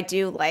 though I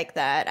do like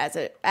that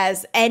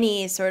as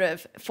any sort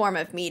of form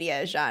of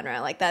media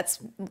genre. Like that's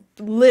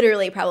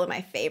literally probably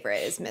my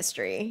favorite is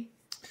mystery.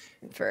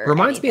 For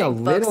Reminds me a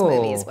anything, books,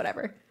 little movies,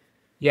 whatever.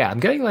 Yeah, I'm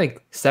getting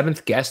like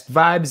Seventh Guest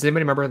vibes. Does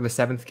anybody remember the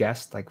Seventh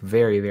Guest? Like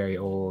very, very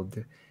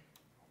old,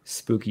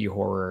 spooky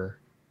horror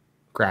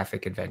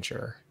graphic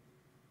adventure.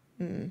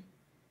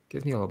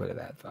 Gives me a little bit of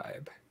that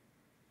vibe.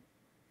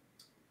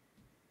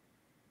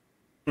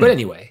 But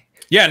anyway.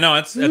 Yeah, no,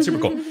 that's super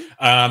cool.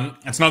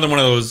 It's another one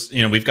of those,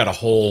 we've got a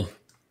whole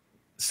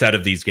set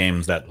of these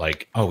games that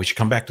like, oh, we should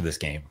come back to this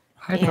game.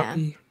 Hi,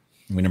 puppy.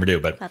 We never do,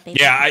 but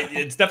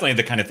it's definitely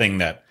the kind of thing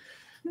that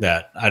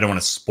I don't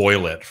want to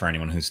spoil it for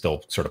anyone who's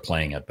still sort of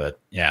playing it, but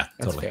yeah,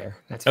 That's totally. fair.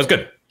 That was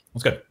good.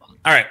 That's good.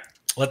 All right,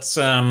 let's.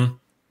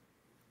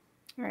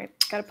 All right,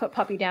 got to put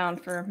puppy down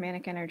for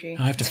manic energy.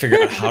 I have to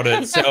figure out how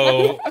to.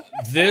 So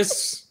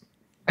this.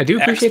 I do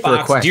appreciate the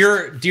request.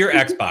 Dear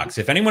Xbox,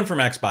 if anyone from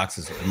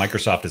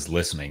Microsoft is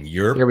listening,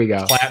 your Here we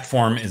go.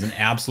 platform is an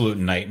absolute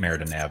nightmare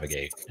to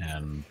navigate,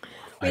 and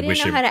We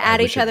didn't know how to add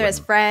each other as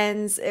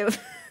friends.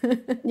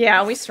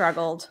 Yeah, we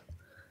struggled.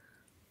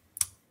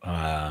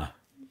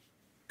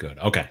 Good.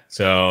 Okay.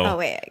 So Oh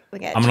wait, we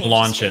got. I'm going to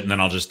launch it, and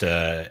then I'll just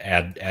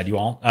add you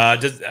all.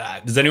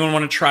 Does anyone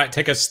want to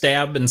take a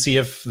stab and see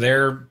if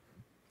their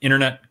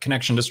internet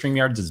connection to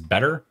StreamYards is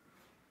better?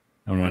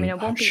 Anyone it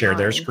won't be share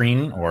their mine.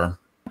 screen, or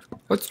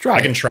Let's try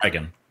I can it. try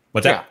again.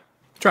 What's Yeah, that?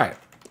 try it.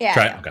 Yeah.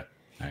 Try it. Okay.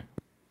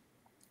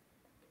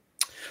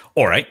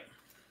 All right.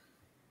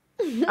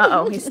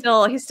 Uh-oh, he's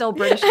still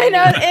British. I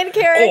know, in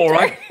character. All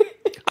right.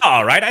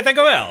 All right. I think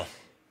I will.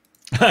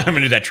 I'm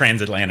gonna do that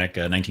transatlantic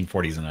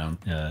 1940s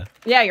and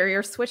Yeah,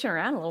 you're switching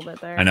around a little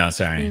bit there. I know.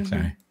 Sorry.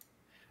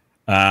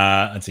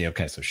 Let's see.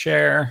 Okay, so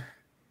share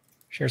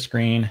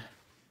screen.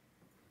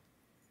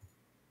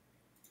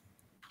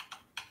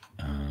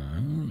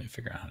 Let me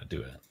figure out how to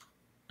do it.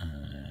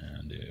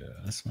 Do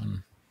this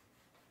one.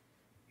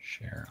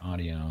 Share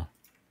audio.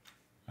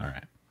 All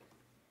right.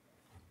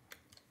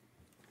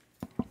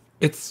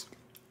 It's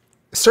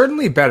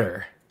certainly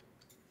better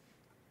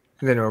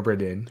than Obra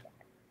Dinn.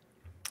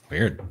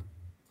 Weird.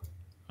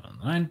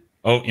 Online.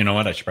 Oh, you know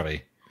what? I should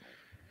probably.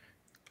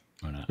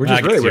 Which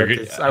is really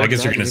weird. I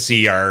guess you're going to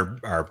see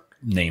our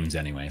names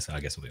anyway, so I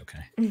guess we'll be okay.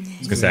 I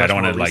was gonna say I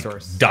don't want to like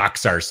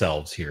dox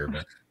ourselves here,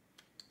 but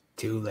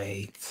too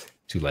late.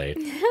 Too late.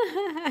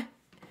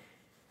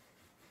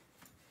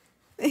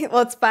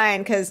 Well, it's fine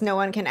because no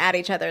one can add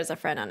each other as a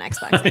friend on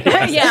Xbox.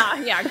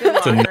 yeah. Good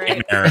It's a luck,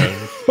 right?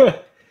 nightmare.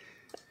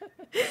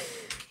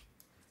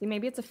 See,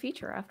 maybe it's a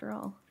feature after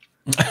all.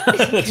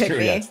 That's Could true.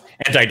 be. Yes.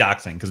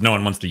 Anti-doxing because no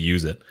one wants to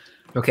use it.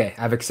 Okay,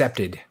 I've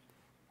accepted.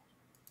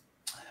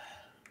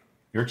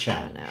 Your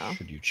challenge, know.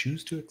 should you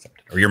choose to accept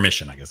it, or your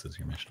mission, I guess is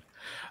your mission.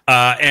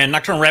 And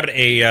Nocturnal Rabbit,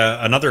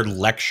 another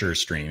lecture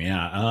stream.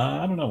 Yeah,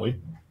 I don't know.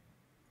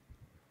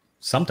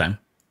 Sometime.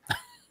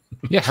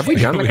 Yeah, have we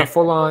done like a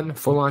full on I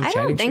chatting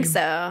don't think stream?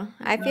 so.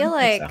 I feel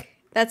like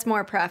that's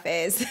more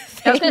Profs.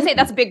 I was gonna say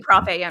that's big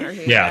Prof A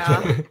energy.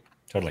 Yeah,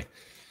 totally.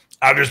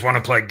 I just want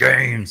to play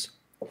games.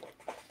 All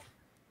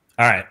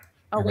right.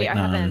 Oh wait, I Waiting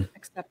on- haven't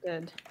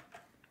accepted.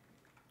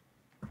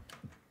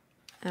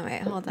 Oh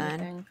wait, hold on.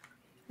 anything.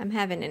 I'm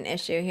having an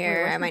issue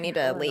here. where's I my might need to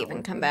controller leave not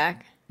and come working?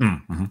 back.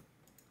 Mm-hmm.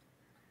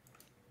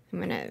 I'm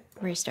gonna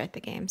restart the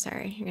game.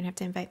 Sorry, you're gonna have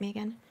to invite me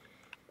again.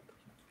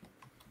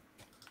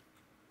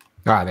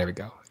 Ah, there we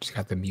go. Just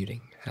got the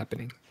muting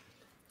happening.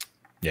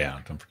 Yeah,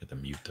 don't forget to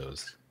mute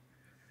those.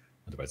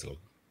 Otherwise, it'll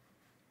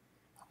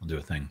do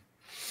a thing.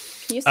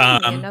 Can you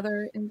send me Um,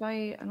 another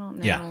invite? I don't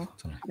know yeah, how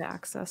totally. to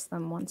access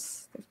them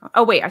once they've gone.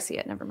 Oh wait, I see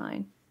it. Never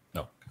mind.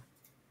 No.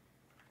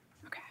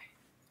 Okay.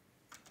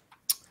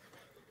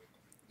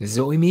 This is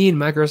what we mean,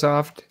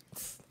 Microsoft.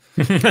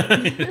 It's a Someone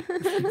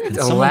tell me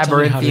how to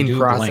labyrinthine do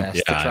process blank. to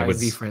Yeah, try it and was-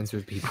 be friends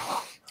with people.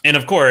 And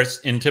of course,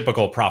 in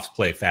typical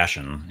ProfsPlay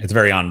fashion, it's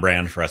very on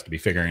brand for us to be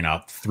figuring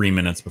out 3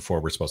 minutes before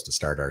we're supposed to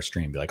start our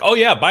stream. Be like, oh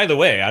yeah, by the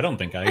way, I don't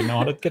think I know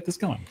how to get this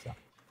going. So.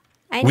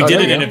 I We need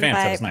did it an in advance.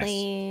 That was invite,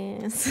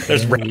 nice. please.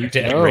 There's There you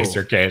go. Racer.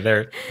 Okay,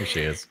 there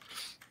she is.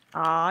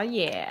 Aw,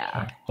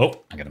 yeah. Oh,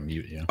 I gotta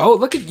mute you. Oh,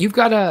 look at you've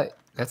got a.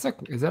 That's like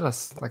is that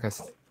like a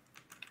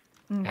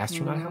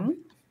astronaut Mhm. helmet?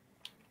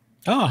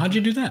 Oh, how'd you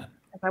do that?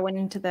 If I went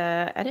into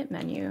the edit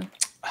menu.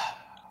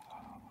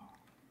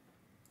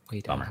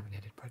 Wait, I Bummer. haven't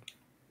edited, but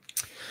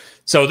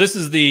So this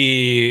is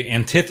the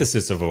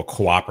antithesis of a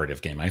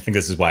cooperative game. I think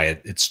this is why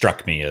it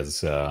struck me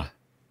as a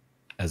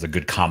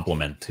good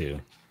compliment to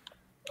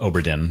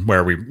Obra Dinn,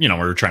 where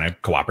we're trying to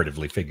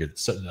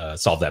cooperatively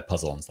solve that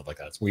puzzle and stuff like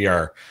that. So we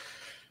are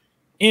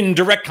in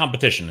direct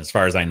competition, as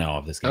far as I know,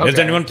 of this game. Has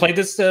Okay. anyone played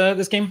this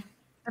game?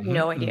 I have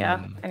no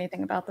idea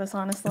anything about this,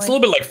 honestly. It's a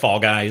little bit like Fall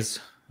Guys,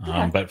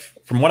 Yeah. but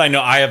from what I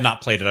know, I have not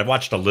played it. I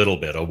watched a little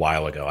bit a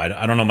while ago.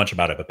 I don't know much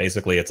about it, but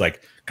basically, it's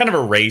like kind of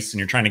a race, and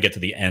you're trying to get to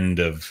the end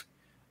of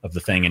the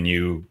thing, and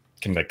you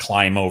can like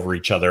climb over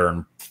each other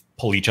and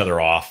pull each other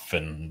off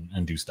and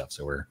do stuff.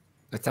 So we're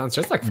That sounds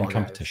just like Fall Guys.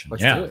 competition.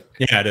 Let's do Yeah, it.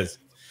 yeah, it is.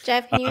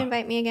 Jeff, can you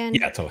invite me again?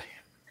 Yeah, totally.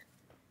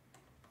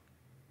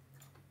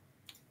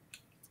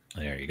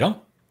 There you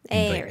go.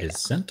 There Invite we is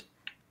sent.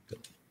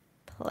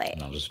 Play.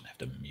 And I'll just have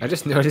to mute. I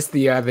just noticed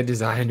the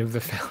design of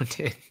the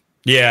fountain.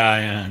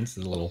 Yeah, it's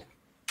a little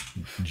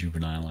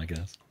juvenile, I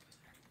guess.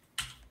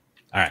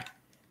 All right.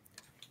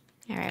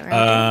 All right.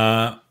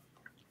 We're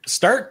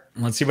Start.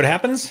 Let's see what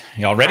happens.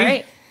 Y'all ready? All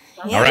right.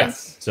 Yeah. All right.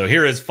 Yes. So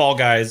here is Fall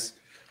Guys.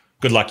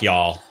 Good luck,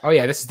 y'all. Oh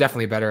yeah, this is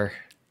definitely better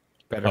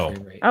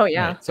frame rate. Oh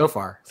yeah. So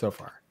far.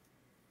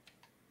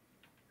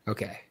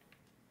 Okay.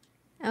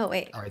 Oh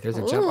wait. All right, there's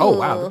a jump. Oh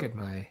wow, Ooh. look at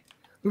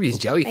these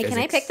jelly Wait, physics.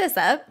 can I pick this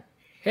up?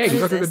 Hey, you What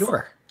go is through the this?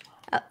 door.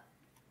 Oh.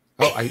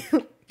 Oh, I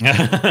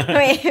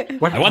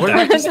Wait. what, I want what did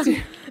that. I just do?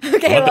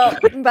 Okay. I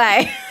want Well,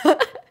 bye.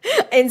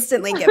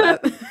 Instantly give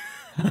up.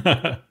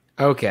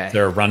 Okay. Is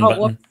there a run Oh,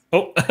 button?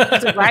 Oh,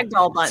 It's a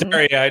ragdoll button.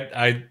 sorry,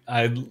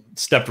 I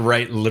stepped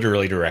right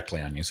literally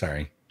directly on you.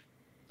 Sorry.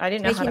 I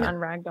didn't know Wait, how to can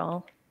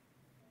unragdoll.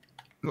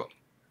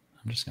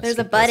 I'm just gonna There's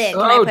a skip button. this.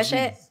 Can I Oh, push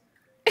it?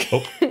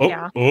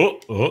 Yeah.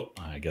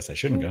 I guess I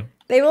shouldn't go.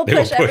 They will They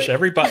will push, push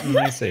every button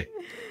I see.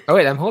 Oh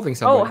wait, I'm holding Oh,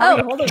 something. how are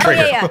you holding Oh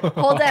Trigger. yeah, yeah.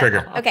 Hold it.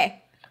 Trigger.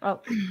 Okay.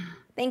 Oh,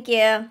 Thank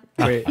you.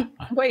 Wait,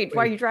 wait.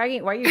 Why are you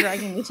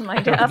dragging me to my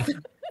death?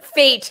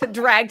 Fate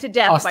dragged to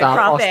death I'll by stop.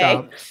 I'll Prof. A.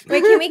 stop.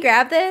 Wait, can we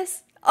grab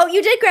this? Oh,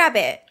 you did grab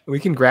it. We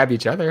can grab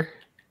each other.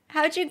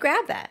 How'd you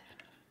grab that?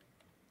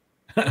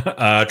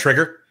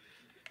 Trigger.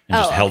 And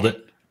just Oh, held okay.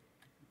 it.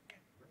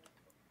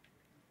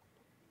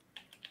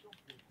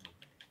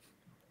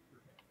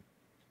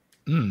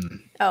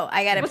 Oh,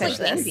 I gotta What's push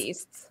like King this.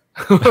 Beasts?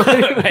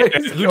 What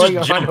is Who going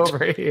just on jumped?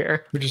 over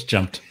here? Who just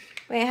jumped?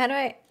 Wait, how do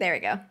I? There we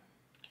go.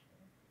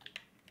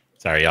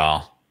 Sorry,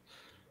 y'all.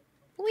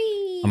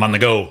 Whee! I'm on the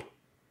go.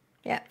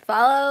 Yeah,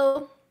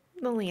 follow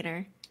the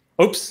leader.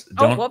 Oops. Oh,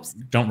 Don't whoops.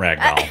 don't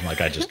ragdoll like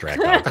I just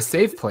dragged A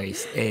safe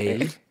place.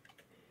 A.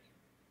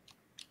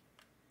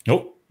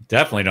 Nope.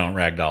 Definitely don't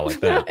ragdoll like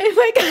that. Oh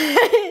my gosh.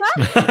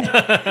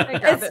 I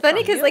grab It's it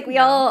funny from because you? like we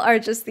No. all are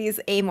just these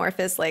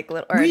amorphous like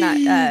little or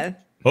not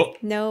Oh,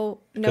 no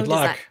good design.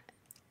 luck.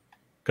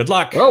 Good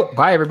luck. Oh,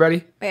 bye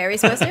everybody. Wait, are we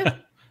supposed to?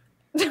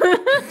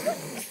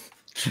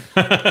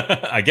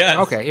 I guess.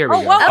 Okay, here we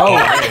Oh, go. whoa! Oh,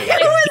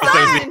 It was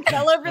Daisy. on.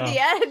 Fell over the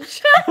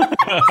edge.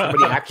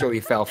 Somebody actually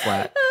fell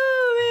flat.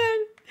 Oh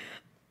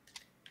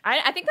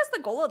I think that's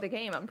the goal of the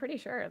game. I'm pretty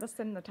sure that's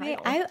in the man.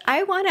 title. Wait,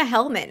 I want a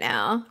helmet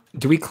now.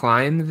 Do we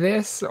climb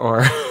this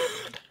or?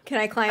 Can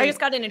I climb? I just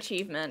got an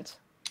achievement.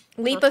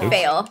 leap of Oops.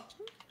 fail.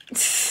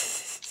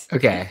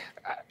 Okay,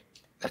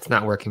 that's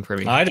not working for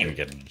me. I didn't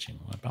get an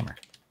achievement. What a bummer.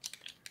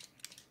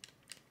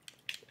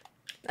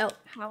 Oh,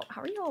 How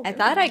are you all? I doing?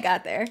 thought I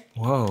got there.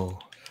 Whoa,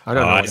 I Oh,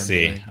 don't know. I what I'm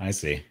see. doing. I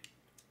see.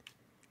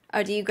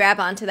 Oh, do you grab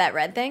onto that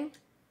red thing?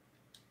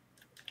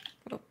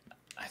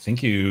 I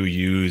think you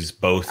use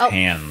both Oh.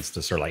 hands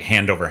to sort of like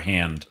hand over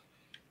hand.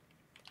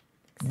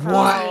 Oh,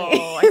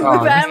 I- Move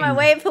Oh, out of my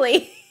way,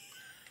 please. rude.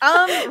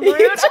 Oh my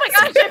gosh, I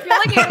feel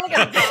like you're like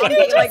a zombie,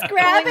 You're just like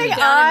grabbing pulling me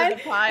down into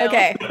the pile.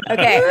 Okay,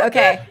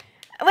 okay.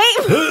 Wait,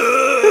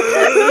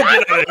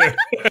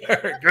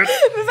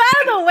 move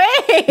out of the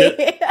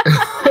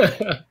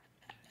way.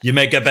 You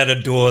make a better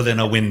door than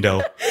a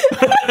window.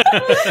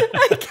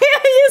 I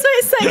can't use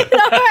my second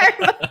arm.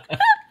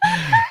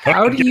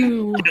 How do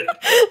you?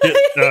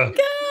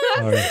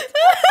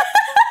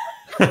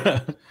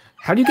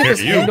 How do you get Here,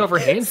 this you. hand over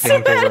hand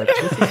thing to work?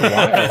 This is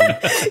wild.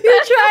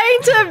 You're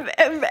trying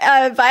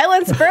to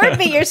violence burn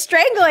me. You're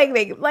strangling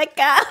me. Like,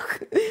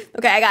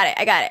 okay, I got it.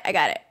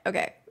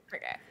 Okay.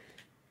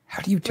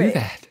 How do you do Wait.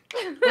 that?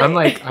 I'm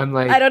like.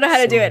 I don't know how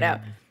to do it now.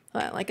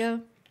 Hold on, let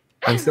go.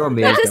 I'm so I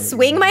amazed. have to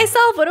swing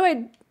myself. What do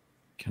I?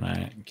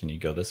 Can you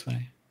go this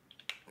way?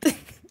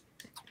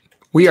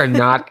 We are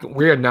not going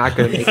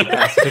to make it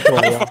past the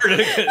tutorial.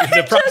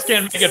 The props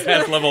can't make it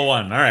past level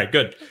 1. All right,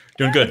 good.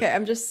 Doing good. Okay,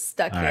 I'm just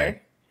stuck All here.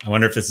 right. I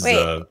wonder if this is Wait,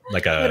 a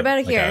like a. what about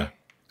like here?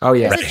 Oh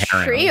yes. There's a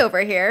herring. tree over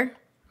here.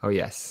 Oh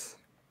yes.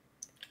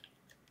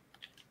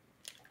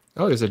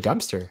 Oh, there's a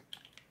dumpster.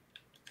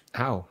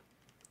 Ow.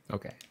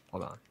 Okay,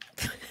 hold on.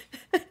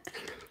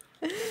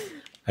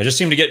 I just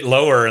seem to get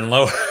lower and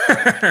lower.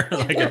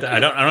 Like I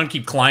don't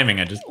keep climbing.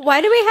 I just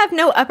Why do we have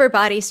no upper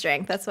body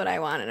strength? That's what I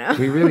want to know.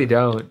 We really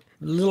don't.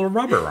 little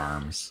rubber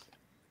arms.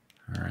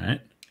 All right.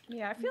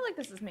 Yeah, I feel like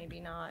this is maybe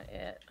not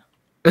it.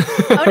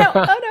 Oh no!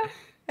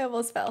 I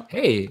almost fell.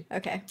 Hey,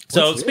 Okay.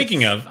 So What's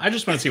speaking of, I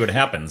just want to see what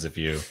happens if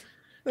you.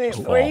 Wait,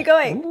 Fall. where are you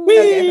going?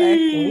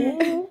 Okay,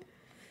 bye.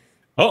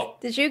 Oh.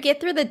 Did you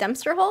get through the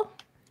dumpster hole?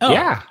 Oh.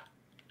 yeah.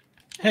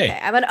 Hey. Okay,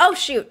 I'm gonna. Oh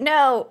shoot!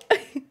 No.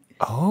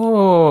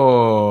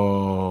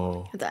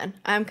 Oh, Hold on.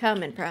 I'm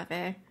coming, Prof.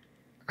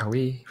 are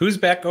we? Who's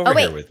back over Oh,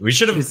 wait. here with? We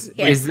should have.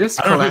 Is this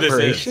I don't know who this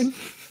collaboration?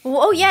 Well,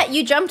 oh yeah,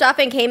 you jumped off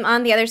and came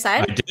on the other I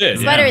side. did.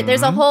 Sweater, Yeah.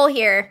 there's a hole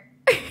here.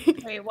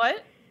 Wait,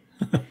 what?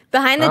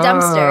 Behind the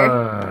dumpster,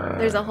 Ah,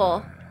 there's a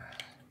hole.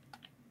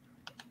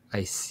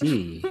 I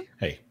see.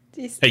 Hey.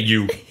 Do you Hey,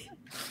 you.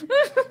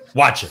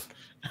 Watch it.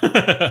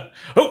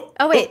 Oh.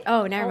 Oh wait.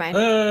 Oh, never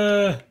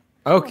mind.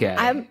 Okay.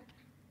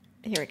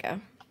 Here we go.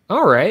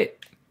 All right.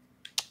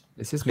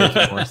 This is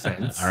making more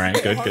sense. All right,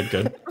 good.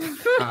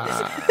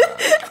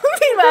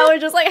 Meanwhile, we're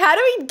just like, how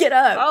do we get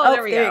up? Oh,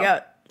 there we you go.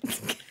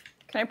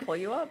 Can I pull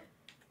you up?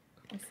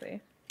 Let's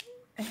see.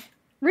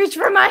 Reach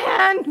for my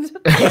hand.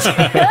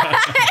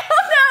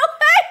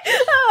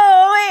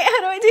 Oh, wait, how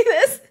do I do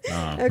this?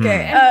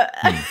 Okay.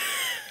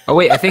 Oh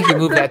wait, I think you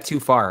moved that too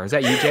far. Is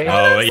that you, Jay?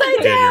 Oh, you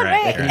did. You're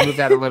right. Wait. Can you move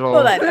that a little?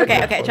 Hold on.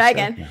 Okay, try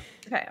again.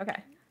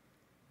 Okay.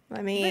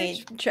 Let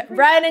me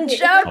run and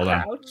jump. Hold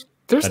on. Crouch.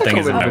 There's That like thing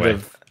a is in little my bit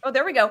way. of. Oh,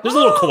 there we go. There's a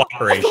little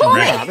cooperation, Yeah,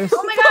 right? there's-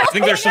 Oh my gosh. I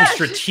think there's some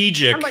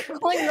strategic. I'm like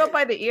pulling you up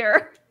by the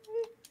ear.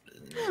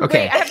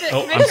 Okay. Wait, I have to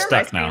Oh, can I I'm share my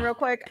stuck screen now. real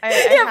quick. Yeah,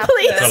 have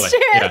please to, Totally. share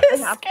Yeah.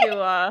 this. I have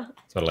to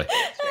Totally.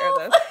 share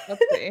this.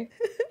 Let's see.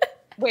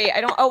 Wait,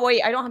 I don't. Oh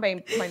wait, I don't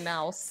have my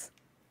mouse.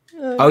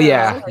 Oh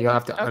yeah, you'll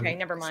have to. Okay,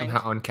 never mind.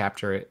 Somehow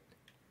uncapture it.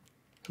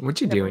 What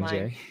you Never doing,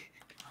 mind. Jay?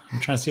 I'm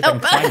trying to see if I can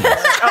climb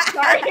this. Oh,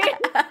 sorry.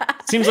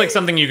 Seems like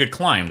something you could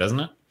climb, doesn't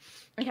it?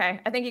 Okay,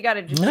 I think you got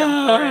to just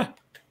jump for it.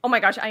 Oh my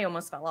gosh, I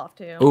almost fell off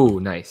too. Oh,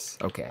 nice.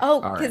 Okay.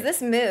 Oh, All because right.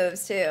 this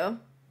moves too,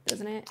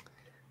 doesn't it?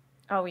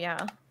 Oh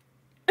yeah.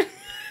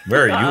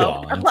 Where are you Uh-oh.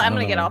 all? I'm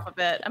gonna get off of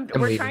it.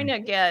 We're leaving. trying to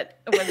get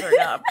a wizard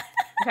up.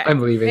 Okay.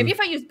 I'm leaving. Maybe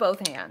if I use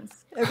both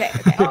hands. Okay.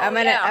 Oh, I'm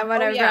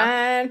gonna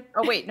yeah. run.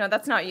 Oh wait, no,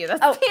 that's not you. That's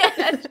Oh.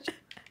 the edge.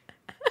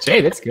 Jay,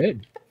 that's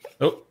good.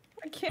 Oh,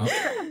 I can't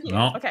grab you.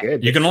 no. Okay.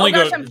 Good. You can only Oh,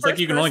 gosh, go. I'm It's like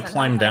first you can only person.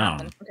 climb How did that down.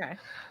 happen? Okay.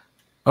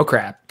 Oh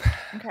crap.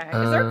 Okay.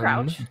 Is there a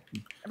crouch?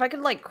 If I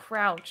could like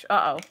crouch.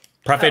 Uh oh.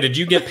 Profe, did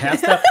you get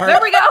past that part? There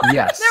we go.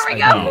 Yes, There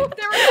we I go. know.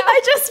 There we go.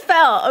 I just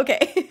fell.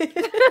 Okay.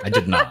 I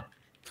did not.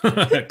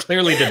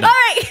 Clearly did All not.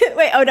 right.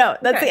 Wait. Oh no,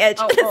 that's Okay. the edge.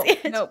 Oh, That's oh,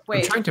 the edge. no,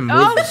 wait. trying to move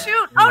Oh this.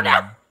 shoot. Oh no.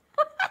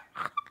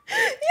 Y'all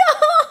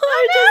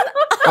are just.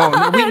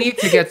 Oh, no, we need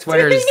to get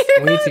sweaters.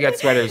 We need to get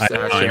sweaters. I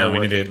know. Sharon, We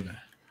with- need to.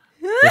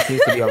 There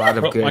seems to be a lot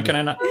of Oh, why good, can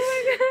I not?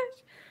 Oh my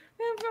gosh.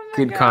 Oh my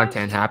good gosh.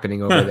 content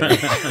happening over there.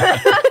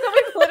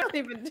 We've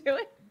literally been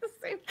doing the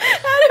same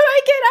How do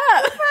I get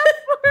up?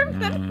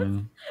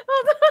 Mm.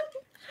 Hold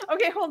on.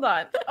 Okay, hold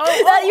on.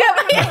 Oh, You have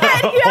my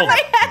head. You have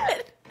my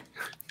head.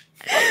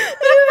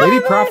 Maybe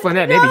Prof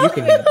Lynette, maybe you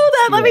can. Hold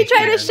on. Let me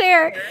try to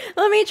share. share.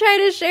 Let me try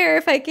to share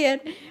if I can.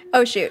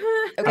 Oh shoot.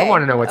 Okay.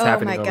 wanna know what's oh,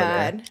 happening my over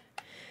there. God.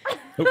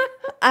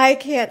 I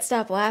can't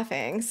stop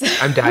laughing. So.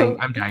 I'm dying.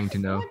 I'm dying to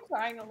know. I'm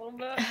crying a little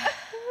bit.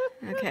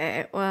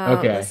 Okay, well,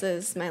 Okay. this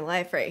is my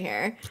life right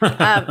here.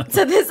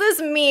 So this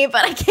is me,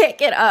 but I can't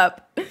get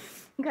up.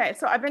 Okay,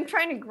 so I've been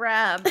trying to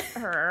grab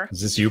her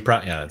Is this you,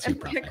 Prof? Yeah, that's you,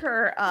 and Prof. pick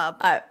her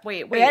up.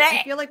 Wait. wait.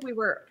 I feel like we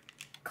were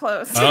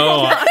close.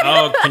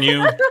 Oh, can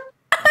you?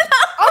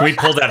 Can we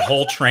pull that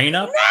whole train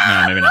up?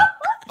 No, maybe not.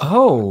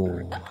 Oh,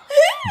 Both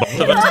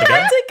of I us have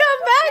together. to come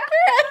back,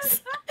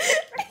 Chris. I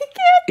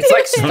can't it's do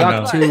like it.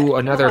 stuck no. to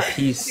another I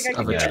piece think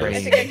I of can a do it. I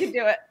think I train. can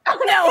do it. Oh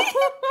no!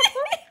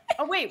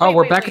 Oh wait. Oh,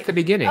 we're wait, back wait. at the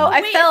beginning. Oh,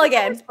 I Wait, fell is that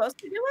how again. we're supposed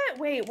to do it?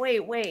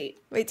 Wait.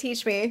 Wait,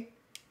 teach me.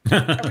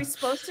 Are we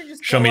supposed to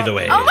just Show go me up? the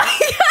way. Oh my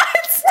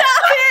God!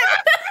 Stop it!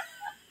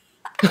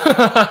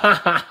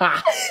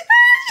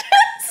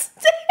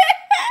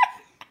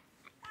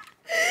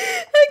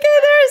 Okay,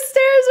 there are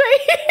stairs right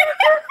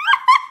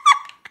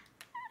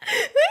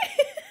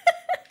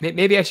here.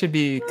 Maybe I should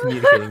be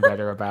communicating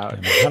better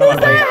about. How do I?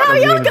 How the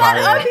you got up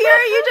environment. here?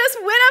 You just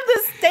went up the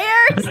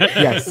stairs.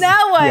 Yes.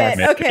 Now what? Yes.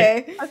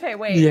 Okay. Okay,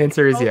 wait. The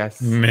answer is Oh.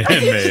 yes. Maybe.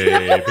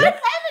 Wait,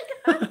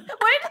 no, wait.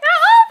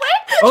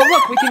 Oh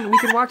look, we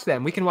can watch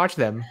them. We can watch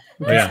them.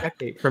 We can Yeah.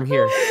 spectate from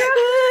here.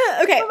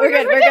 Okay, we're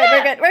good. We're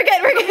good. We're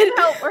good.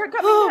 Help! We're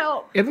coming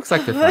help. It looks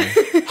like they're fine.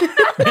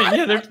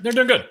 Yeah, they're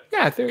doing good.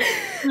 Yeah, they're.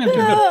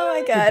 Oh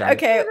my God. job.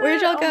 Okay,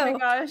 where'd y'all Oh my go?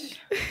 gosh,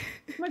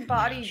 my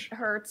body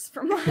hurts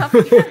from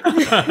laughing.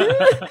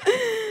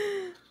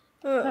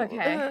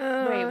 Okay,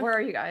 wait, where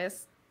are you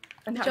guys?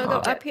 And Did how y'all do go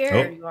I get up here?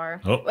 where you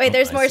are? Oh, Wait,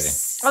 there's I more see.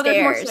 stairs. Oh,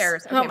 there's more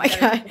stairs. Oh Okay, my we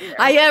gotta God. get the stairs.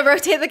 I gotta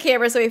rotate the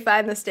camera so we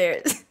find the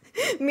stairs.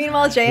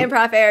 Meanwhile, Jay and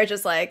Prof Air are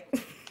just like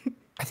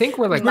I think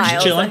we're like.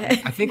 miles chilling.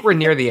 ahead. I think we're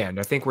near the end.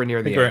 I think we're near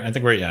I the think end.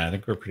 I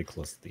think we're pretty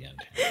close to the end.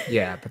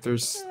 Yeah, but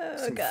there's Oh,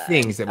 some God.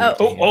 things that we Oh. have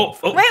to handle.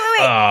 Oh. Wait.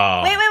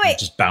 Oh, Wait.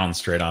 Just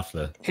bounced straight off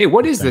the. Hey,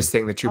 what is this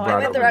thing that you Oh, I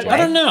brought went the over? wrong Jay? I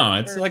don't know.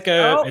 It's like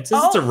a. Oh, It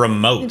says it's a oh.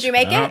 remote. Did you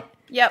make I don't- it?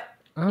 Yep.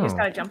 Oh, You just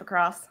gotta jump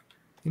across.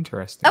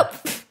 interesting. Oh.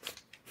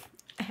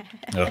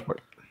 Oh.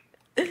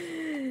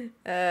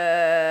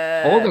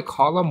 Hold a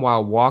column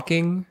while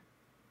walking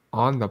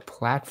on the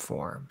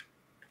platform.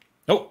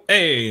 Oh,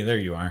 hey, there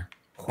you are.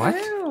 What?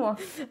 Ooh.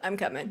 I'm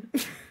coming.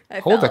 I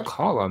Hold a fell.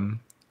 column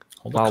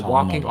Hold the while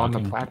column walking on the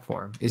walking.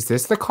 platform. Is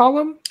this the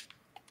column?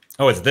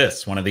 Oh, it's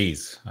this one of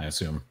these. I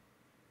assume.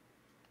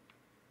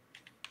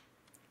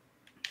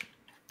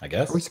 I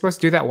guess. Are we supposed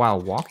to do that while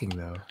walking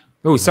though?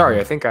 Oh, sorry.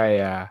 I think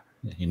I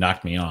You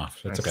knocked me off.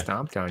 That's okay.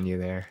 stomped on you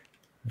there.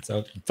 It's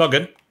all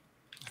good.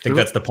 I think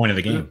that's the point of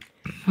the game.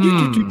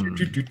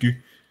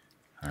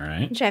 All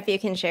right. Jeff, you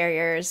can share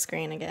your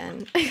screen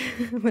again.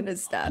 I'm gonna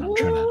stop. I'm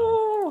trying to.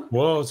 Ooh.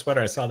 Whoa,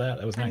 sweater! I saw that.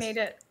 That was I nice. made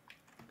it.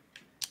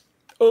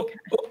 Oh.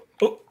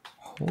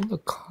 Hold a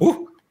column.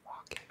 Ooh.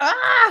 Walking.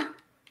 Ah!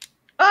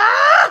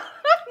 Ah!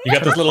 You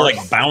got this little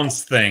like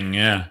bounce thing.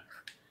 Yeah.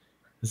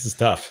 This is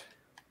tough.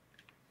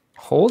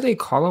 Hold a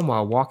column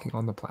while walking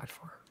on the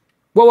platform.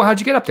 Whoa, how'd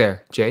you get up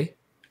there, Jay?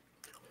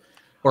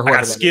 Or I got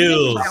whoever that is.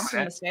 skills. Down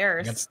from the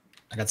stairs.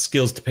 I got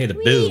skills to pay the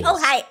Whee! bills. Oh,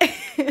 hi.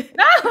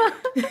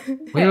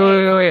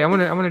 Wait. I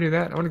want to do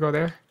that. I want to go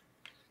there.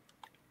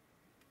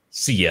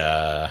 See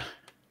ya.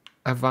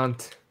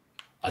 Avant.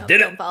 I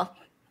did it. Fall.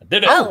 I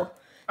did it. Oh,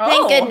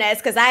 thank Oh. goodness,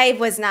 because I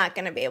was not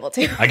going to be able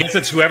to. I guess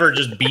it's whoever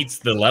just beats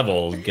the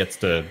level gets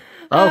to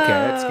Okay,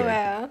 that's good.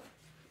 Wow.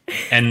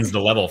 ends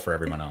the level for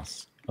everyone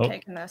else. Oh,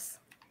 Taking this.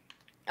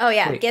 Oh,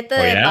 yeah. Wait. Get the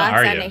Oh, yeah? box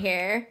Are out you? of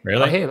here.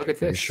 really? Oh, hey, look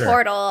at Are you this. Sure.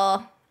 Portal.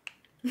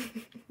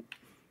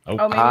 Oh,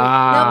 Oh, maybe.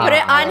 No, put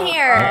it on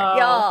here, Oh.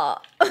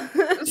 y'all. no.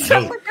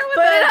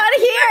 Put it on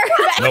here.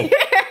 No.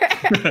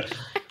 Back here.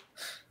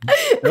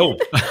 No.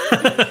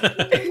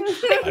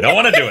 I don't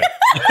want to do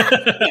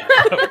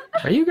it.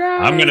 Are you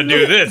guys? I'm gonna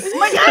do this.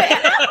 Wait,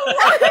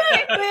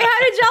 how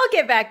did y'all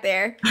get back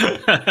there?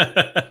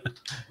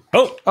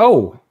 Oh,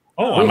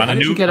 Oh, I'm Wait, on how a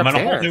did you new. get I'm up on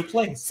a whole there? new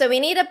place. So we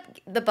need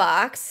the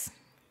box.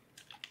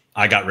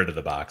 I got rid of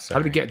the box. how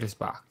do we sorry. get this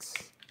box?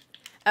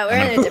 Oh, we're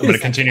I'm in a gonna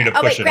different continue section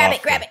to now. push Oh, it wait, grab off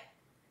it, grab the- it.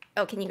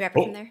 Oh, can you grab it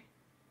Oh. from there?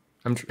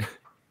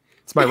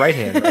 It's my right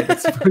hand, right?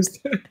 It's supposed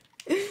to.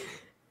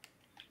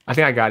 I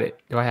think I got it.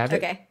 Do I have it?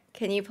 Okay.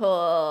 Can you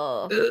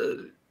pull?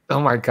 Oh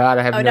my god,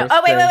 I have Oh no no!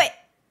 Oh wait, wait, strength.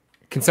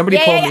 wait! Can somebody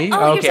Yeah, pull yeah, me? yeah.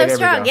 Oh, okay, you're so there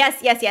strong. we go.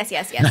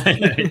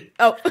 Yes.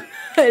 Oh, I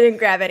didn't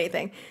grab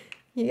anything.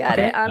 You got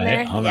Okay. it on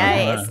there. Hold on,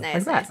 Nice, hold on. nice,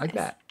 Like that, nice, like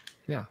nice. that.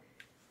 Yeah.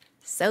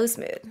 So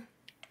smooth.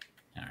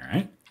 All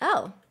right.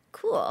 Oh,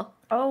 cool.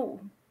 Oh.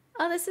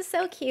 Oh, this is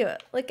so cute.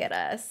 Look at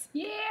us.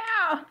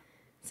 Yeah.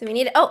 So we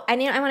need. Oh, I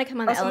want to come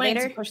on the Somebody needs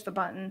elevator. to push the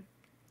button.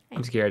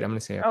 I'm scared. I'm gonna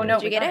say. Oh okay. no.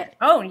 Did you we get got it?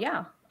 Oh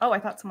yeah. Oh, I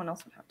thought someone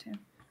else would have to.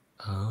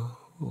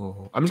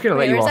 Oh, I'm just gonna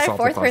let Wait, you all where's our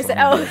solve the fourth puzzle. person?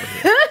 I'm Oh, over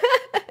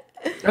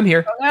here. I'm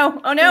here.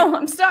 Oh no,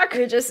 I'm stuck.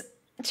 you're just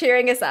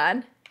cheering us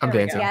on. I'm There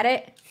we dancing. You got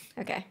it.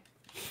 Okay.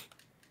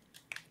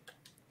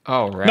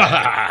 All right.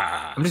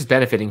 I'm just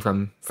benefiting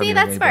from See, your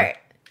that's labor. smart.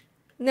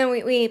 No,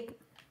 we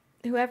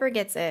whoever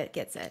gets it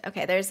gets it.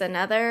 Okay, there's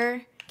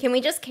another. Can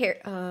we just carry?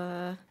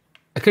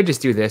 I could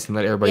just do this and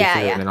let everybody Yeah,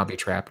 through, yeah. and then I'll be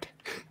trapped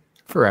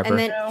forever. And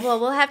then, well,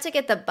 we'll have to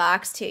get the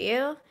box to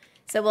you.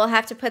 So we'll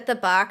have to put the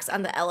box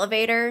on the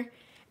elevator,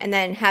 and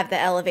then have the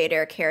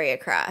elevator carry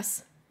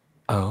across.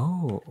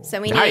 oh,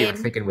 So we now you're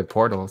need- thinking with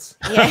portals.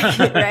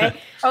 Yeah, right.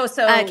 Oh,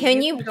 so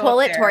can you go pull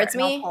up it there towards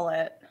and I'll me? Pull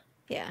it.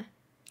 Yeah.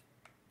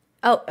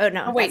 Oh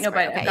no. Oh, wait, that's no,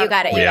 smart. but Okay, you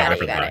got it. You Yeah, got wait it.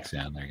 for You the got box. it.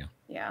 Yeah, there you go.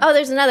 Yeah. Oh,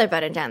 there's another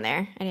button down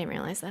there. I didn't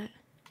realize that.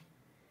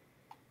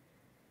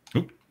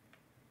 Oop.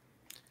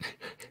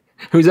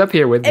 Who's up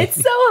here with me? It's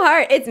so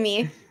hard. It's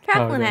me, Oh,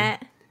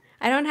 Proplinette.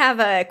 I don't have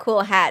a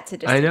cool hat to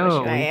I distinguish know.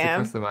 who We I need to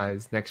am.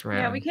 customize next round.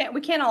 Yeah,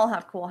 we can't all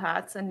have cool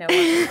hats and no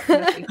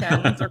fancy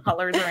pens or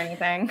colors or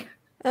anything.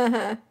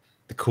 Uh-huh.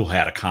 The cool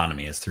hat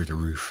economy is through the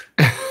roof.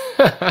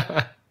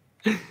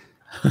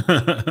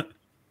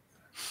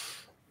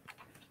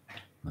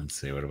 Let's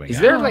see, what do we Is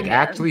got? there like man.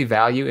 actually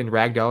value in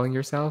ragdolling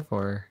yourself,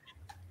 or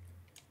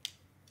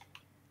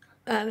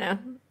I don't know.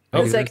 Oh,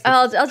 It's is like there-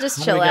 I'll just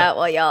how do chill we go? out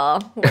while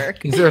y'all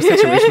work. is there a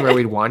situation where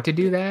we'd want to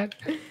do that?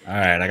 All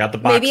right, I got the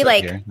box. Maybe up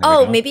like here. There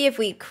we go. maybe if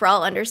we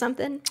crawl under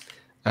something.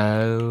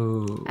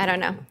 Oh, I don't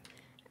know.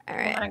 All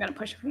right. I gotta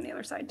push it from the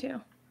other side too.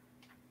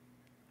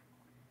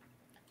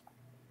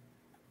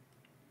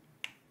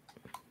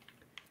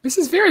 this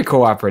is very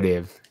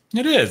cooperative.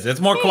 It is. It's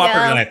more There you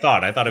cooperative go. than I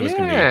thought. I thought it was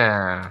gonna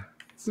Yeah,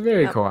 it's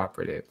very Oh.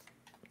 cooperative.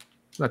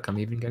 Look, I'm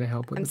even gonna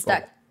help with I'm the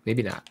stuck. bowl.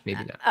 Maybe not.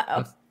 Maybe not.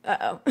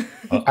 Uh-oh.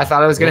 I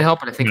thought I was gonna help,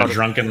 but I be. think I'm I'll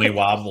gonna just, drunkenly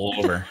wobble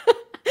over.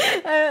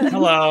 Oh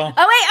Hello.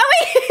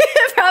 wait.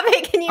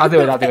 Probably can you? I'll do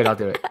it. I'll do it. I'll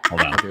do it.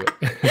 Hold on. I'll do it.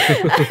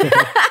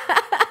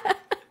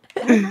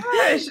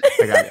 Gosh.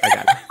 I got it. I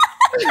got it.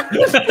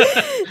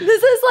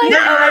 This is like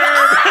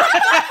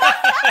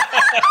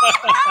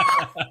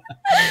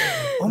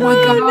Oh my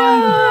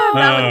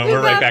god! no.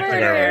 We're right back to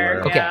where we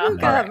were. Okay. Yeah. We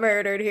got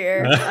murdered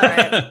here. All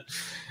right.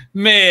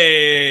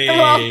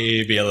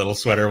 Maybe a little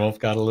sweater wolf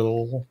got a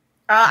little.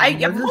 I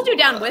pulled you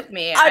down with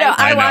me. Oh no,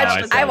 I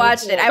know, I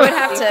watched it. I would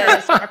have to.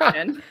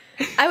 Instruction.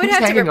 I would Who's have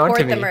to hanging on to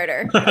report the me?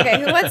 murder. Okay,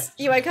 who wants?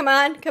 You want to come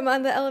on? Come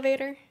on the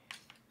elevator.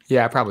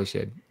 Yeah, I probably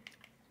should.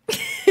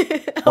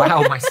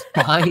 Wow, my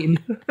spine.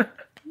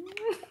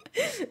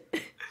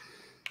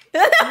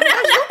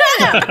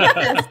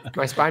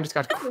 My spine just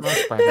got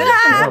crushed by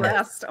that.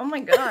 Rest. Oh my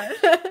god.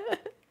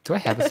 Do I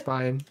have a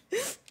spine?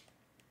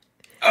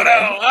 Oh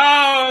no!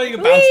 Oh, you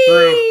can bounce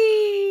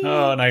through.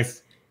 Oh,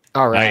 nice.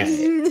 All right.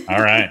 Nice.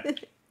 All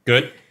right.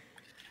 Good.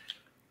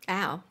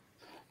 Ow.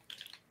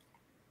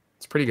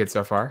 It's pretty good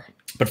so far.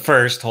 But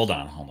first, hold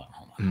on.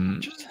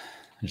 Mm.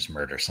 Just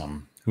murder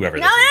whoever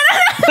No,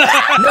 this no, is.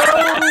 no,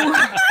 no.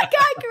 I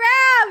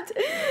got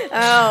grabbed.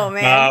 Oh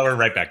man. We're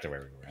right back to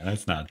where we were.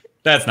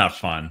 That's not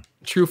fun.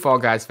 True Fall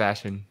Guys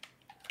fashion.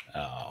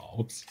 Oh,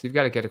 oops. So you've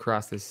got to get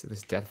across this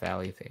Death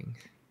Valley thing.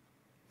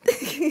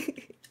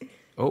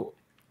 Oh,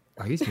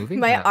 are these moving?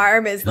 My No.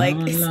 arm is like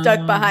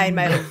stuck behind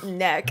my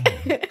neck.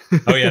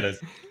 Oh yeah, it is.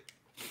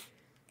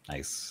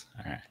 Nice.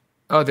 All right.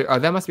 Oh,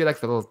 that must be like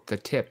the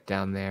tip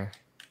down there.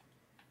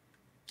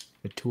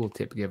 The tool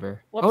tip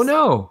giver. Whoops. Oh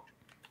no,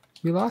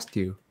 we lost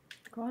you.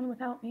 Go on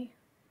without me.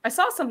 I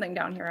saw something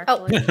down here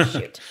Oh, actually.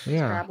 shoot.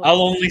 Yeah. Grab I'll it.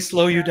 only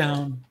slow you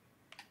down.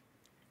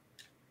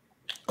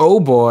 Oh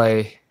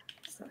boy.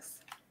 What's this?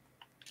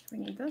 Do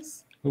we need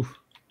this? Oof.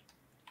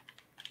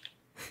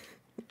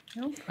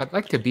 Nope. I'd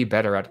like to be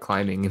better at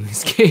climbing in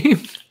this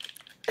game.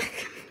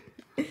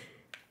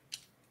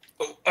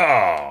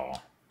 Oh, I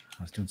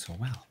was doing so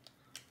well.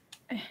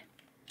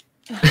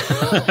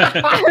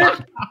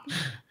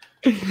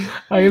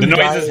 The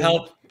noises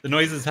help. The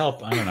noises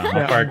help. I don't know.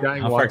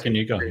 How far can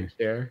you go?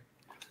 There.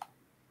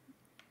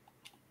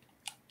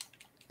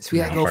 So we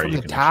gotta How go far from you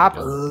the can top.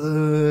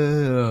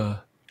 actually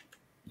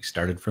We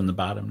started from the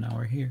bottom. Now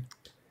we're here.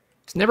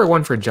 It's never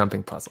one for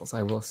jumping puzzles,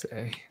 I will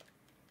say.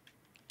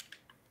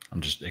 I'm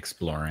just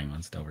exploring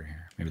what's over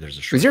here. Maybe there's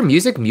a Is your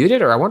music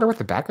muted, or I wonder what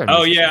the background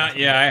Oh music yeah, is?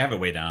 yeah. I have it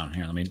way down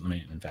here. Let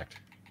me. In fact,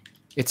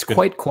 It's Good.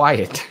 quite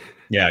quiet.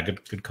 yeah.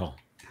 Good call.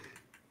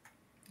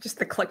 Just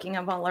the clicking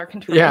of all our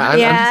controls. Yeah, I'm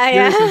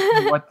Yeah, just curious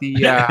as to what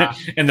the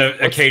And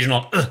the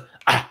occasional.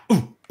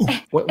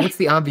 what's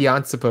the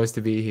ambiance supposed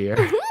to be here?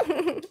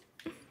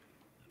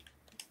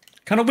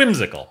 Kind of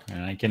whimsical,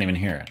 and I can't even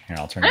hear it. Here,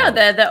 I'll turn it. I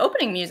know up. the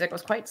opening music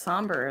was quite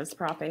somber, as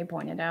Prof A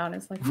pointed out.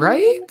 It's like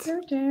Right?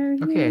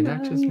 Okay,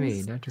 not just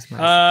me, not just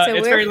myself. So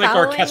It's we're very like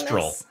following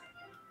orchestral. this?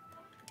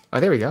 Oh,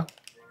 there we go.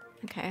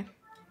 Okay.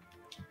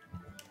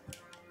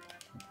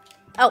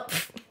 Oh,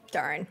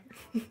 darn.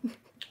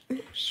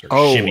 Sort of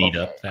shimmied okay.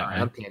 up that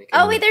I'm way. panicking.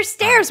 Oh, wait, there's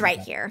stairs right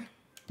here.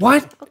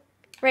 What?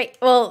 Right.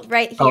 Well,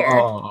 right Oh,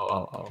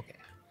 here. okay.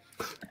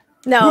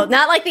 No,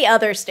 not like the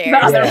other stairs. The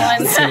other Yeah,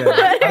 one.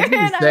 I was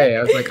gonna say,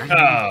 I was like, I need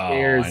I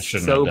stairs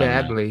shouldn't so have done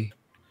that. badly.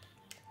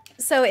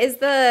 So is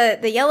the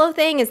yellow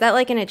thing, is that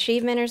like an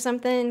achievement or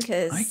something?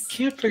 Because I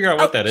can't figure out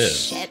what that is.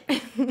 Shit.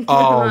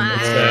 Oh, It man.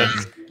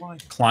 says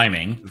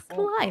climbing.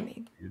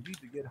 Climbing. You need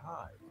to get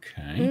high.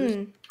 Okay. This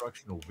Mm.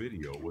 instructional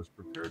video was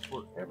prepared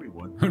for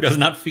everyone Who does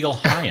not feel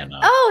high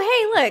enough?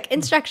 Oh, hey, look,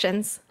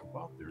 instructions.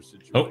 about their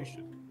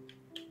situation.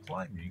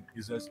 Climbing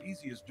is as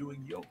easy as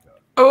doing yoga.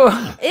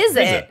 Oh, Is Is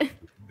it?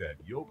 That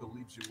yoga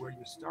leaves you where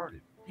you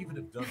started, even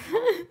if done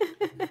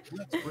wrong.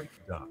 Let's break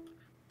it down.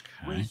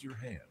 Okay. Raise your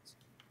hands.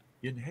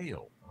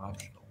 Inhale,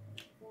 optional.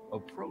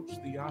 Approach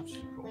the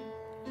obstacle.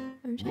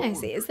 I'm trying to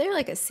see. Is there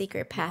like a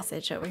secret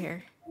passage over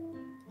here?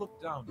 Look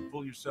down to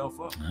pull yourself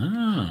up.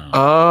 Oh.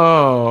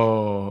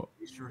 oh,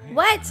 Raise your hands.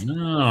 What?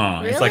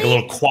 No, it's like a Really?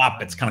 little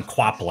quap. It's kind of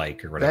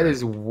quap-like or whatever. that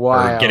is or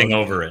wild. getting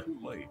over it. Too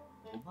late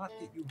will not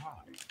get you high.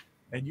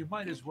 And you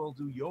might as well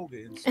do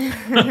yoga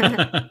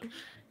instead.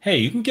 Hey,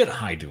 you can get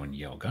high doing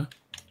yoga.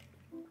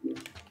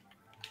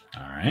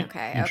 All right.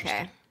 Okay, Interesting.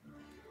 okay.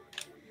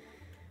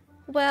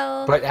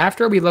 Well, But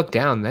after we look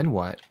down, then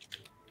what?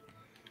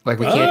 Like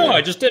we can't. Oh,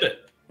 I just did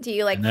it. do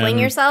you like and fling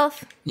then-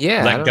 yourself?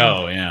 Yeah. I Let don't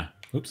go. know. Yeah.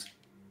 Oops.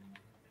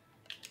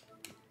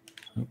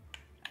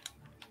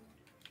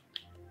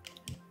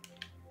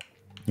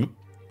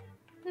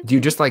 Do you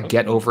just like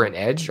get over an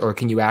edge, or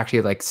can you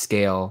actually like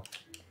scale?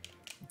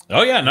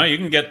 Oh yeah, no, you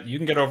can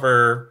get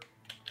over.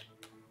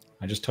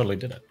 I just totally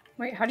did it.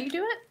 Wait, how do you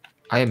do it?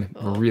 I am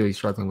really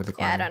struggling with the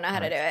Yeah, I climbing. don't know how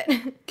to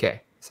do it.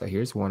 Okay, so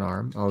here's one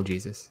arm. Oh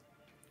Jesus.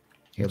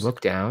 Okay,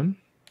 look down.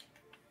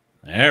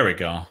 There we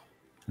go. And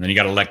then you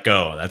got to let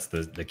go. That's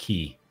the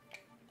key.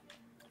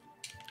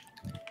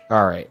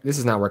 All right, this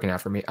is not working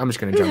out for me. I'm just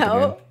gonna jump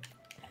No.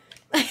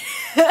 again.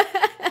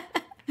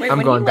 Wait, I'm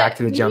when going you back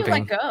to the when you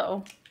jumping. let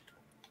go.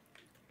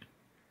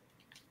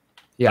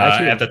 Yeah, I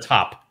should- at the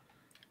top.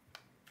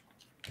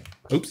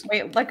 Oops.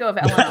 Wait, let go of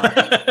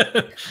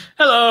Eleanor.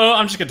 Hello.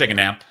 I'm just gonna take a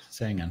nap.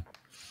 Say again.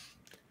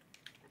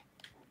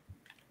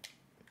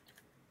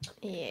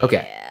 Yeah,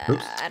 Okay.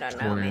 Oops. I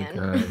don't know, We're man.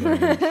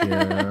 gonna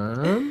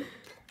jump.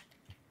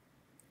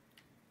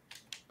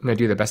 I'm gonna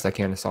do the best I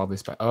can to solve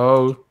this, but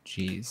oh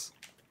jeez.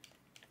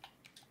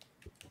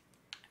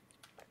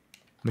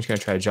 I'm just gonna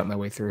try to jump my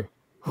way through.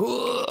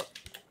 All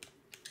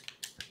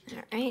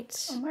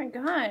right. Oh my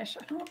gosh.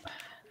 I don't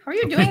How are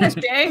you doing this,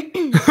 Jay?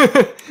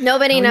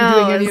 Nobody How are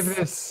you doing any knows. of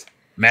this?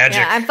 Magic.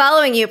 Yeah, I'm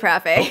following you,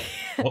 Prof. A.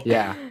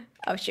 Yeah,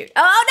 Oh shoot!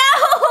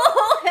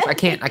 Oh no! I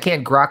can't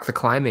grok the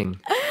climbing.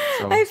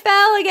 So I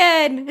fell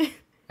again.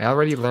 I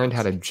already learned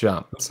how to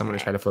jump, so I'm gonna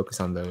try to focus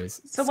on those.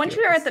 So once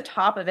you're at the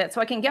top of it,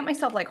 so I can get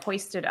myself like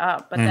hoisted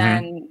up, but Mhm.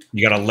 then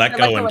You got to let I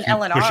go let go and in keep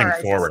L&R, pushing I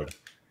just- forward.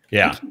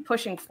 Yeah. keep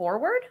pushing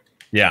forward.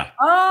 Yeah.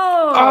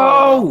 Oh.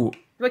 Oh,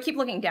 Do I keep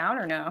looking down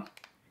or no?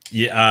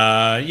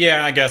 Yeah.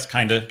 Yeah. I guess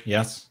kind of.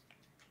 Yes.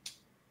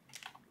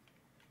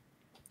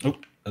 Oh.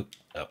 Oh.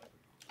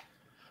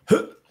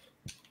 Oh.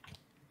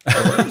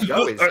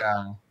 Joe is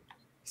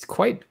it's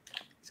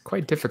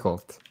quite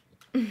difficult.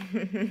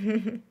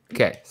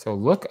 Okay, so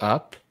look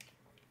up.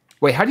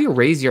 Wait, how do you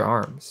raise your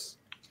arms?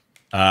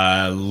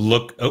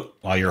 Look. Oh,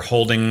 while you're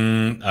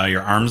holding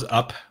your arms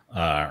up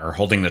or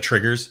holding the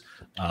triggers,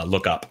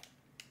 look up.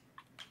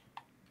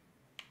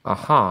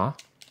 Uh-huh.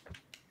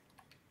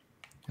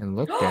 And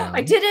look down.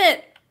 I did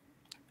it.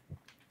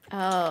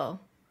 Oh.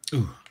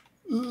 Ooh.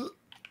 Oh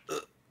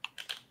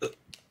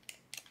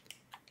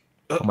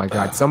my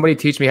god! Somebody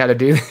teach me how to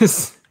do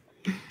this.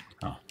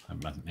 Oh,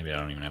 maybe I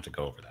don't even have to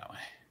go over that way.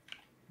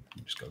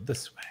 Just go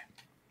this way.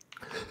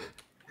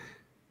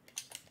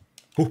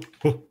 Ooh,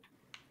 ooh.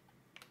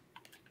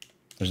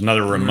 There's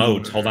another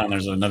remote. Hold on,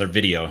 there's another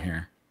video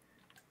here.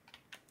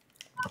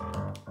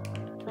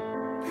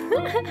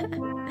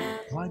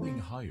 Climbing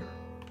higher.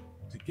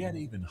 To get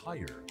even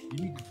higher, you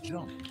need to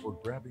jump before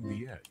grabbing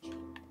the edge.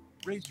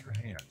 Raise your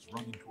hands,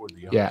 running toward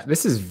the Yeah, outside.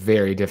 this is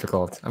very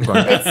difficult. I'm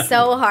going back. It's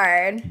so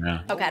hard.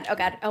 Yeah. Oh god. Oh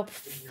god. Oh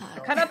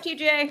fuck. Cut up,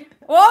 TJ.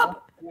 Whoa!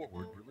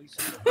 Forward,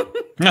 releasing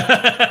the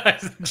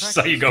hand. Just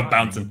saw you go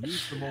bouncing.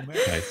 Use the momentum.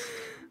 Nice.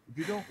 If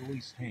you don't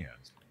release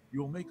hands,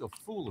 you'll make a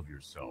fool of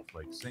yourself,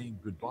 like saying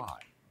goodbye,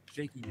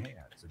 shaking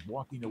hands, and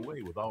walking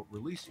away without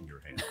releasing your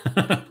hand.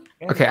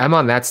 Okay, I'm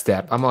on that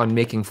step. I'm on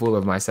making fool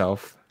of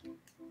myself.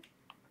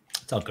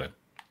 It's all good.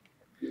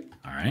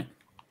 All right.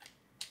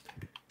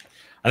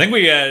 I think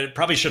we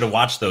probably should have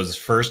watched those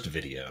first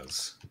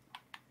videos.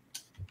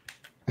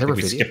 There were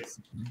We videos? skipped.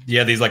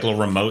 Yeah, these like little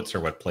remotes are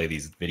what play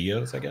these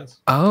videos, I guess.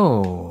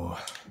 Oh,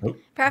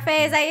 Prof,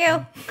 is that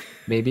you?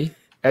 maybe.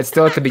 It's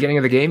still at the beginning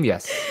of the game?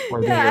 Yes. Or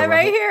the Yeah, beginning of I'm the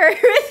right level? here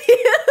with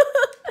you.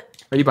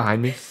 Are you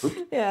behind me?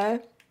 Yeah.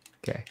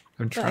 Okay.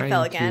 I'm Well, trying I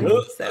fell again.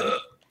 to... So.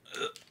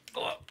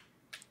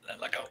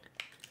 Let go.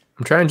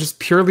 I'm trying to just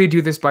purely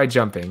do this by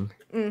jumping.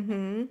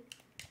 Mm-hmm.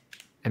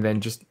 And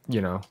then just,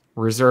 you know,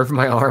 reserve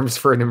my arms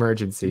for an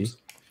emergency.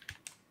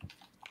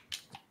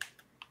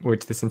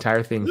 Which this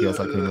entire thing feels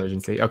like an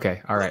emergency.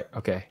 Okay, all right,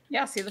 okay.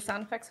 Yeah, see the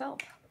sound effects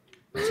help.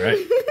 That's right.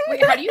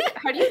 Wait,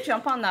 how do you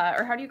jump on the,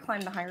 or how do you climb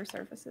the higher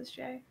surfaces,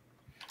 Jay?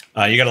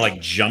 You got to like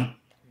jump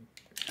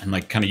and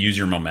like kind of use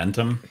your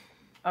momentum,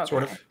 Okay.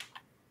 sort of.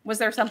 Was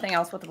there something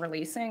else with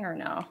releasing or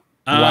no?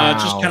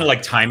 Just Wow. kind of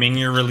like timing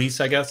your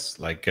release, I guess,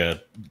 like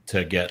to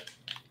get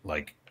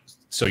like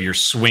so you're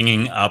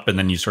swinging up and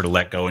then you sort of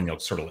let go and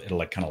it'll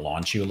like kind of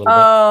launch you a little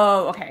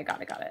Oh, okay,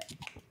 got it. bit.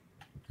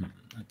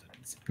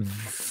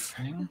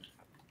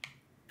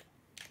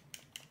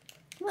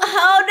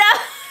 Oh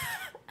no.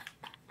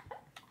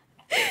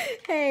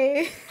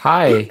 Hey.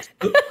 Hi.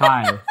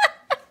 Hi.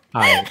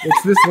 Hi.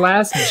 It's this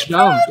last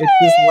jump. It's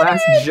this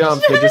last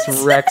jump that just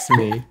wrecks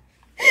me.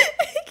 I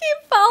keep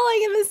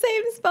falling in the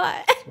same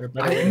spot.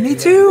 Me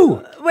too.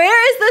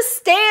 Where is the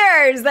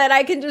stairs that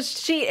I can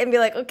just cheat and be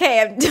like,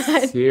 okay, I'm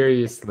done.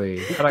 Seriously.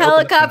 How do I open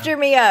Helicopter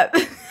me up.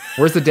 this?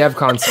 Where's the dev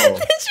console?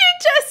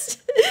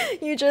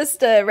 you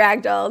just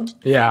ragdolled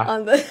Yeah.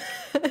 on the.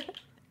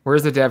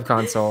 Where's the dev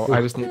console?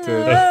 I just need to.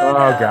 Oh,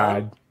 Oh no.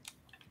 god.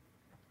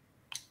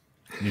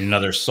 Need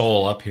another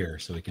soul up here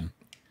so we can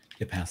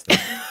get past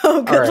that.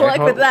 Oh, good All right, luck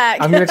hold- with that.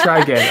 I'm gonna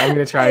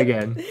try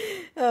again.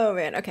 Oh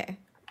man. Okay.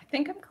 I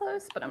think I'm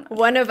close, but I'm not.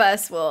 One of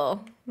us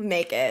will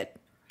make it.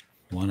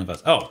 One of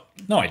us. Oh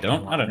no, I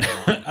don't. I don't.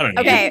 I don't.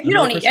 Okay, need you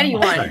don't another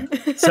need person.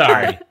 anyone.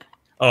 Sorry.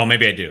 Oh,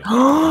 maybe I do.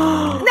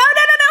 No.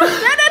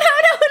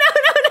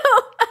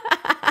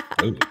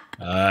 Ooh.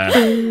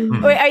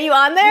 Wait, are you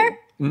on there?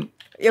 Mm.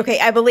 Okay,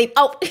 I believe.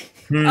 Oh,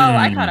 Oh,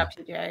 I caught up,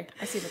 TJ.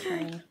 I see the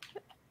train.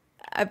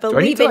 I Do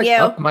I need believe to in like you.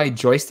 up my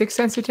joystick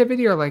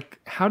sensitivity or like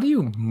how do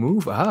you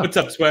move up? What's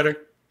up, sweater?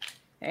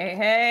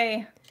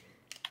 Hey.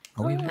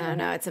 Are we- I don't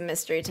know. It's a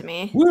mystery to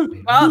me. Well,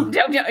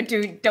 don't you dare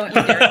bring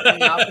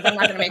me up because I'm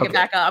not going to make it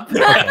back up.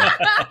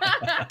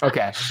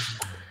 Okay.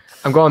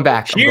 I'm going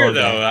back. I'm Here going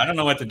though, back. I don't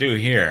know what to do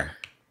here.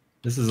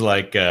 This is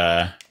like.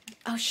 Oh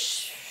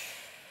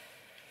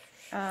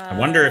I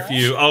wonder if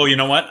you. Oh, you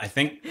know what? I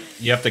think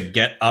you have to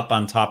get up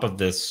on top of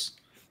this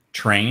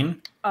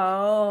train.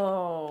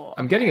 Oh.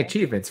 I'm getting okay.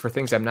 achievements for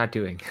things I'm not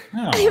doing.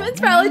 Oh, It's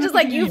probably just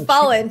like you've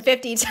fallen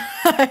 50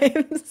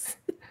 times.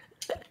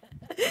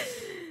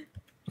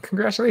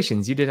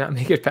 Congratulations, you did not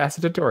make it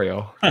past the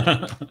tutorial.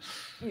 Yeah.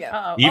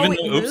 Uh-oh. Even it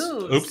though- oops,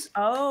 moves. oops.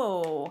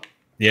 Oh.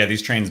 Yeah,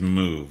 these trains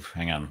move.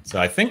 Hang on. So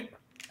I think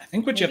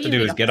what you have to Maybe do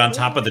like is a get on hole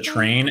top of the or something?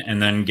 train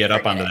and then get up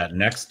Forget onto it. that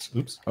next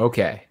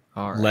Okay.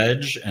 All right.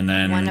 ledge, and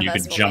then One of you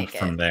us can will jump make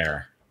from it.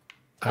 there.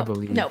 I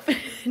believe. Nope,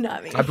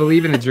 not me. I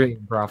believe in the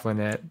dream, Prof.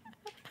 Lynette.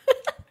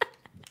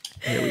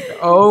 Here we go.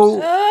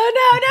 Oh,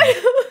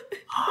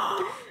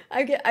 Oh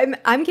no.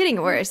 I'm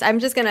getting worse. I'm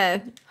just gonna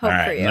hope All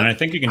right, for and you. then I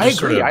think you can I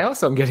just agree. sort I of.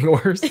 also am getting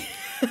worse. Yeah,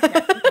 you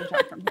can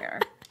jump from here.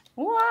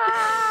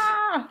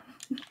 Wow.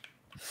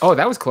 Oh,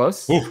 that was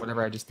close. Oof.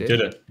 Whatever I just did.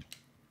 Did it?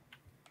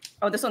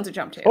 Oh, this one's a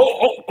jump too.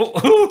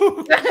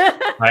 Oh!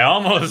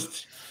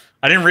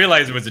 I didn't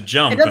realize it was a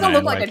jump. It doesn't and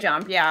look I, like a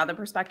jump. Yeah, the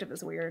perspective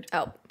is weird.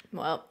 Oh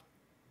well.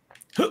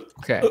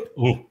 Okay.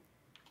 Ooh.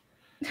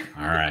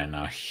 All right,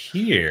 now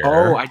here.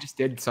 Oh, I just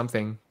did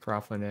something,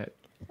 Prof. Lynette.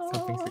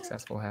 Something Oh.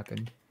 successful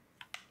happened.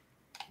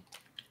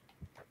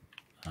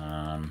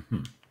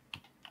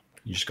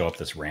 You just go up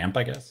this ramp,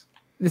 I guess.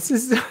 This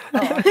is Yeah,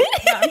 I'm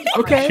just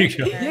okay. Here you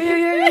go.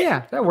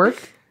 Yeah. That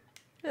worked.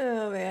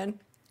 Oh man.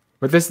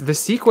 But the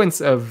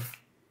sequence of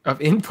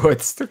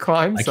inputs to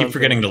climb. I keep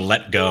forgetting to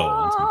let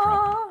go. That's my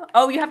problem.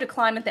 Oh, you have to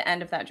climb at the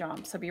end of that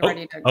jump, so be Oh,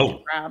 ready to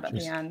oh, grab at jeez.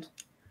 the end.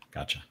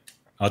 Gotcha.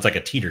 Oh, it's like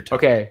a teeter totter.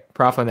 Okay,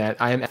 Prof. Lynette,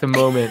 I am at the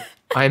moment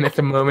I'm at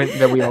the moment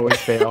that we always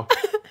fail.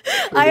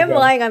 I am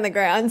lying on the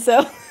ground,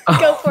 so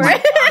go for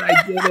it. God,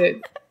 I did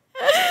it.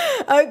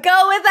 Oh,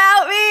 go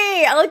without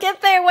me. I'll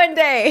get there one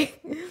day.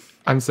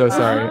 I'm so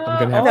sorry. I'm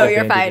gonna have No, to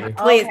you're abandon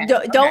fine. you.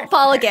 Please don't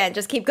fall again.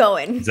 Just keep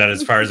going. Is that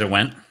as far as it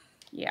went?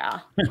 Yeah.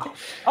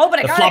 Oh, but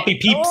I The got floppy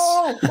it. peeps.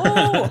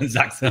 Oh,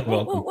 Zach said, ooh, ooh,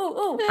 welcome. ooh,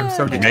 ooh. I'm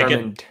so Did you make it?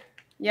 determined.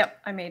 Yep,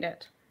 I made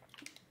it.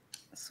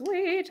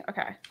 Sweet.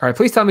 Okay. All right,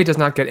 please tell me it does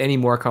not get any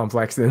more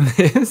complex than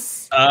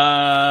this.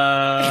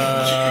 I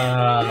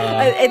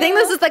think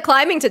this is the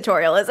climbing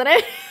tutorial, isn't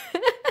it?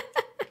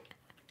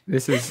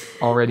 This is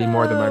already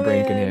more than my Oh,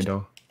 brain can man.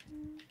 handle.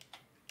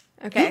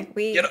 Okay,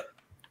 we. Get up.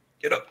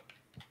 Get up.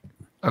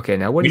 Okay,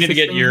 now what We is need to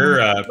this get thing? your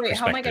Wait,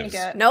 how am I gonna perspectives.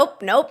 get?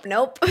 Nope.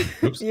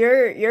 Oops.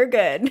 You're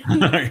good.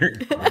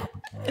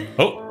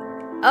 Oh,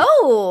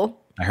 Oh,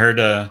 I heard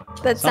that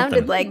something.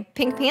 sounded like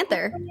Pink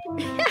Panther.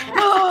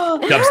 Dubstep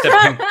Pink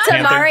Panther.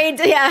 Tamari,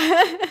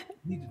 yeah.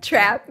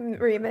 Trap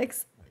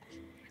remix.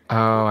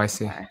 Oh, I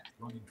see.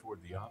 Running toward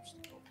the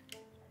obstacle.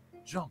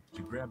 Jump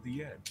to grab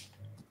the edge.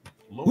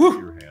 Lower Woo.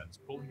 your hands,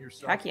 pulling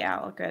yourself. Heck yeah,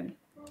 look good.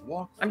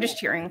 Walk I'm just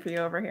forward. cheering for you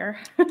over here.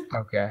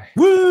 Okay.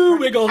 Woo,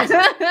 wiggles.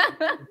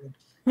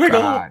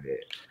 Wiggle. Got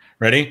it.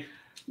 Ready?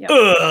 Yep.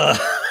 Ugh.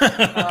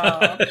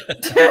 Oh.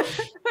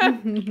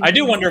 I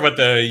do wonder what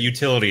the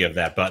utility of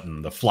that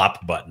button, the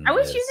flop button, I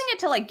was is. using it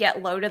to like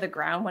get low to the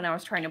ground when I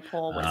was trying to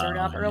pull Wizard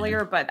up Oh,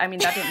 earlier, but I mean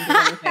that didn't do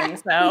anything,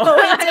 so No,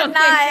 it I did don't think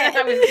not.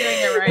 I was doing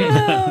it right.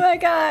 Oh my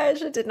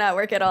gosh, it did not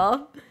work at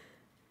all.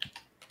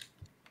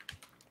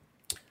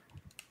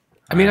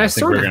 I mean, I think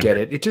sort we're of gonna- get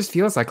it. It just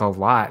feels like a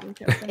lot.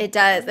 It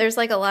does. There's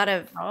like a lot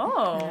of.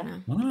 Oh,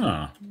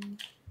 Ah.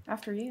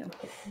 after you. A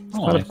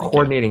Oh, lot of thank you.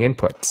 coordinating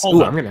inputs. Hold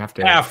Ooh, on. I'm gonna have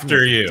to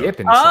After you. dip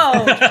in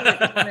Oh,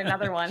 and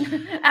another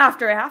one.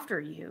 After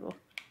you.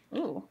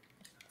 Ooh.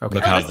 Okay.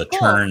 Look Oh, how this the is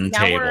cool. Now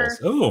turntables.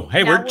 Oh,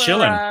 hey, Now we're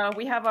chilling.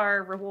 We have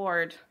our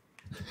reward.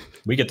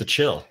 We get to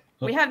chill.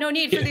 We have no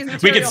need for these We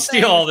material could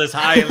steal all things. this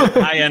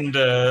high end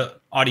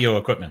audio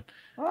equipment.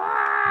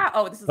 Ah!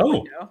 Oh, this is a Oh.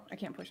 window. I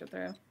can't push it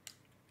through.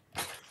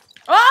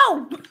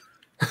 Oh!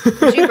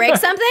 Did you break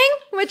something?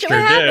 What Sure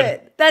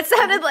happened? That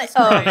sounded like.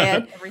 Oh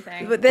man.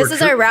 Everything. But this We're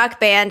is our rock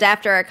band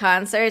after our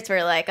concerts.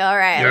 We're like, all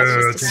right, let's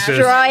Yeah, just it's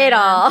destroy it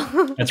all.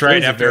 That's right.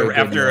 Those are very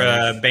After good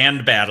a noise.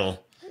 band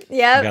battle.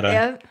 Yep, Gotta-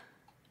 yep.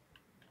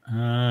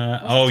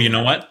 Oh, you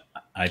know what?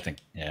 I think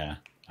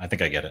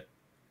I get it.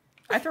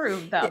 I threw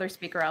the other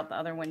speaker out the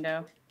other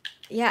window.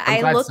 Yeah, I'm I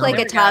glad look like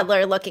somebody- a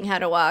toddler looking how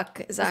to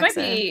walk. This might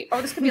be.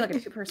 Oh, this could be like a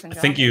two-person I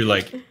job. think you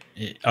like.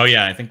 Oh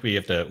yeah, I think we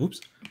have to. Oops.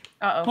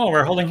 Uh-oh. Oh,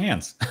 we're holding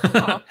hands.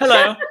 Oh.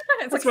 Hello.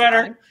 It's What's like the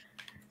matter? fine.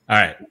 All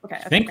right. Okay.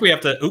 I think we have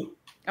to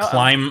Uh-oh.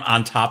 climb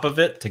on top of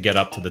it to get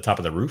up to the top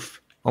of the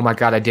roof. Oh my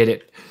god, I did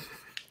it.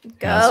 Let's see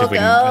Go, if we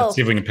can, go. let's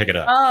see if we can pick it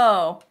up.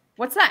 Oh,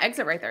 what's that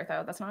exit right there,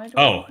 though? That's not.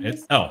 Oh,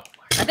 it's oh.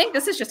 I think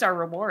this is just our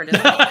reward. Isn't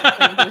it?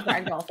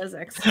 Ragdoll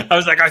physics. I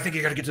was like, I think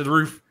you got to get to the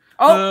roof.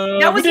 Oh,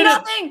 that we was did it.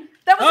 nothing.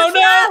 That was Oh, a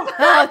trap.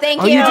 Oh,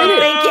 thank Oh, you. you did it.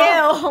 Thank you.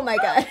 Oh my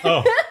god.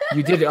 Oh,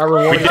 You did it. Our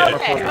reward is did it.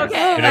 Okay, before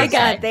okay. Oh It my is.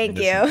 god, thank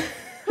It you. is.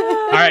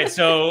 all right.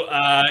 So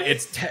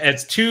it's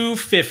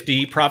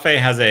 2:50. Prof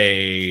has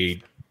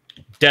a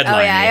deadline. Oh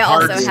yeah, I a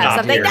hard also have stop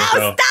something. here, No, so-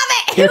 stop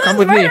it. Here, Who's come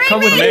with me. murdering Come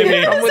with me.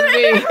 Maybe. Come with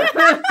me.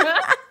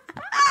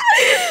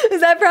 Is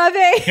that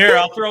Profe? Here,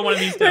 I'll throw one of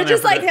these down We're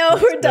just there like, for no,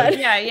 we're done.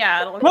 Yeah,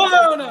 yeah. it'll look Oh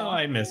like no,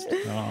 I missed.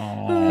 Okay.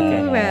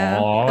 Oh,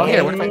 wow. Oh,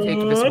 here, what if I take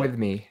this with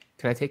me?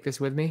 Can I take this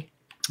with me?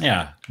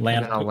 Yeah, And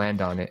land. then I'll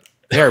land on it.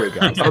 There we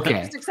go. Okay.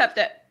 Just accept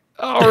it.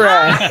 All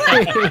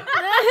right.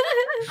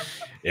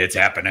 It's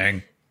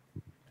happening.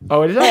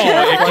 Oh, it is it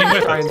actually came fun to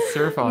with try us. and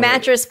surf on it.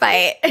 Mattress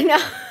fight. No.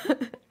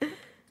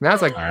 Now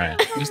it's like All right.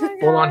 just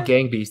full on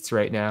gang beasts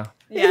right now.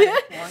 Yeah,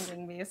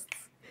 longing beasts.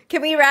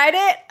 Can we ride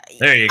it?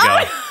 There you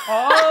go.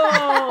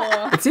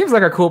 Oh. It seems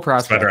like a cool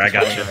prospect. Sweater, I to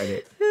try got and you. ride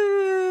it.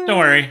 Don't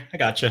worry, I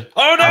got you.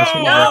 Oh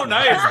Actually, no! no.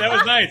 Nice. That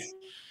was nice.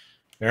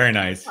 Very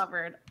nice.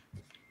 Covered.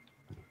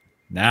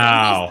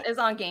 Now. Beast is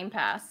on Game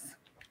Pass.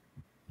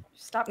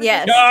 Stop.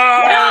 Yes.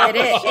 No!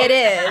 It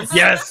is.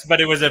 Yes, but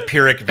it was a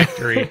Pyrrhic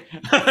victory.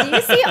 Do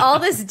you see all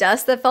this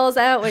dust that falls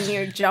out when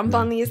you jump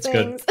on these It's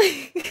good.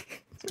 things?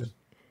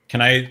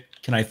 Can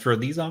I throw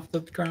these off the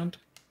ground?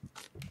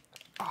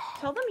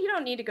 Tell them you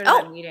don't need to go to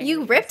Oh, that meeting. you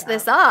can ripped just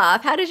this have-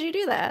 off. How did you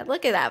do that?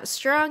 Look at that. How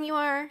strong you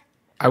are.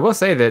 I will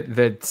say that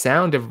the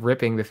sound of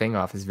ripping the thing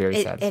off is very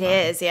It satisfying.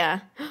 is,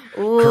 yeah. It's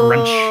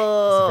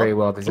Ooh. very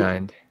well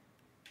designed.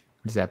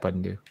 What does that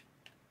button do?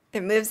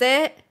 It moves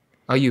it.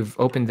 Oh, you've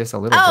opened this a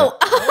little Oh,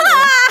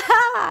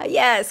 bit.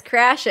 yes,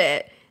 crash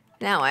it.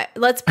 Now what?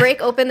 Let's break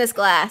open this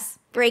glass.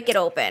 Break it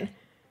open.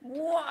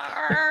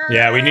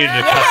 Yeah, we needed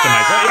to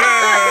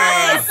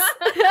customize.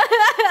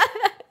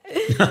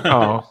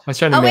 Oh, I was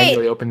trying to Oh, wait.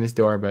 manually open this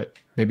door, but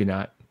maybe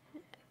not.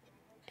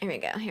 Here we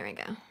go. Here we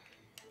go.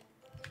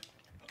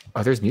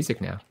 Oh, there's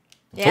music now.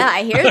 Yeah,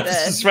 I hear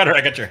this. Sweater,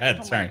 I got your head. Oh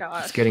my Sorry. It's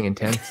gosh. getting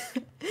intense.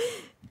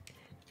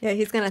 Yeah,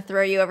 he's gonna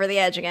throw you over the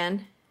edge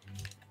again.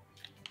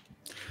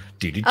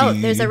 Dee-dee-dee. Oh,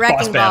 there's a Boss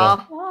wrecking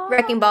battle. ball.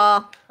 Wrecking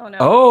ball. Oh no.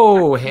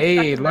 Oh,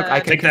 hey, look, I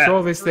can Take that.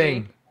 control this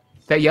thing.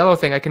 That yellow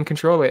thing, I can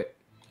control it.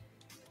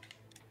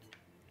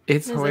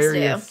 It's What does this do?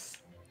 hilarious.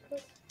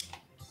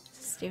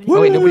 Stupid.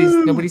 Oh wait,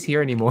 nobody's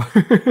here anymore.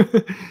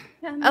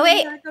 Oh,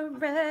 wait. Like a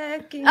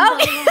wrecking Oh.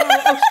 ball.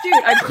 Oh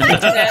shoot! I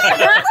planted it.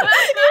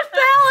 You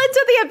fell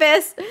into the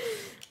abyss.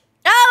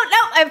 Oh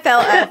no! I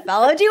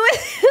followed you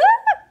with.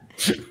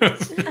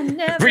 I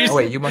never. Oh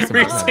wait, you must have Were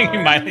you missed that.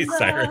 singing Miley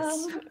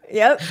Cyrus?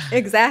 Yep,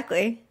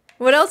 exactly.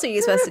 What else are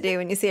you supposed to do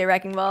when you see a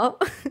wrecking ball?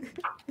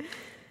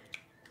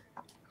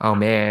 Oh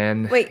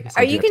man. Wait, I guess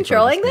are I do you have to go to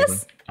controlling this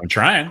this? I'm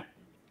trying.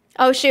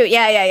 Oh shoot!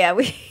 Yeah.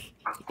 We. Can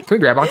we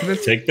grab onto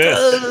this? Take this.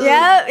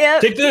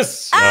 Yep. Take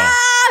this. Oh.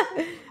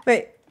 Ah!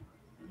 Wait.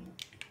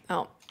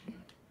 Oh.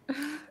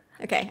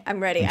 Okay, I'm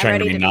ready. I'm I'm trying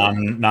ready to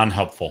be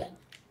non-helpful.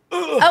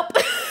 Oh.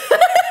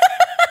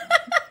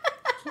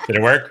 Did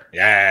it work?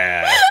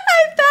 Yeah.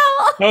 I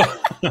fell.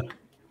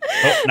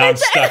 Oh, now I'm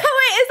stuck. Wait,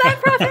 is that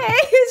Prof?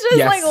 He's just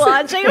Yes. like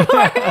launching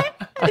for it.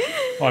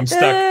 Oh, I'm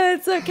stuck.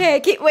 It's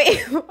okay.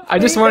 Wait. I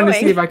just wanted to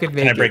see if I could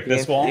make I it. break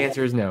this wall? The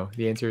answer is no.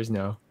 The answer is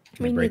no.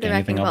 Can I We break need the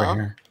anything wrecking over ball.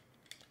 here?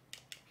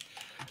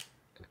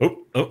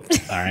 Oh,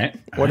 all right.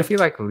 What if we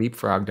like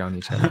leapfrogged on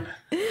each other?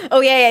 Oh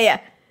yeah.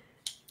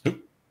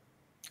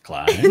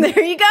 Climb.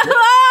 There you go.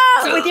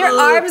 Ah! With your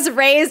arms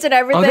raised and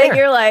everything, there.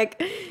 you're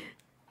like,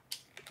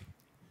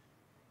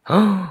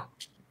 Oh,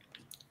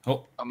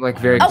 Oh, I'm like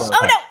very oh close. no.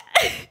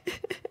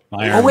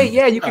 my Oh arm. wait,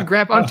 yeah, you can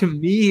grab onto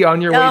me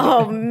on your way.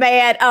 Oh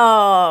man.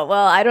 Oh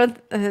well, I don't.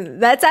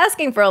 That's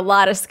asking for a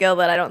lot of skill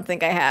that I don't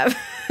think I have.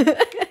 I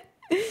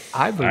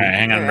All believe. right,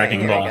 hang on. All right,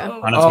 Wrecking here we ball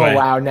go. on its Oh way.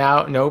 wow!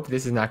 Now, nope,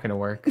 this is not going to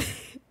work.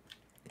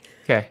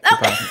 Okay,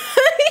 goodbye.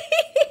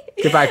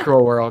 Goodbye,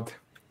 cruel world.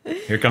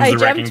 Here comes I the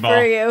wrecking jumped ball.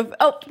 for you.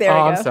 Oh, there Oh,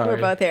 we I'm go. sorry.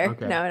 We're both here.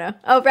 Okay. No.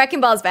 Oh, wrecking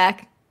ball's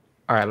back.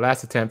 All right,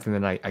 last attempt in the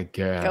night, I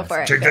guess. Go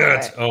for it. Take Go for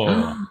that. it.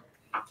 Oh,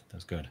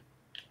 that's good.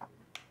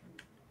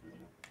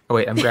 Oh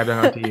wait, I'm grabbing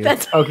onto you.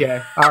 That's-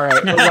 Okay. All right,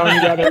 we're going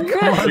together.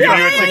 Come on. We're gonna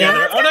do it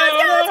together. Oh no!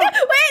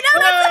 Wait, no.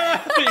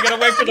 Ah, you gotta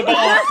wait for the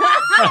ball.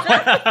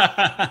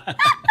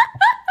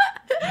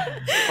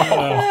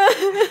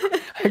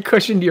 I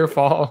cushioned your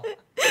fall.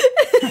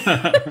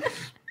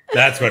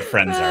 That's what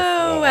friends are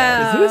Oh, for.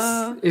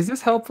 wow. Is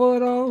this helpful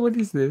at all? What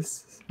is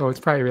this? Oh, it's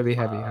probably really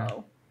heavy, huh?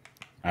 All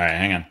right,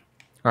 hang on.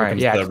 All right,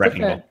 comes yeah. the just put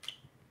wrecking that- ball.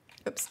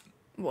 Oops.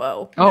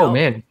 Whoa. Oh No.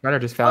 man, Runner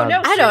just fell Oh out.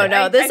 no! I don't shit,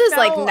 know. This is,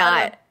 like, fell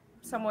not-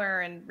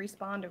 somewhere and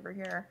respawned over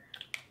here.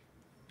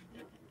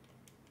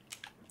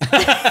 Wait,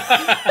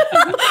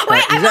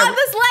 I'm on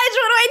this ledge.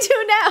 What do I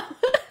do now?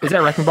 Is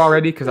that wrecking ball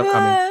ready? Because I'm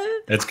coming.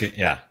 It's good.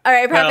 Yeah. All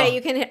right, Prof, Well-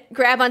 you can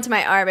grab onto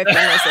my arm if you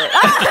miss it.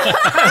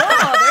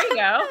 Oh, there you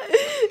go.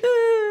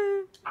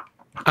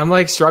 I'm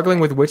like struggling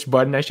with which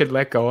button I should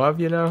let go of.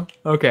 You know?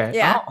 Okay.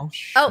 Yeah. Oh,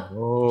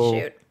 Oh,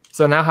 shoot.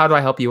 So now, how do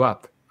I help you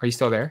up? Are you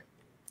still there?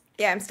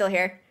 Yeah, I'm still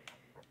here.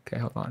 Okay,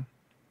 hold on.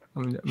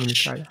 I'm gonna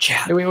try to.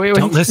 Chat. Wait.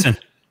 Don't listen.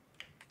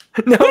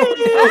 No.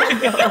 What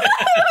did you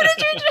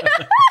do?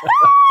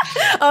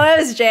 Oh, that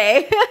was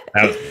Jay.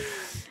 That was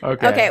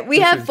Okay. Okay, we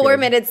this have is 4 good.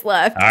 minutes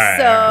left. All right,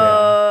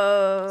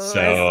 So,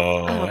 So,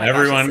 Oh my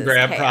everyone this is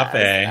grab chaos.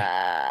 Prof A.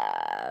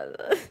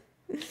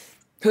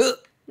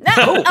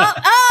 No.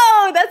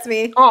 Oh, that's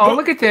me. Oh,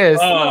 look at this.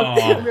 Oh.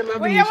 Look, we're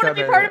loving Wait, I each want to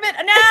be other. part of it.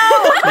 No.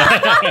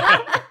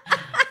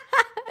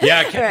 Yeah,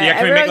 All right, can we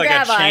everyone make like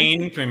grab a on.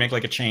 chain? Can we make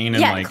like a chain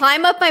and Yeah, like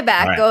climb up my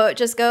back. All right.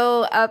 Just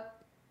go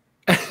up.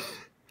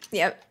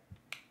 Yep.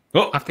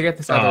 Oh, I have to get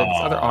this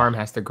other arm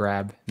has to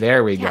grab.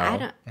 There we Yeah, I go.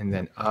 don't- And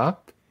then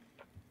up.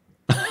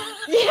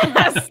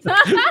 Yes.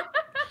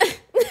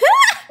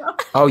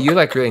 Oh, you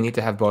like really need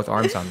to have both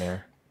arms on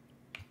there.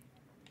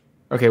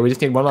 Okay, we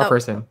just need one more Oh.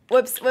 person.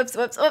 Whoops. Oh, no.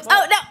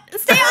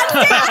 Stay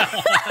on.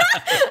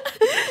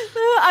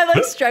 I'm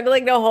like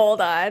struggling to hold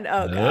on.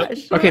 Oh,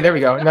 gosh. Okay, there we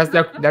go. And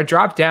now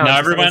drop down. now so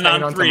everyone someone's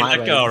hanging on onto 3, my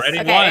let go. legs. Ready?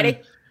 Okay, 1, ready?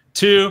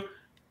 2,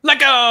 let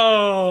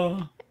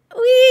go.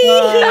 Whee!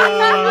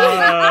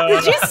 Ah.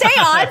 Did you stay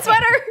on,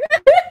 Sweater?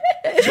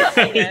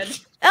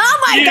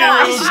 Oh my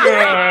gosh.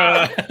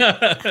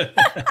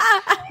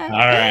 All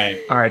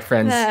right. All right,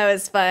 friends. That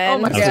was fun. Oh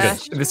my That was good.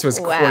 gosh. This was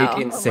Wow. quite Oh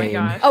my insane.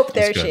 gosh. Oh,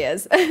 there That's she good.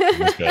 is.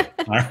 That's good.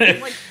 All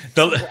right. Like,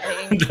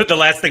 The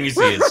last thing you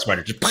see is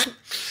sweater. Just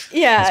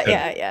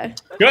Yeah.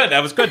 good.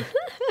 That was good.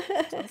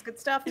 That's good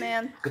stuff,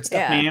 man. Good stuff,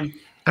 Yeah. man.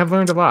 I've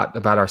learned a lot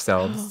about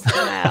ourselves.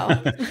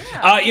 Wow.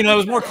 It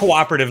was more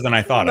cooperative than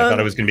I thought. I thought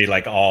it was going to be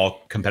like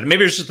all competitive.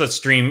 Maybe it was just the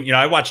stream.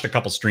 I watched a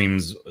couple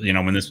streams,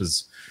 when this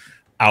was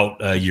out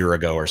a year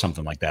ago or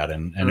something like that.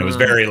 And it was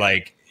very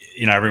like,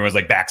 everyone was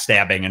like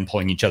backstabbing and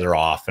pulling each other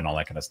off and all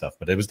that kind of stuff.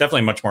 But it was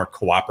definitely much more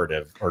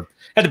cooperative, or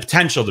had the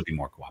potential to be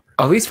more cooperative.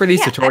 At least for these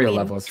Yeah, tutorial I mean-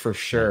 levels, for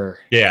sure.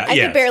 Yeah. I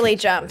yeah. can barely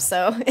jump,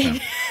 so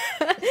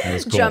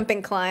was cool. jump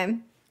and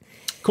climb.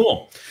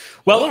 Cool.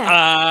 Well,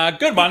 Yeah.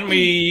 good one.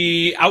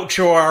 We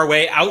outro our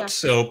way out.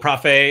 So,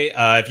 Prof A,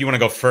 if you want to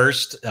go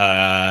first,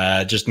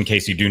 just in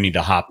case you do need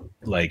to hop,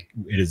 like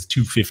it is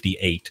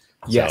 2:58.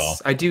 Yes,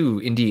 So, I do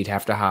indeed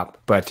have to hop.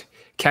 But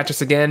catch us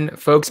again,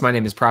 folks. My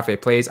name is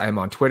ProfsPlay. I am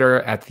on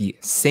Twitter at the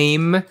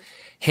same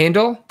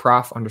handle,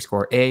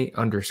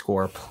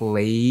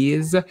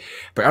 prof_a_plays.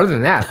 But other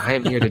than that, I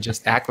am here to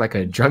just act like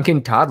a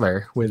drunken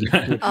toddler with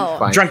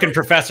drunken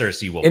professor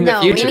Seawolf. In the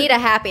No, future. we need a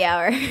happy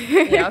hour.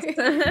 Yes.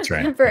 That's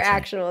right. For That's right.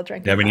 actual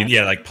drinking. Yeah, we need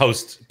class. like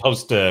post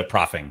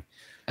profing.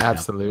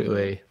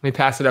 Absolutely. Let me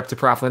pass it up to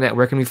Prof. Lynette.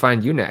 Where can we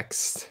find you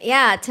next?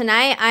 Yeah,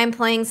 tonight I'm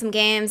playing some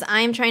games.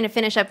 I'm trying to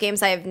finish up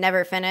games I have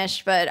never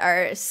finished, but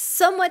are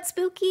somewhat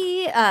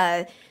spooky.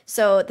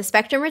 So the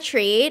Spectrum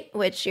Retreat,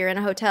 which you're in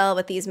a hotel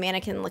with these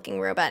mannequin-looking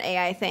robot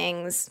AI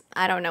things.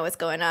 I don't know what's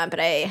going on, but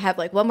I have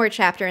like one more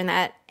chapter in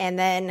that, and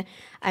then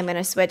I'm going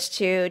to switch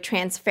to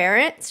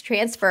Transference,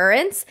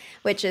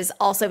 which is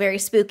also very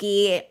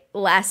spooky.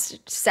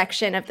 Last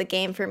section of the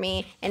game for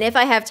me. And if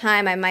I have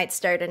time, I might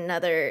start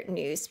another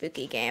new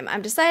spooky game.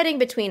 I'm deciding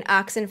between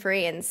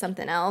Oxenfree and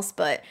something else,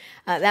 but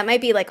that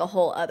might be like a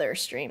whole other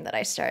stream that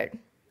I start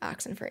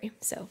Oxenfree.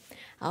 So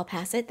I'll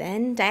pass it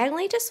then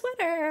diagonally to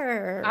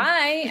Sweater.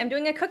 I am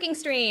doing a cooking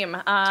stream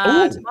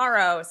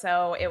tomorrow,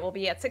 so it will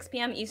be at 6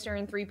 p.m.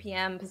 Eastern, 3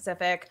 p.m.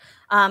 Pacific.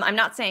 I'm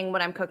not saying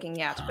what I'm cooking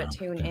yet, but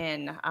tune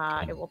in.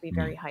 It will be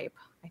very hype,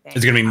 I think.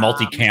 Is it going to be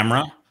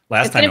multi-camera?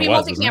 It's going to be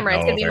multi-camera.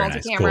 It's going to be very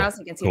multi-camera, nice. so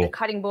you can see the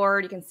cutting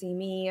board. You can see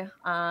me.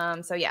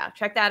 So yeah,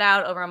 check that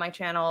out over on my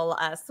channel,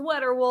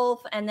 Sweater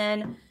Wolf. And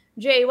then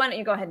Jay, why don't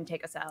you go ahead and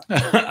take us out?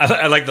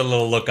 I like the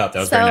little look up. That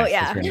was very nice.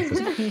 Yeah. That was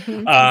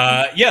very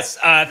nice. Yes.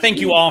 Thank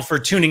you all for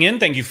tuning in.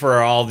 Thank you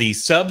for all the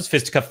subs.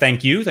 Fisticuff,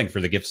 thank you. Thank you for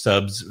the gift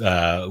subs,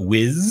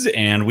 Wiz.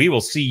 And we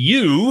will see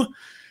you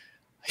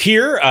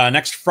here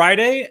next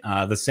Friday,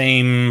 the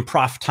same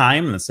prof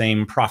time and the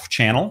same prof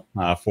channel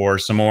for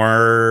some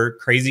more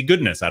crazy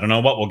goodness. I don't know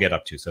what we'll get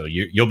up to, so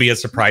you'll be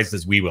as surprised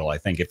as we will. I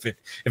think if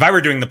I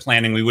were doing the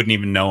planning, we wouldn't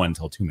even know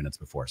until 2 minutes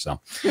before. So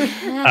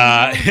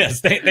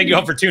yes, thank you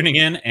all for tuning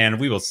in,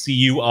 and we will see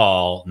you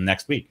all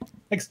next week.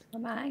 Thanks.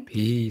 Bye-bye.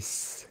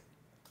 Peace.